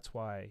 That's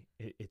why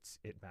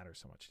it matters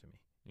so much to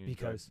me. You enjoy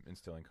Because-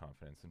 instilling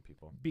confidence in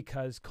people.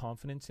 Because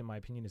confidence, in my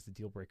opinion, is the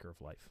deal breaker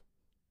of life.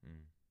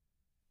 Mm.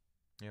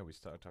 Yeah, we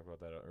talked about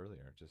that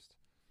earlier. Just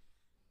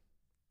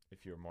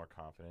if you're more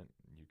confident,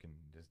 you can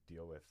just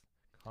deal with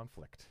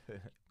conflict.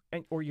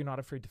 Or you're not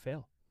afraid to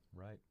fail.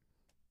 Right.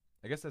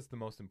 I guess that's the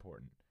most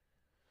important,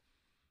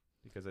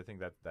 because I think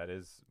that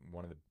is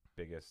one of the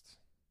biggest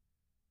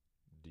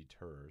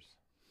deters.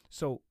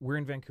 So we're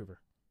in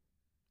Vancouver.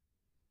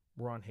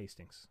 We're on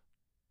Hastings.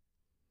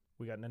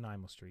 We got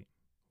Nanaimo Street.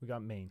 We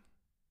got Main.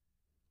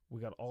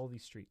 We got all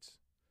these streets.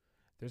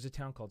 There's a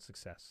town called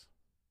Success.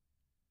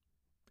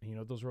 And you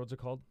know what those roads are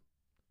called?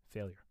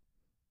 Failure.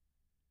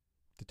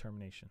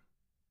 Determination.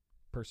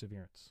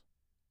 Perseverance.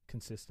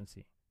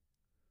 Consistency.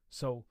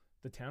 So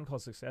the town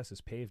called Success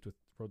is paved with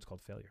roads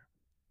called Failure.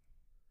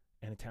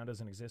 And a town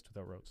doesn't exist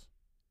without roads.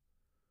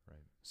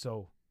 Right.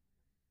 So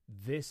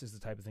this is the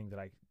type of thing that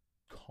I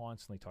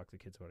constantly talk to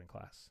the kids about in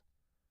class.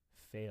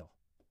 Fail.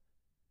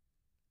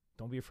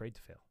 Don't be afraid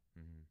to fail.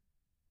 Mm-hmm.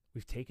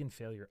 We've taken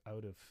failure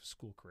out of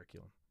school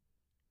curriculum.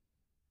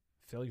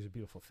 Failure is a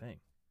beautiful thing.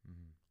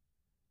 Mm-hmm.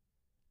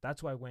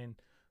 That's why when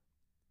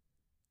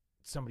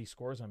somebody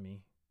scores on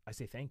me, I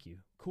say, thank you.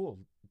 Cool.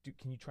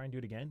 Can you try and do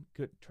it again?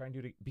 Good. Try and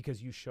do it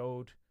because you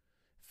showed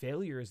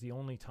failure is the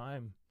only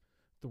time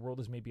the world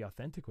is maybe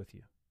authentic with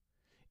you.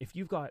 If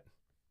you're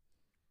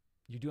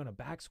doing a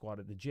back squat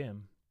at the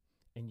gym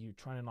and you're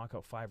trying to knock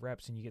out 5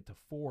 reps and you get to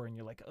 4 and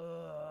you're like,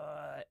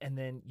 and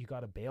then you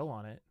got to bail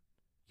on it,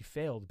 you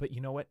failed. But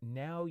you know what?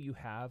 Now you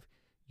have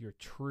your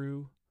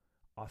true,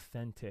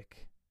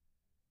 authentic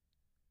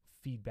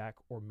feedback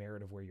or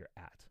merit of where you're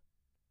at.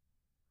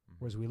 Mm-hmm.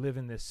 Whereas we live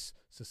in this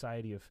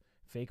society of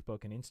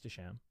Facebook and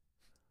Instasham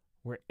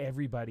where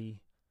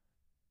everybody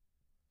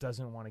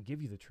doesn't want to give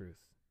you the truth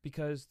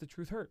because the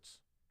truth hurts.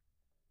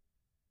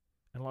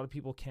 And a lot of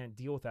people can't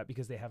deal with that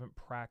because they haven't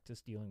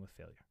practiced dealing with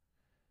failure.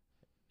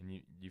 And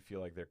you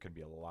feel like there could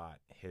be a lot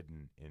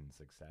hidden in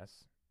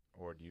success,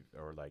 or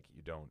like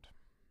you don't?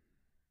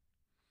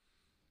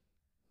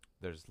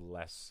 There's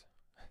less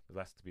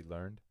to be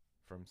learned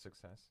from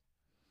success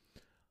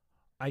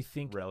I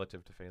think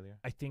relative to failure.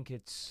 I think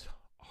it's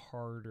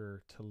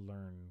harder to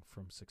learn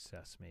from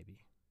success, maybe.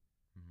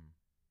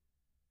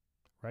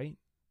 Mm-hmm. Right?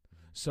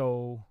 Mm-hmm.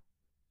 So,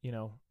 you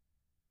know,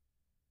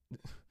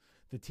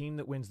 the team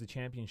that wins the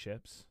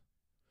championships,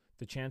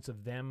 the chance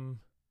of them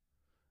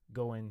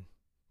going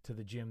to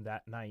the gym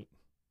that night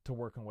to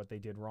work on what they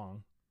did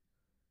wrong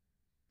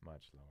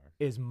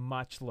is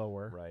much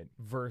lower, right?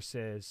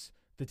 Versus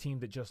the team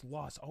that just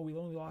lost. Oh, we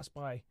only lost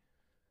by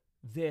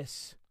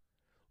this.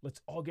 Let's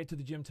all get to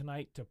the gym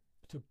tonight to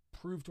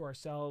prove to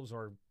ourselves,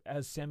 or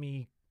as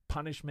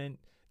semi-punishment,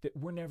 that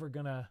we're never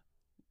going to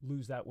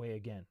lose that way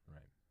again.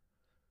 Right.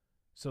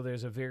 So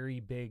there's a very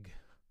big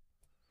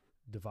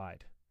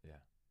divide. Yeah.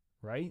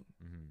 Right?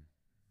 Mm-hmm.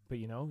 But,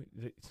 you know,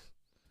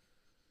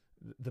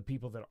 the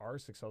people that are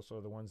successful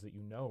are the ones that,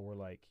 you know, were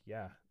like,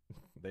 yeah.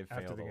 They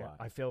failed a lot.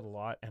 I failed a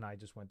lot, and I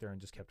just went there and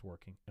just kept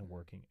working and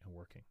working and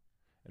working.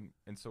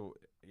 And so,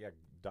 yeah,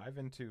 dive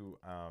into,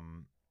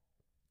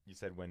 you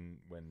said when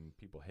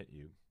people hit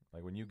you,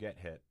 like when you get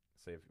hit,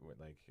 say, if,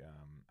 like,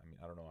 I mean,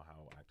 I don't know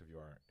how active you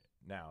are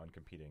now in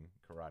competing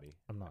karate.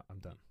 I'm not. I'm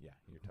done. Yeah,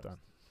 you're done.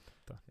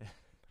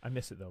 I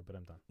miss it though, but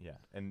I'm done. Yeah,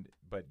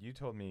 but you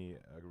told me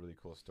a really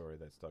cool story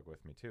that stuck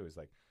with me too. Is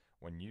like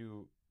when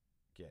you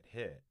get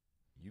hit,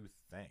 you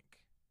thank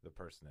the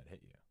person that hit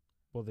you.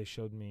 Well, they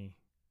showed me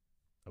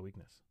a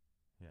weakness.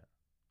 Yeah,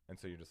 and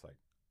so you're just like,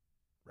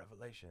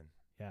 revelation.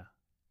 Yeah.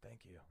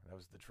 Thank you. That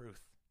was the truth.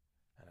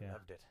 And Yeah. I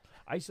loved it.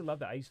 I used to love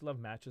that. I used to love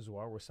matches as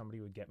well, where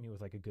somebody would get me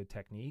with like a good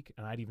technique,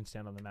 and I'd even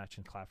stand on the match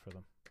and clap for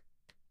them.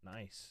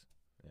 Nice.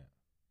 Yeah.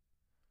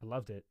 I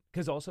loved it,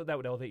 because also that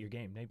would elevate your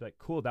game. They'd be like,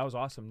 "Cool, that was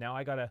awesome. Now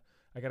I gotta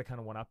kind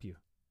of one up you."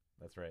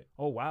 That's right.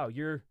 Oh wow,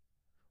 you're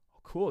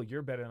cool.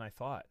 You're better than I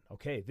thought.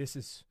 Okay, this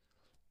is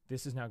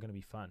now going to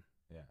be fun.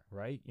 Yeah.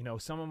 Right. You know,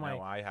 some of my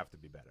now I have to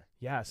be better.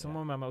 Yeah, some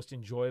of my most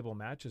enjoyable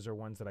matches are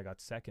ones that I got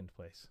second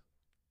place.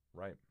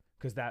 Right.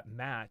 Because that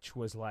match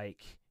was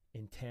like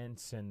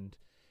intense, and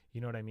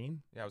you know what I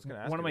mean? Yeah, I was going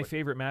to ask one of my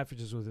favorite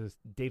matches was with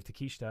Dave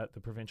Takeshita at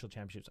the provincial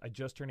championships. I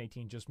just turned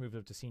 18, just moved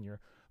up to senior,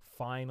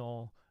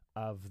 final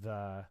of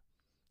the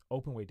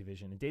open weight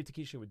division. And Dave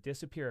Takeshita would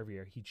disappear every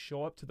year. He'd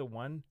show up to the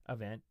one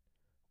event,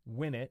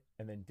 win it,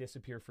 and then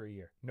disappear for a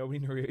year. Nobody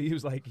knew.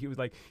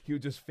 He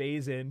would just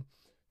phase in,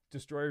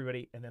 destroy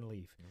everybody, and then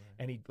leave.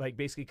 And he'd like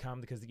basically come,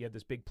 because you had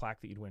this big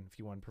plaque that you'd win if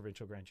you won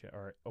provincial grand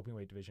or open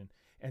weight division.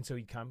 And so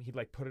he'd come, he'd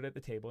like put it at the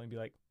table and be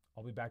like,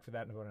 "I'll be back for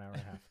that in about an hour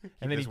and a half."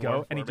 And then he'd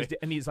go, and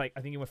he's like, I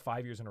think he went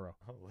 5 years in a row.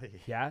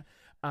 Holy. Yeah.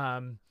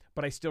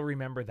 But I still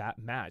remember that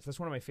match. That's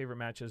one of my favorite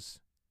matches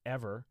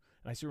ever.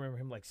 And I still remember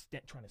him like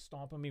trying to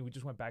stomp on me. We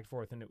just went back and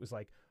forth, and it was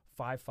like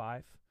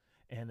 5-5.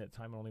 And at the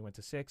time it only went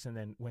to 6, and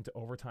then went to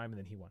overtime, and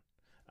then he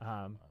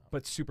won.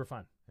 But super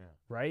fun. Yeah.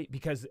 Right?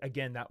 Because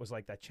again, that was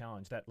like that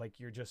challenge, that like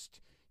you're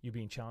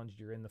being challenged,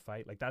 you're in the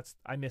fight. Like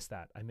I miss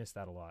that. I miss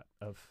that a lot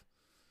of,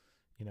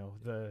 you know,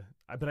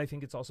 but I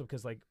think it's also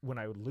because like when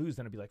I would lose,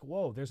 then I'd be like,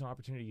 whoa, there's an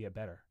opportunity to get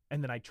better.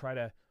 And then I try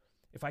to,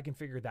 if I can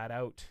figure that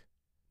out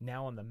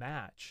now on the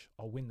match,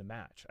 I'll win the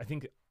match. I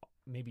think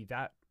maybe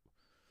that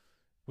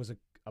was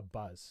a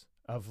buzz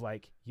of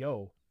like,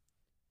 yo,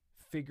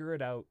 figure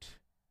it out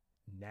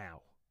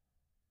now.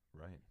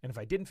 Right. And if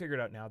I didn't figure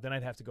it out now, then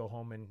I'd have to go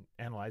home and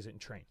analyze it and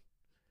train.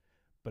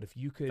 But if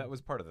you could, that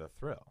was part of the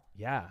thrill.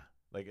 Yeah.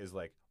 Like, is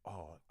like,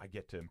 oh, I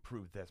get to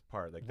improve this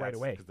part. Like right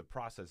away. Because the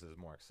process is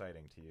more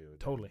exciting to you.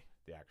 Totally.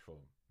 Than the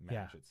actual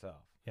match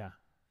itself. Yeah.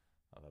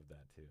 I love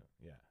that too.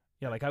 Yeah.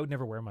 Yeah. Like I would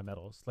never wear my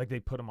medals. Like they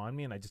put them on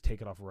me, and I just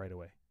take it off right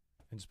away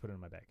and just put it in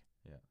my bag.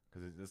 Yeah.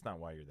 Because it's not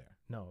why you're there.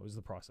 No, it was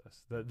the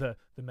process. The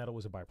medal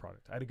was a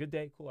byproduct. I had a good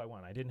day. Cool. I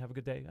won. I didn't have a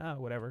good day.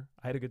 Whatever.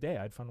 I had a good day.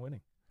 I had fun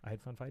winning. I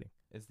had fun fighting.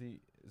 Is the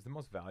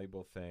most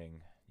valuable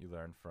thing you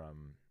learned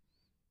from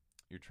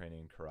your training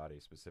in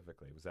karate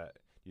specifically? Was that,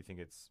 do you think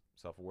it's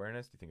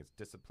self-awareness? Do you think it's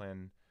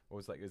discipline? What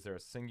was like, is there a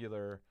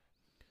singular?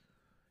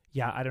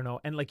 Yeah, I don't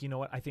know. And like, you know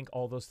what? I think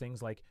all those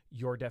things, like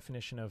your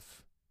definition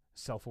of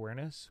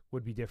self-awareness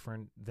would be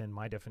different than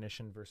my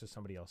definition versus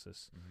somebody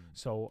else's. Mm-hmm.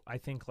 So I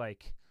think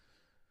like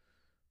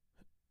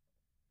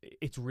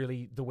it's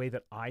really the way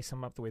that I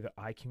sum up, the way that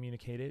I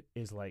communicate it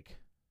is like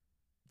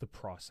the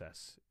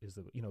process is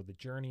the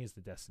journey is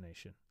the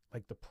destination,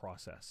 like the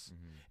process.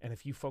 Mm-hmm. And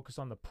if you focus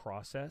on the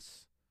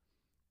process,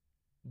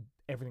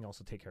 everything else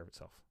will take care of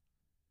itself.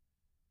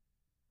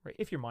 Right?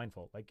 If you're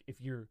mindful, like if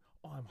you're,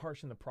 I'm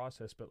harsh in the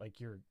process, but like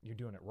you're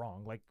doing it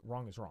wrong. Like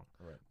wrong is wrong.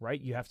 Right?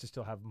 You have to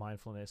still have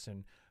mindfulness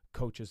and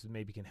coaches that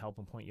maybe can help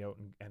and point you out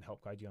and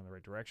help guide you on the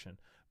right direction.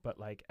 But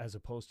like, as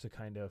opposed to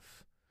kind of,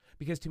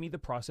 because to me, the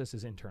process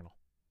is internal.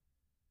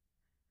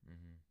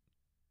 Mm-hmm.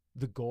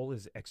 The goal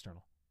is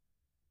external.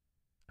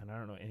 And I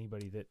don't know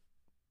anybody that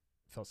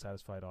felt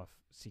satisfied off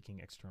seeking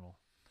external.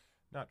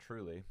 Not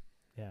truly.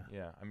 Yeah.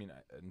 Yeah, I mean,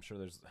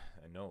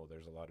 I know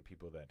there's a lot of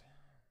people that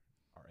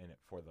are in it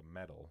for the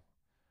medal,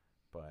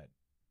 but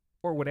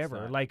Or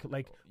whatever, not- like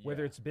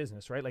whether yeah. it's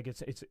business, right? Like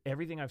it's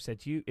everything I've said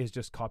to you is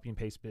just copy and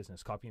paste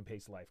business, copy and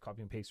paste life,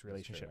 copy and paste true. I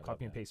relationship, love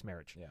copy and that. paste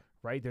marriage, Yeah.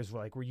 right? There's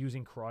like we're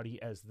using karate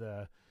as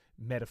the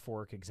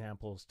metaphoric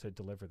examples to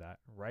deliver that,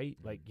 right?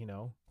 Mhm. Like, you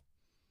know,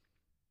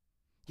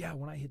 yeah,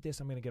 when I hit this,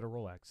 I'm gonna get a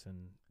Rolex,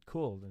 and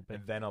cool. But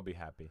And then I'll be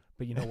happy.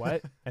 you know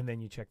what? And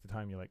then you check the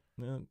time, you're like,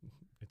 no,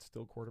 it's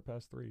still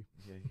 3:15,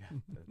 Yeah,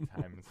 the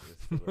time is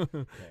still,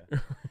 yeah,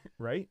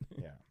 right?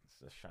 yeah,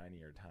 it's a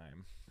shinier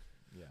time.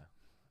 Yeah,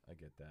 I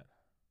get that.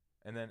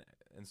 And then,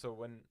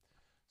 so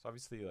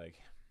obviously,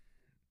 like,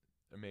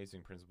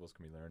 amazing principles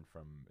can be learned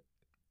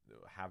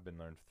have been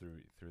learned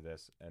through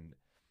this. And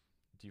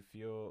do you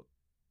feel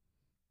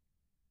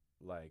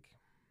like,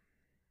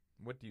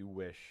 what do you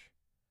wish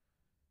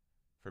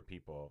for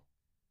people,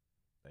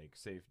 like,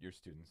 say if your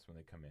students when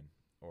they come in,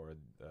 or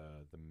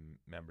the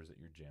members at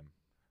your gym,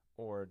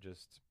 or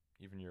just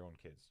even your own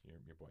kids,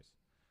 your boys,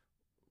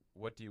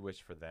 what do you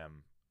wish for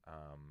them,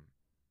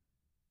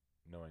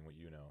 knowing what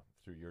you know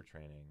through your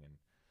training, and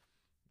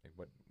like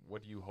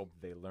what do you hope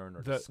they learn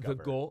or discover?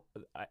 The goal,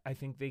 I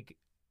think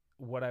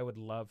what I would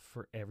love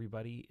for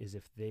everybody is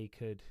if they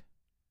could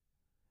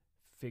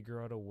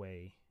figure out a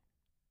way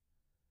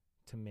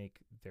to make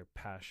their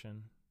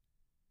passion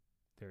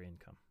their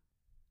income.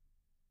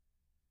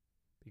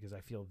 Because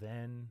I feel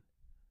then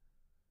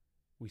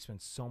we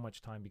spend so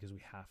much time because we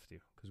have to,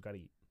 because we got to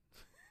eat,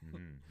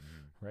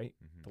 right?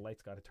 Mm-hmm. The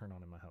lights got to turn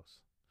on in my house.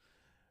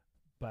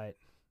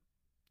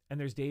 And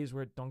there's days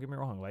where, don't get me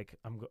wrong, like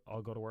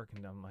I'll go to work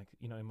and I'm like,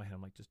 you know, in my head,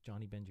 I'm like, just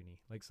Johnny, bend your knee.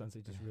 Like,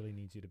 Sensei just really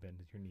needs you to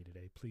bend your knee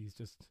today. Please,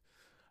 just,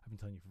 I've been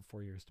telling you for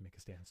 4 years to make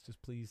a stance.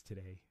 Just please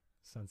today.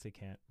 Sensei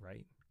can't,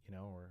 right? You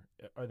know,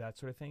 or that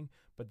sort of thing.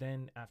 But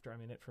then after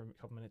I'm in it for a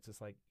couple minutes,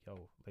 it's like,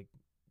 yo, like,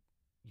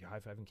 you're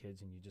high-fiving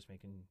kids and you're just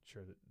making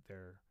sure that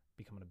they're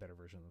becoming a better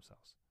version of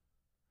themselves.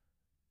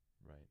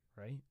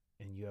 Right?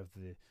 And you have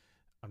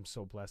I'm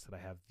so blessed that I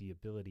have the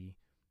ability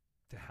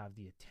to have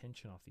the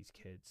attention off these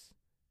kids,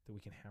 that we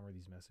can hammer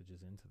these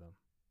messages into them.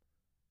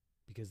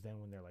 Because then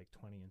when they're like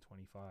 20 and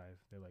 25,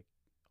 they're like,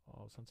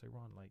 oh, Sensei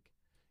Ron, like,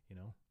 you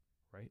know,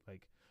 right?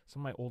 Like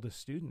some of my oldest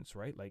students,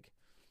 right? Like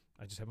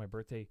I just had my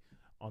birthday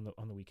on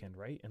the weekend,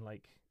 right? And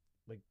like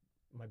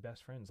my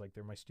best friends, like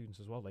they're my students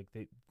as well. Like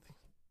they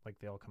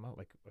all come out.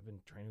 Like I've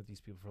been training with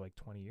these people for like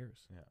 20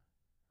 years. Yeah.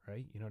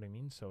 Right? You know what I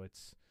mean? So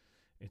it's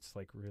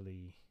like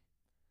really,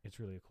 it's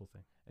really a cool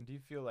thing. And do you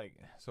feel like,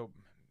 so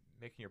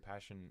making your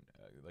passion,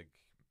 like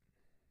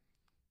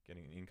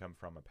getting an income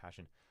from a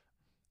passion,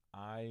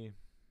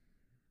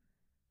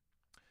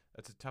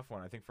 that's a tough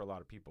one, I think, for a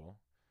lot of people,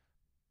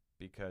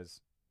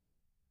 because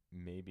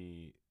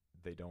maybe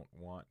they don't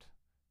want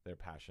their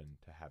passion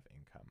to have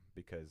income,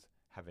 because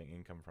having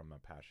income from a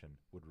passion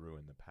would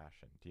ruin the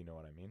passion. Do you know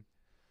what I mean?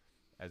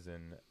 As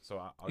in, so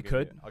I'll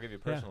give you a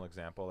personal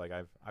example. Like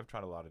I've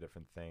tried a lot of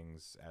different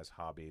things as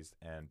hobbies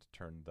and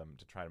turned them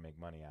to try to make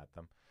money at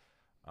them,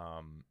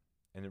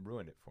 and it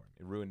ruined it for me.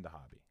 It ruined the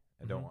hobby.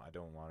 I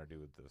don't want to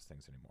do those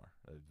things anymore.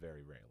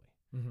 Very rarely.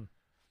 Mm-hmm.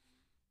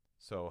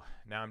 So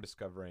now I'm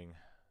discovering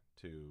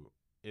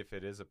if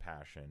it is a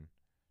passion,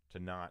 to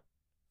not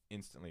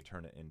instantly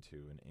turn it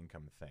into an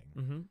income thing.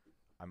 Mm-hmm.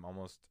 I'm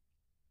almost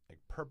like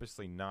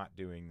purposely not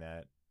doing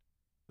that.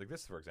 Like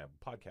this, for example,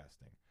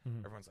 podcasting. Mm-hmm.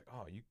 Everyone's like,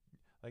 "Oh,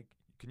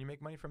 can you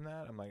make money from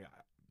that?" I'm like,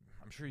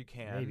 I'm sure you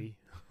can.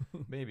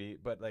 Maybe,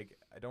 but like,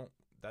 I don't.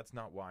 That's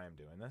not why I'm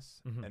doing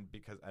this, Mm-hmm.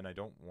 and I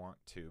don't want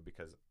to,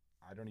 because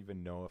I don't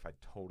even know if I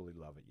totally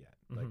love it yet.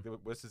 Mm-hmm.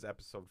 Like this is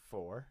episode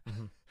 4.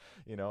 Mm-hmm.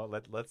 You know,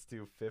 let's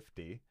do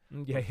 50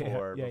 Yeah,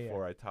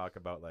 before I talk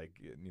about, like,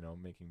 you know,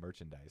 making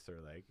merchandise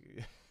or like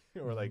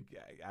or like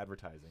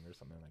advertising or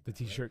something like the that.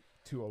 T-shirt,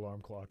 right? 2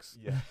 alarm clocks.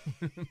 Yeah.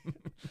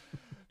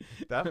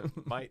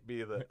 That might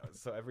be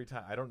so every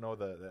time, I don't know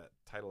the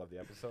title of the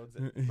episodes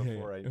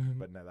before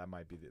but no, that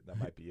might be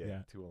it.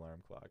 Yeah. 2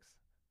 alarm clocks,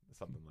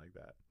 something like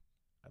that.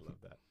 I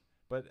love that.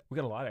 But we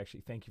got a lot,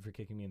 actually. Thank you for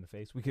kicking me in the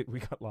face. We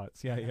got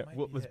lots. Yeah.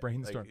 Let's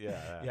brainstorm.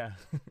 Like, yeah.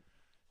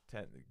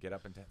 Get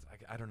up in 10.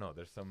 I don't know.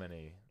 There's so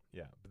many.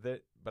 Yeah.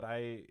 Because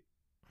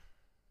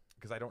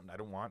I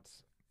don't want.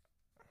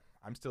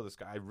 I'm still this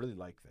guy. I really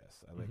like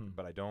this.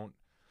 But I don't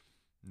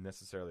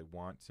necessarily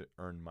want to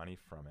earn money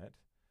from it.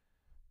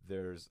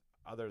 There's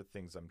other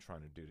things I'm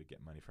trying to do to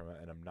get money from it,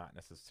 and I'm not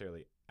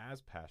necessarily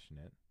as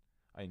passionate.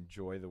 I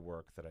enjoy the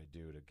work that I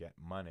do to get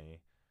money,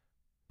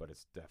 but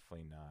it's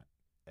definitely not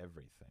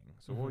everything.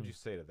 So what would you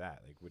say to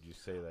that? Like, would you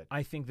say that?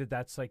 I think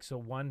that's like, so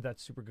one,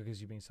 that's super good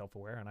because you're being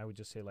self-aware, and I would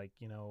just say, like,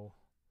 you know,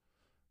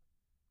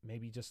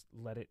 maybe just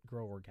let it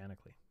grow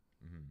organically.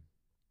 Mm-hmm.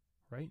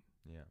 Right?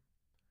 Yeah.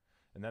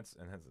 And that's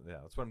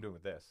what I'm doing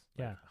with this.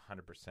 Yeah.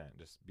 100%.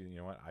 Just be, you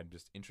know what? I'm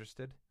just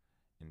interested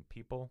in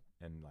people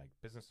and like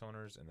business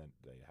owners, and then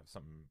they have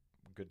something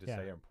good to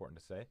say or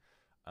important to say.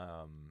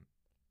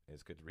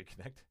 It's good to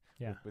reconnect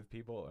with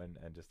people and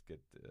just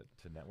get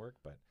to network.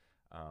 But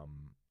I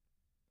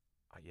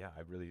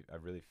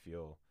really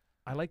feel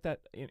I like that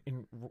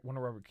in one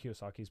of Robert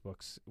Kiyosaki's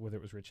books, whether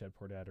it was Rich Dad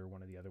Poor Dad or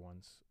one of the other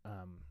ones,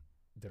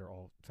 that are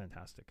all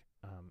fantastic,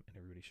 and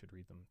everybody should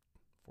read them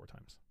 4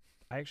 times.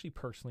 I actually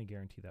personally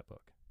guarantee that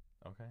book.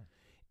 Okay.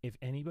 If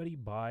anybody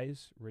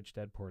buys Rich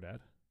Dad Poor Dad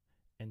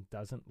and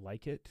doesn't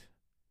like it,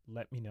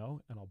 let me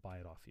know and I'll buy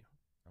it off you.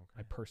 Okay.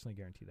 I personally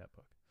guarantee that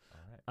book. All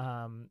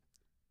right.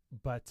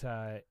 But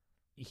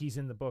he's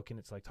in the book and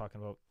it's like talking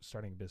about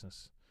starting a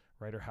business,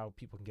 right? Or how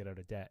people can get out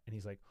of debt. And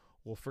he's like,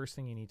 well, first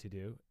thing you need to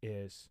do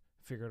is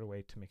figure out a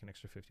way to make an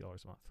extra $50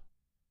 a month.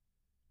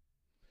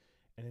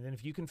 And then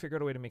if you can figure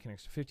out a way to make an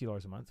extra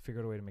 $50 a month,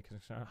 figure out a way to make an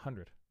extra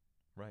 100.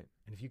 Right.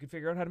 And if you can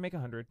figure out how to make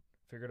 100,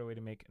 figure out a way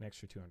to make an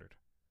extra 200.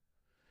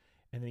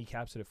 And then he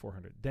caps it at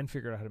 400. Then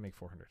figure out how to make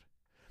 400.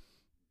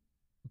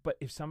 But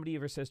if somebody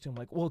ever says to him,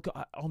 like, well,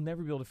 I'll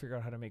never be able to figure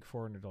out how to make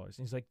 $400. And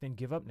he's like, then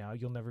give up now.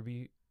 You'll never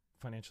be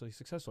financially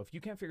successful. If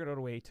you can't figure out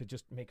a way to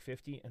just make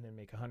 50 and then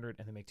make 100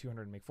 and then make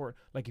 200 and make 400,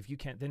 like if you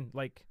can't, then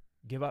like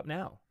give up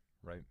now.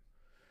 Right.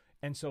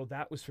 And so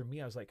that was for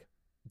me. I was like,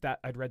 that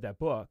I'd read that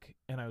book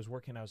and I was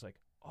working. I was like,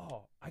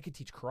 oh, I could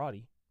teach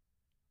karate.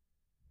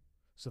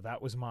 So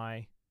that was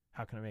my,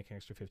 how can I make an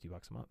extra $50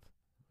 a month?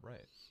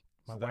 Right.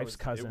 My wife's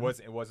cousin.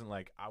 It wasn't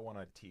like I want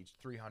to teach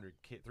 3,000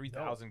 kids.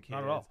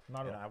 Not at all.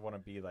 Not at all. I want to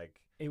be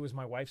like. It was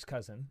my wife's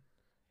cousin.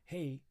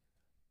 Hey,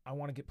 I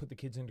want to put the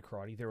kids into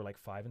karate. They were like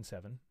 5 and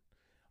 7.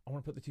 I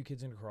want to put the 2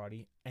 kids into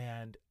karate,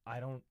 and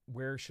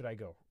where should I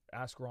go?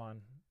 Ask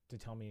Ron to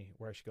tell me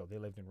where I should go. They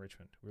lived in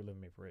Richmond. We were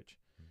living in Maple Ridge.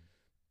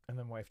 And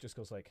then my wife just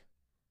goes like,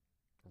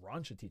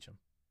 Ron should teach him.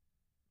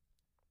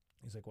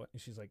 He's like, what?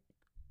 And she's like,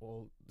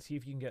 well, see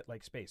if you can get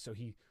like space. So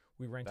we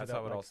rented. That's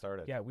how it all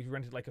started. Yeah, we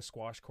rented like a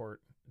squash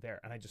court there,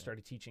 and I just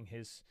started teaching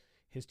his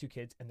 2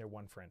 kids and their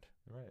one friend.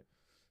 Right.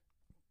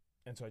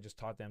 And so I just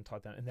taught them.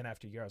 And then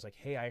after a year, I was like,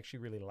 hey, I actually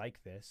really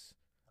like this.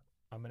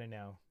 I'm going to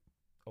now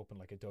open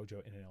like a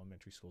dojo in an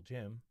elementary school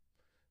gym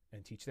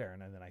and teach there.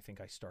 And then I think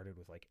I started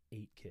with like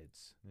 8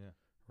 kids. Yeah.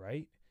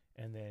 Right.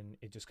 And then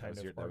it just kind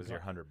of. That was your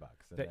 $100.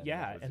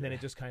 Then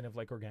it just kind of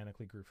like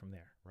organically grew from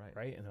there. Right.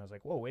 Right. And then I was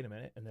like, whoa, wait a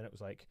minute. And then it was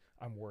like,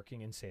 I'm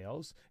working in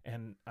sales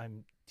and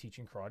I'm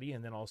teaching karate.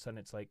 And then all of a sudden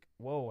it's like,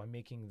 whoa, I'm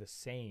making the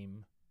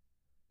same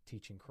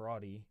teaching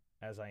karate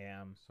as I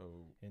am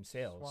in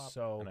sales. Swap,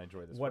 so and I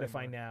enjoy this what if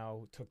I more.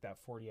 now took that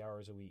 40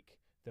 hours a week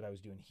that I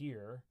was doing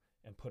here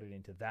and put it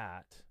into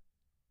that?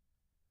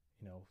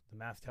 You know, the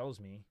math tells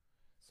me.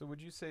 So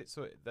would you say,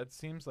 so that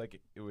seems like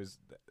it was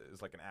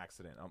like an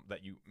accident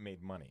that you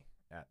made money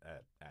at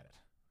it,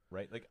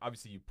 right? Like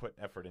obviously you put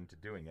effort into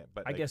doing it,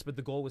 but I guess, but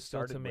the goal was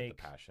still to make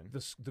the passion.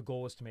 The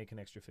goal was to make an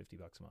extra $50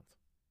 a month.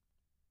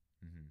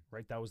 Mm-hmm.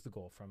 Right. That was the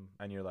goal from.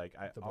 And you're like,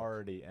 I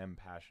already am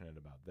passionate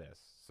about this,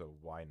 so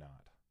why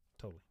not?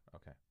 Totally.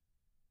 Okay.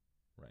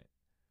 Right.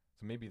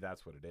 So maybe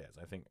that's what it is.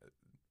 I think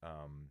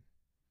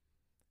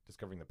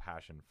discovering the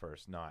passion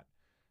first, not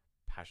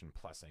passion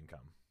plus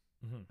income.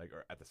 Mm-hmm. Like,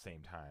 or at the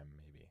same time,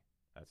 maybe.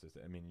 That's just,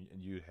 I mean,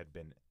 you had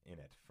been in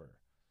it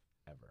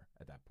forever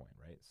at that point,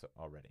 right? So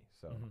already.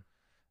 So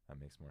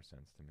that makes more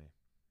sense to me.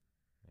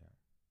 Yeah.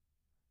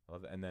 I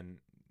love that. And then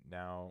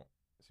now,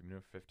 so you've been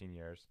doing it for 15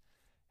 years.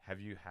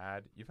 You've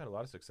had a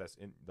lot of success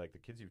in, like, the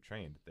kids you've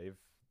trained,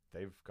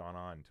 they've gone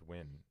on to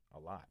win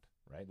a lot,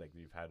 right? Like,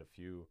 you've had a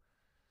few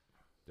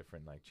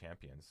different, like,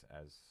 champions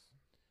as.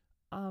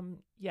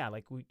 Yeah,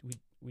 like we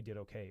did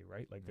okay,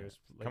 right? Like there's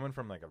like, coming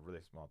from like a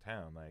really small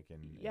town, like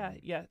in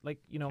like,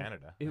 you know,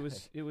 Canada. it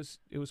was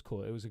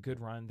cool. It was a good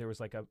run. There was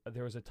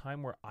a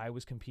time where I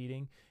was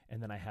competing, and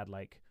then I had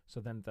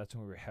then that's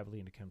when we were heavily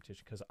into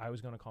competition because I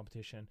was going to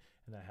competition,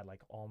 and then I had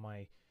like all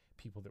my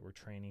people that were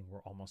training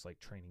were almost like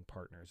training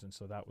partners, and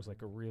so that was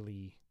like a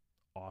really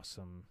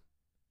awesome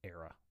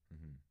era.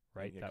 Mm-hmm.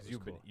 Right, yeah, that was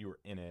cool. You were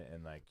in it,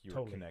 and like you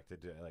totally. were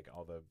connected to like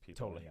all the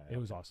people. Totally, it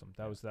was awesome.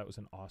 That was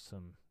an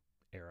awesome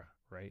era,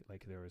 right?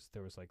 Like there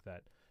was like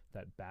that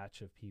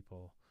batch of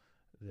people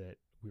that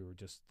we were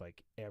just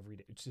like every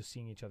day, just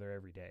seeing each other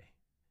every day,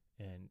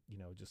 and you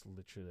know, just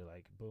literally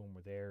like boom,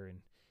 we're there, and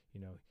you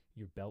know,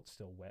 your belt's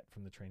still wet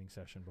from the training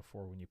session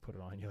before when you put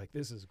it on. You're like,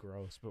 this is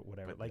gross, but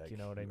whatever. But like you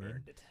know what I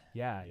mean?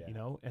 Yeah, you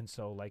know. And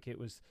so like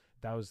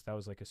that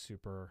was like a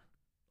super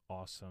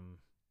awesome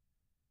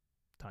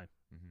time,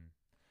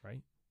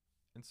 right?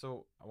 And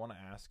so I want to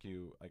ask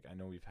you, like, I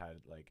know we've had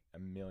like a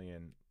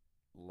million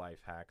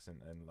life hacks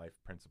and life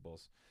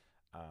principles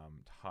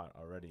taught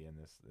already in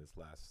this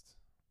last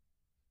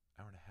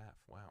hour and a half.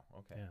 Wow.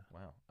 Okay. Yeah.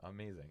 Wow.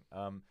 Amazing.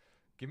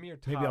 Give me your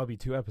top. Maybe I'll be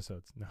 2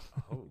 episodes. No.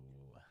 Oh.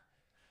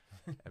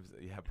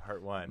 Yeah.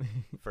 Part 1,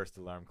 first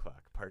alarm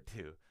clock. Part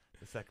 2,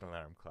 the second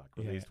alarm clock,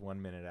 released 1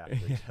 minute after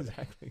each other.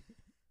 Exactly.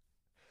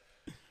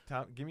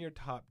 Give me your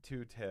top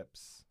 2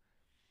 tips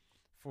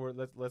for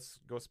let's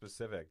go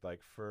specific,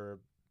 like for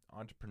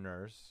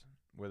entrepreneurs,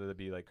 whether they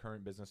be like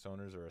current business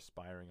owners or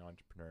aspiring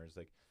entrepreneurs.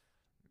 Like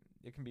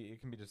it can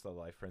be just a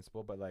life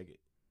principle, but like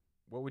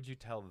what would you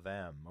tell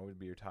them? What would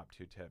be your top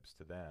 2 tips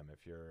to them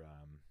if you're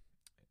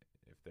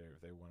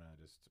if they want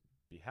to just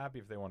be happy,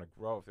 if they want to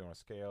grow, if they want to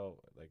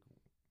scale, like,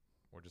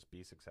 or just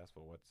be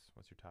successful?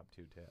 What's your top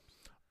 2 tips?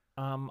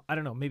 I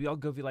don't know. Maybe I'll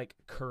give you like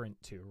current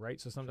two, right?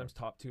 So sometimes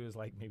top two is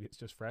like maybe it's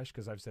just fresh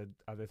because I've said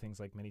other things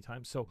like many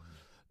times. So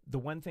the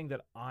one thing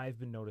that I've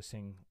been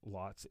noticing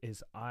lots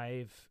is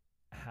I've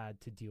had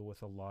to deal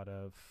with a lot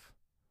of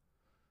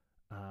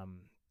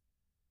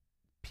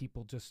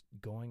people just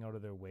going out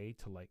of their way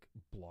to like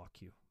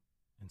block you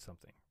in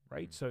something,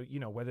 right? So,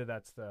 whether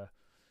that's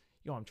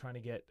I'm trying to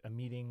get a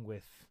meeting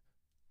with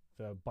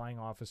the buying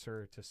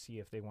officer to see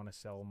if they want to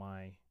sell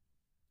my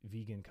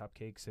vegan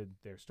cupcakes at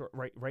their store,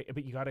 right?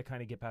 But you got to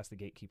kind of get past the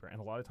gatekeeper. And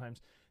a lot of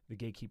times the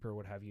gatekeeper,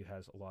 what have you,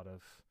 has a lot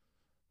of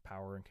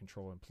power and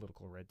control and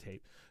political red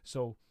tape.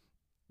 So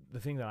the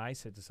thing that I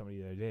said to somebody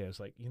the other day, I was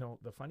like,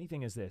 the funny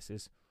thing is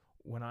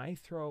when I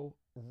throw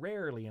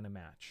rarely in a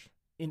match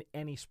in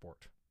any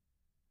sport,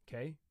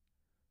 okay,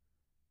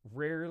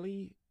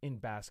 rarely in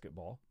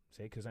basketball,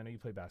 say, because I know you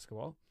play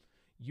basketball,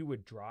 you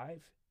would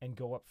drive and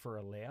go up for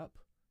a layup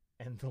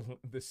and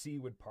the sea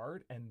would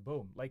part and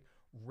boom. Like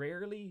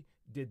rarely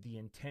did the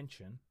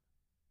intention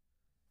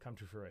come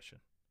to fruition.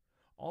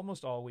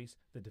 Almost always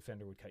the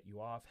defender would cut you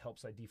off, help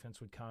side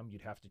defense would come,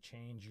 you'd have to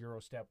change,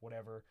 Euro step,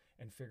 whatever,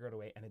 and figure out a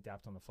way and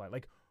adapt on the fly.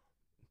 Like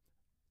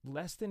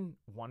less than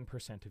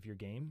 1% of your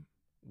game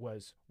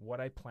was what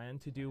I plan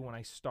to do when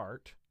I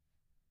start,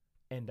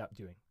 end up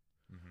doing.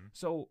 Mm-hmm.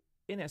 So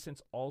in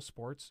essence, all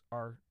sports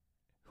are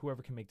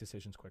whoever can make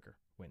decisions quicker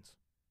wins.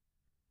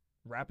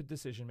 Rapid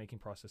decision-making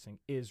processing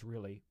is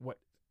really what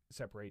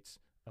separates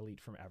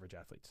elite from average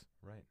athletes.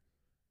 Right.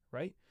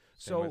 Right?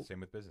 Same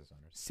with business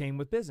owners. Same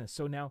with business.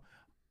 So now,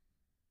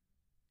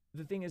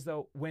 the thing is,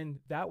 though, when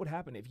that would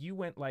happen, if you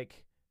went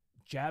like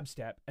jab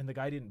step and the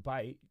guy didn't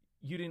bite,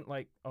 you didn't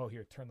like, oh,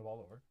 here, turn the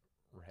ball over.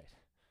 Right.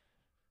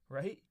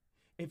 Right?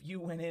 If you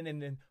went in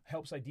and then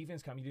help side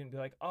defense come, you didn't be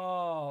like,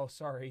 oh,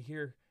 sorry,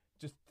 here,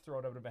 just throw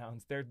it out of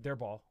bounds. Their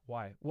ball.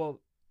 Why? Well,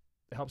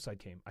 the help side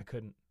came. I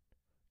couldn't.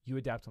 You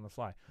adapt on the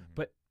fly. Mm-hmm.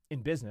 But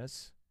in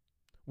business,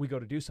 we go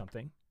to do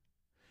something,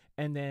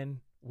 and then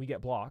we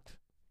get blocked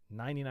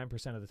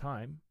 99% of the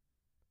time,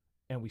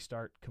 and we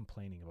start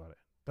complaining about it.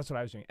 That's what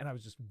I was doing. And I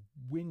was just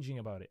whinging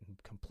about it and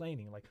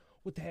complaining, like,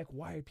 what the heck?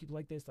 Why are people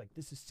like this? Like,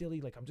 this is silly.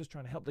 Like, I'm just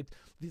trying to help. Like,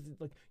 this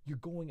is like, you're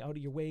going out of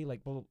your way.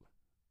 Like, blah, blah.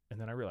 And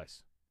then I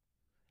realized,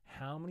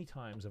 how many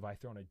times have I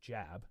thrown a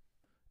jab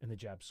and the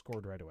jab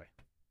scored right away?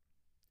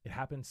 It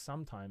happens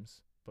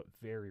sometimes, but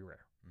very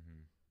rare.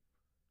 Mm-hmm.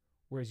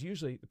 Whereas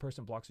usually the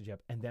person blocks a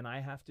jab, and then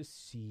I have to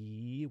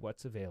see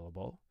what's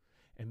available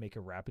and make a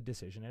rapid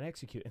decision and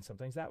execute. And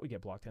sometimes that would get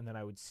blocked, and then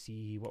I would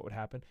see what would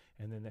happen,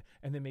 and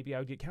then maybe I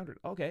would get countered.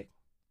 Okay,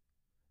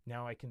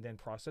 now I can then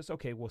process.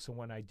 Okay, well, so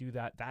when I do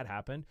that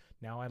happened.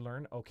 Now I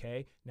learn.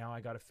 Okay, now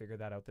I got to figure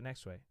that out the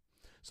next way.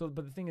 So,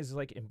 but the thing is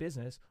like in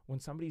business,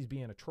 when somebody's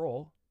being a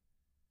troll,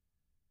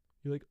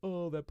 you're like,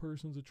 oh, that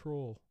person's a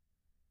troll.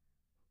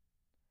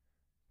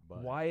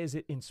 But why is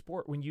it in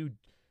sport when you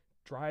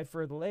drive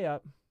for the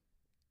layup?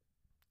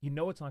 You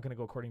know it's not going to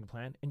go according to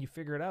plan, and you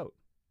figure it out.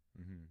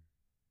 Mm-hmm.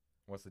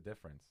 What's the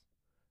difference?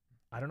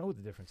 I don't know what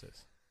the difference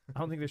is. I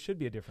don't think there should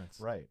be a difference.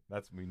 Right.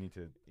 That's what we need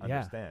to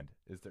understand,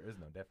 is there is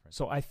no difference.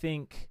 So I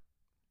think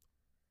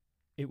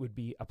it would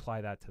be apply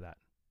that to that.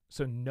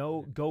 So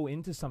go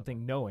into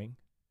something knowing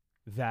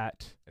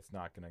that it's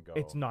not going to go.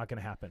 It's not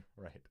going to happen.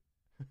 Right.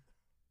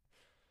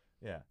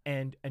 Yeah.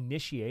 And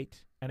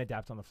initiate and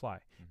adapt on the fly.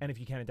 Mm-hmm. And if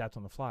you can't adapt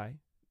on the fly,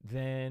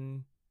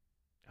 then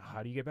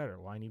how do you get better?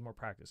 Well, I need more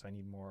practice. I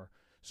need more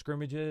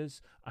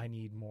scrimmages. I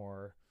need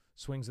more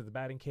swings of the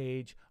batting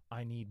cage.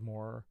 I need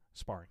more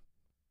sparring.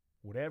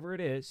 Whatever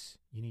it is,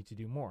 you need to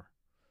do more.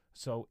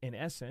 So in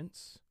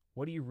essence,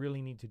 what do you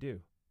really need to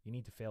do? You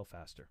need to fail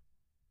faster.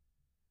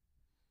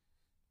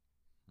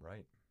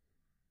 Right.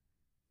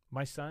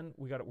 My son,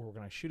 we're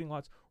working on shooting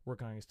lots,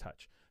 working on his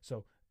touch.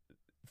 So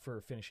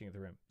for finishing at the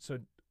rim. So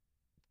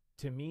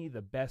to me,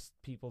 the best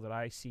people that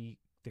I see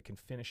that can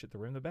finish at the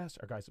rim the best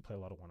are guys that play a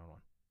lot of one-on-one.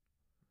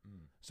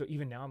 So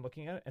even now I'm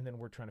looking at it, and then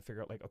we're trying to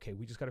figure out, like, okay,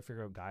 we just got to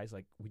figure out guys,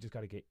 like, we just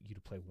got to get you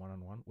to play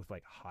one-on-one with,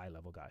 like,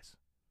 high-level guys.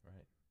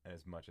 Right. And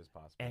as much as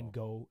possible. And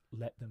go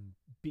let them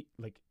beat,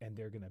 like, and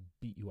they're going to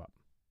beat you up.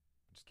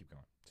 Just keep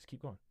going. Just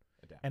keep going.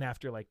 Adapt. And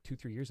after, like,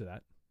 2-3 years of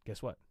that,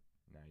 guess what?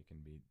 Now you can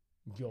be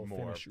You'll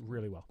finish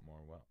really well.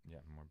 Yeah,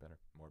 more better.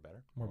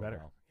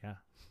 Well. Yeah.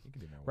 You can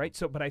do more right? Well.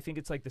 So, but I think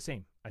it's, like, the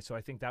same. So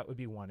I think that would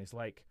be one, is,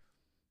 like,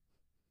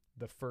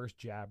 the first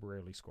jab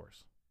rarely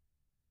scores.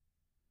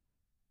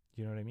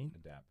 You know what I mean?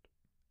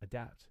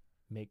 Adapt.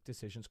 Make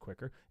decisions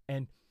quicker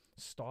and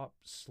stop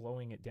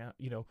slowing it down.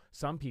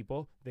 Some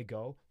people, they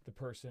go, the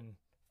person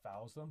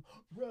fouls them.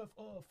 Ref,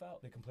 foul.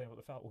 They complain about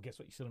the foul. Well, guess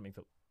what? You still didn't make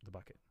the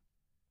bucket.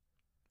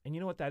 And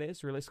you know what that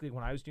is? Realistically,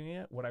 when I was doing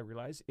it, what I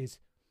realized is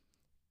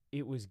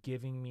it was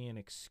giving me an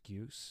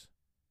excuse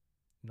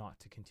not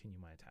to continue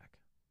my attack.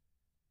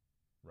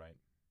 Right.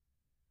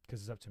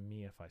 Because it's up to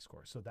me if I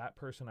score. So that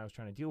person I was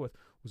trying to deal with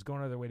was going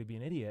out of their way to be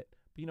an idiot.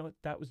 But you know what?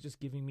 That was just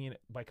giving me,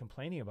 by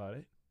complaining about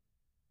it.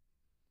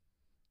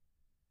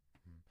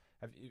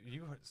 Have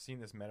you seen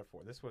this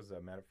metaphor? This was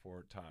a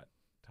metaphor taught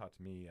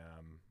to me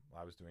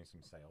while I was doing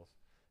some sales.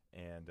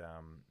 And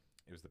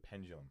it was the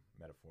pendulum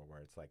metaphor,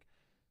 where it's like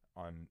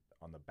on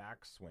the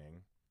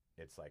backswing,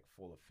 it's like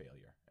full of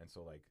failure. And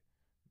so like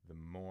the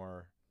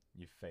more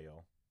you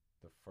fail,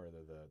 the further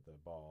the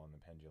ball and the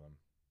pendulum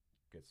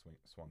gets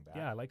swung back.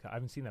 Yeah, I like that. I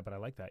haven't seen that, but I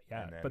like that.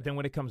 Yeah. And then- But then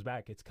when it comes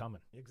back, it's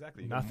coming.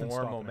 Exactly. You Nothing's get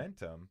more stopping it.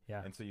 momentum.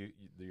 Yeah. And so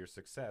your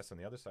success on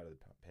the other side of the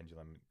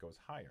pendulum goes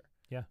higher.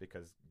 Yeah.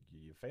 Because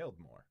you failed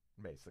more,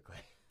 basically.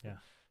 Yeah.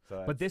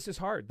 So But this is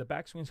hard. The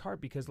backswing's hard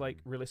because, like,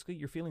 Mhm. realistically,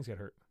 your feelings get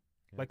hurt.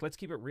 Yeah. Like, let's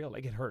keep it real.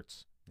 Like, it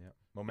hurts. yeah,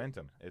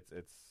 momentum.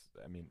 It's.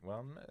 I mean,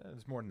 well,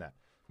 it's more than that.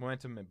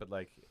 Momentum, but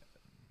like,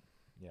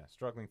 yeah,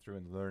 struggling through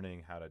and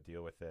learning how to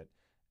deal with it,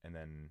 and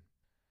then,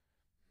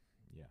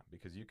 yeah,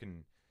 because you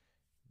can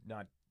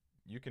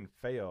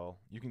fail,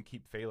 you can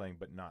keep failing,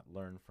 but not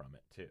learn from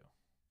it too.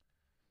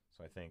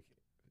 So I think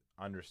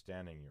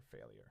understanding your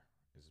failure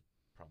is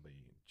probably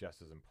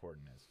just as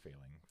important as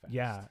failing fast.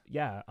 Yeah,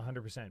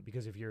 100%.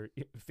 Because if you're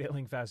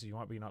failing fast as you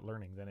want, but you're not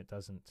learning, then it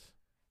doesn't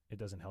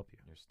help you,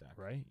 You're stuck.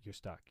 right? You're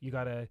stuck. You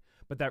gotta.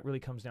 But that really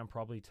comes down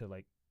probably to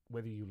like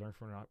whether you learn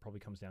from it or not. Probably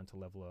comes down to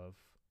level of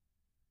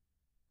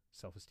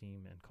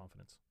self-esteem and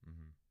confidence.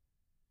 Mm-hmm.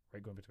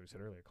 Right, going back to what I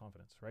said earlier,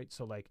 confidence. Right.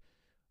 So like,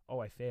 oh,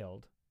 I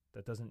failed.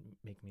 That doesn't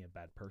make me a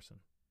bad person.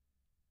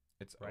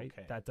 It's Right.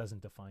 okay. That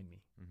doesn't define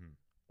me. Mm-hmm.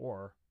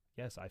 Or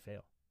yes, I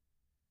fail.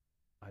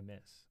 I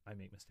miss. I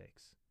make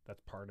mistakes.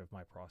 That's part of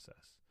my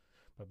process.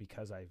 But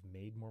because I've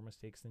made more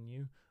mistakes than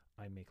you,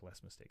 I make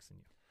less mistakes than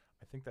you.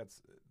 I think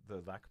that's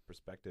the lack of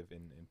perspective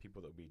in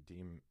people that we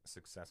deem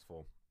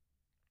successful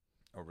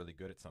or really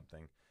good at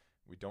something.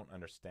 We don't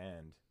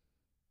understand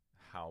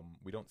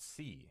we don't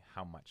see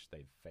how much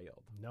they've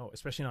failed. No,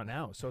 especially not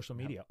now. Social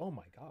media. Oh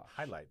my gosh.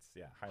 Highlights,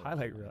 yeah.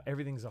 Highlight reel.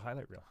 Everything's a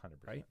highlight reel. 100%.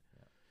 right?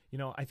 Yeah. You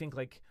know, I think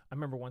like I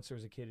remember once there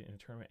was a kid in a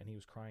tournament and he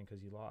was crying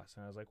because he lost.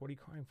 And I was like, what are you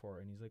crying for?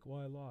 And he's like,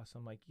 well, I lost.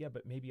 I'm like, yeah,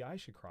 but maybe I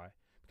should cry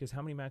because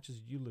how many matches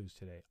did you lose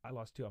today? I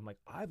lost 2. I'm like,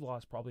 I've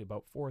lost probably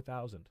about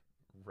 4,000.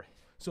 Right.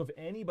 So if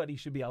anybody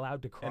should be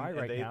allowed to cry And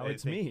right now, they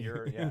it's think me.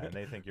 and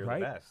they think you're Right?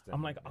 the best. I'm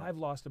and- like, yeah. I've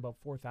lost about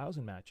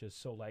 4,000 matches.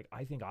 So like,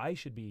 I think I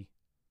should be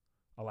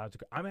allowed to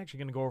cry. I'm actually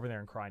going to go over there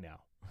and cry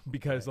now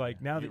because Right, like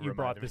yeah. now You that you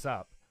brought reminded me. this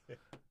up,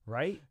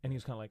 right? And he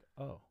was kind of like,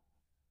 oh,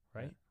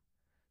 right. Yeah.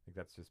 I think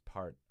that's just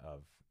part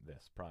of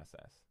this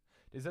process.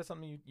 Is that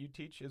something you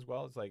teach as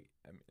well? It's like,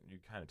 I mean, you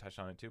kind of touched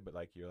on it too, but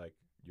like,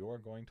 you're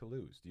going to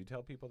lose. Do you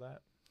tell people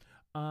that?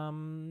 I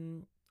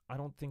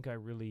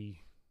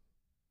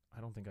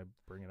don't think I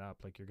bring it up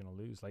like you're gonna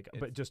lose. Like,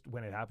 but It's- just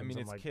when it I happens, mean,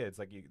 I'm it's like, kids.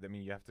 Like, you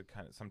have to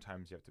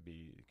sometimes you have to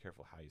be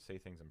careful how you say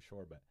things, I'm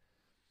sure, but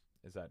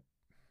is that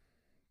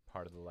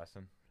part of the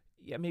lesson?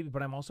 yeah, maybe.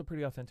 But I'm also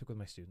pretty authentic with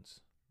my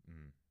students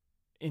Mm.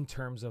 in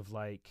terms of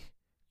like,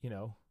 you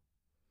know,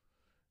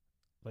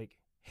 like,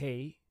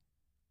 hey,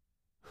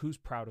 who's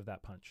proud of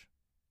that punch?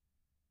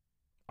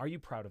 Are you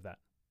proud of that?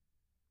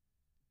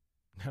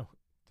 Now,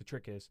 the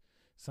trick is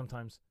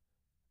sometimes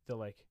they're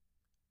like,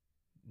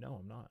 no,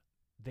 I'm not.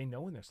 They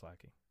know when they're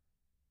slacking.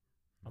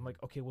 I'm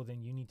like, okay, well,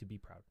 then you need to be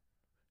proud.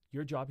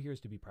 Your job here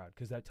is to be proud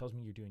because that tells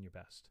me you're doing your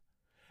best.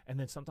 And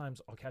then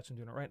sometimes I'll catch them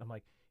doing it right. And I'm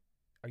like,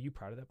 are you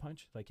proud of that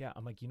punch? Like, yeah.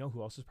 I'm like, you know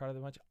who else is proud of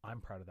the punch?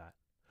 I'm proud of that.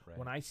 Right.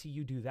 When I see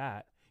you do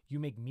that, you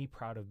make me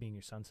proud of being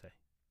your sensei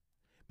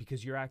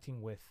because you're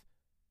acting with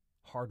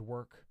hard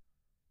work.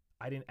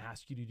 I didn't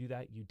ask you to do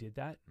that. You did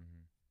that.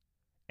 Mhm.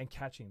 And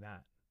catching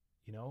that,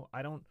 you know,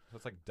 I don't So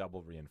it's like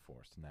double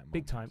reinforced in that moment.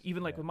 big time,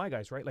 even like Yeah. with my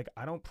guys, right? Like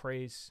I don't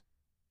praise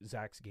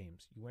Zach's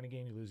games. You win a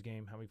game, you lose a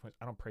game. How many points?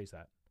 I don't praise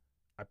that.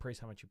 I praise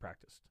how much you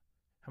practiced.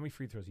 How many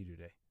free throws you do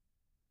today?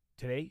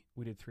 Today,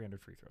 we did 300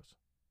 free throws.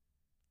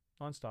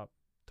 Nonstop.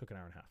 Took an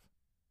hour and a half.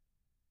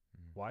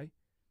 Mhm. Why?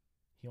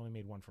 He only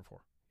made 1 for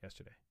 4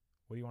 yesterday.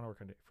 What do you want to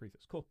work on today? Free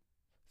throws. Cool.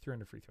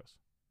 300 free throws.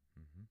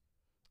 Mhm.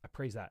 I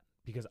praise that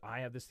because I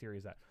have this theory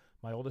is that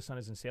my oldest son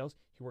is in sales.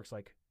 He works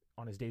like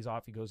on his days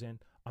off. He goes in.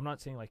 I'm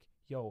not saying like,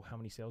 yo, how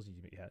many sales did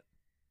you get?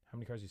 How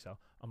many cars do you sell?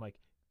 I'm like,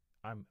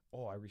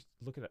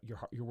 look at that.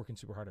 You're working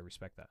super hard. I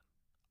respect that.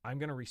 I'm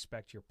going to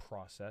respect your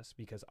process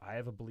because I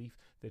have a belief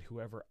that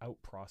whoever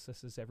out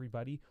processes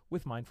everybody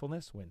with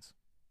mindfulness wins.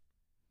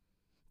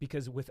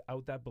 Because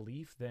without that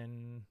belief,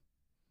 then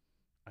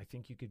I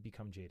think you could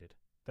become jaded.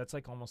 That's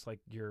like almost like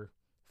your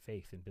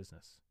faith in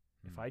business.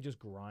 If Mm. I just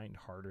grind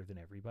harder than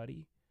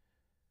everybody,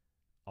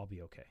 I'll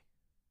be okay.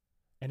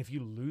 And if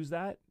you lose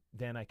that,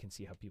 then I can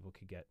see how people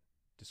could get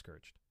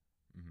discouraged.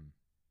 Mhm.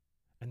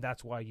 And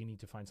that's why you need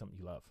to find something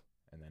you love.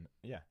 And then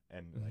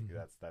and like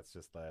Mhm. that's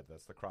just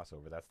that's the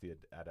crossover. That's the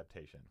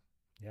adaptation.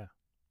 Yeah.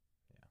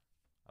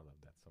 I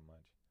love that so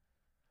much.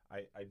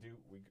 I do.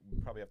 We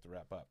probably have to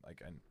wrap up.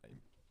 Like,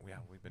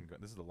 we've been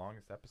going. This is the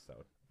longest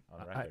episode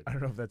on I record.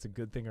 don't know if that's a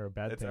good thing or a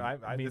bad It's- thing.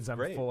 I- It means it's I'm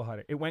great. full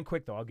hearted. It went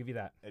quick though. I'll give you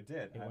that. It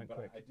did. It went but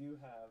quick. I do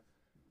have.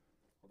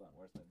 Hold on.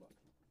 Where's my book?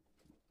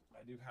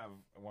 I do have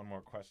one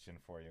more question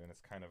for you, and it's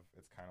kind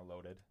of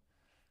loaded.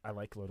 I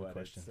like loaded But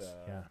it's, questions.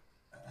 Yeah.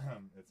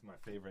 It's my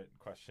favorite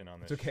question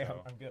on this It's okay.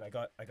 show. I'm good. I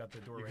got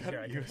the door You right got-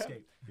 here. I you can have-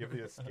 escape. You have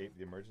the escape,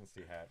 the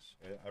emergency hatch.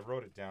 I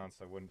wrote it down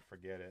so I wouldn't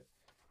forget it.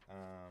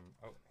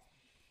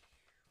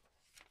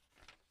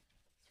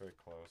 It's very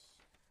close.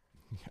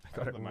 I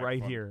got it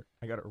right here.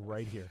 I got it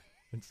right here.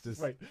 It's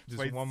just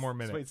wait, one more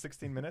minute. Wait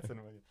 16 minutes and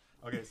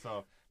okay.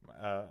 So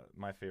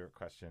my favorite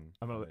question.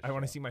 I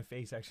want to see my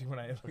face actually when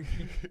I.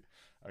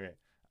 Okay.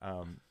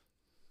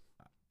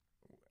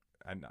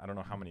 I don't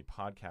know how many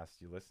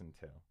podcasts you listen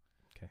to.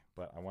 Okay.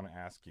 But I want to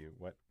ask you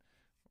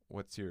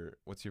what's your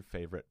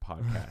favorite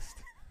podcast?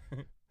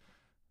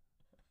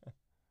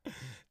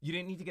 You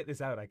didn't need to get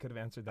this out. I could have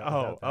answered that.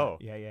 Oh, without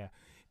that. Yeah.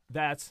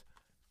 That's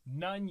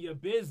none your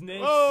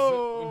business.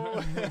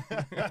 Oh,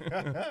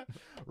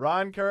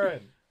 Ron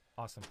Curran.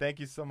 Awesome. Thank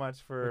you so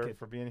much for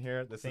being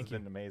here. This has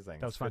been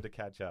amazing. That was fun good to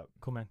catch up.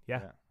 Cool, man.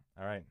 Yeah.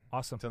 All right.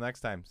 Awesome. Until next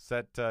time,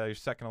 set your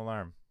second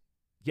alarm.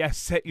 Yes,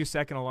 set your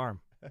second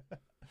alarm.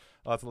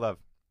 Lots of love.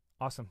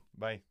 Awesome.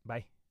 Bye.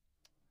 Bye.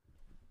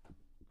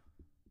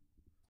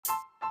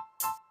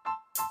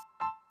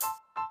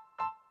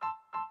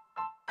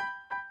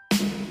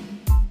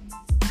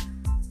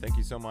 Thank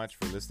you so much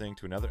for listening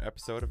to another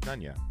episode of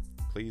Nunya.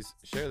 Please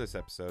share this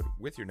episode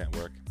with your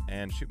network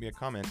and shoot me a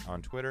comment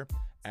on Twitter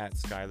at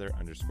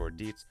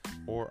Skyler_Dietz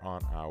or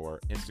on our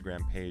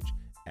Instagram page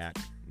at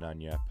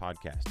Nunya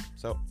Podcast.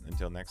 So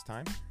until next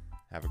time,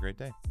 have a great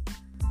day.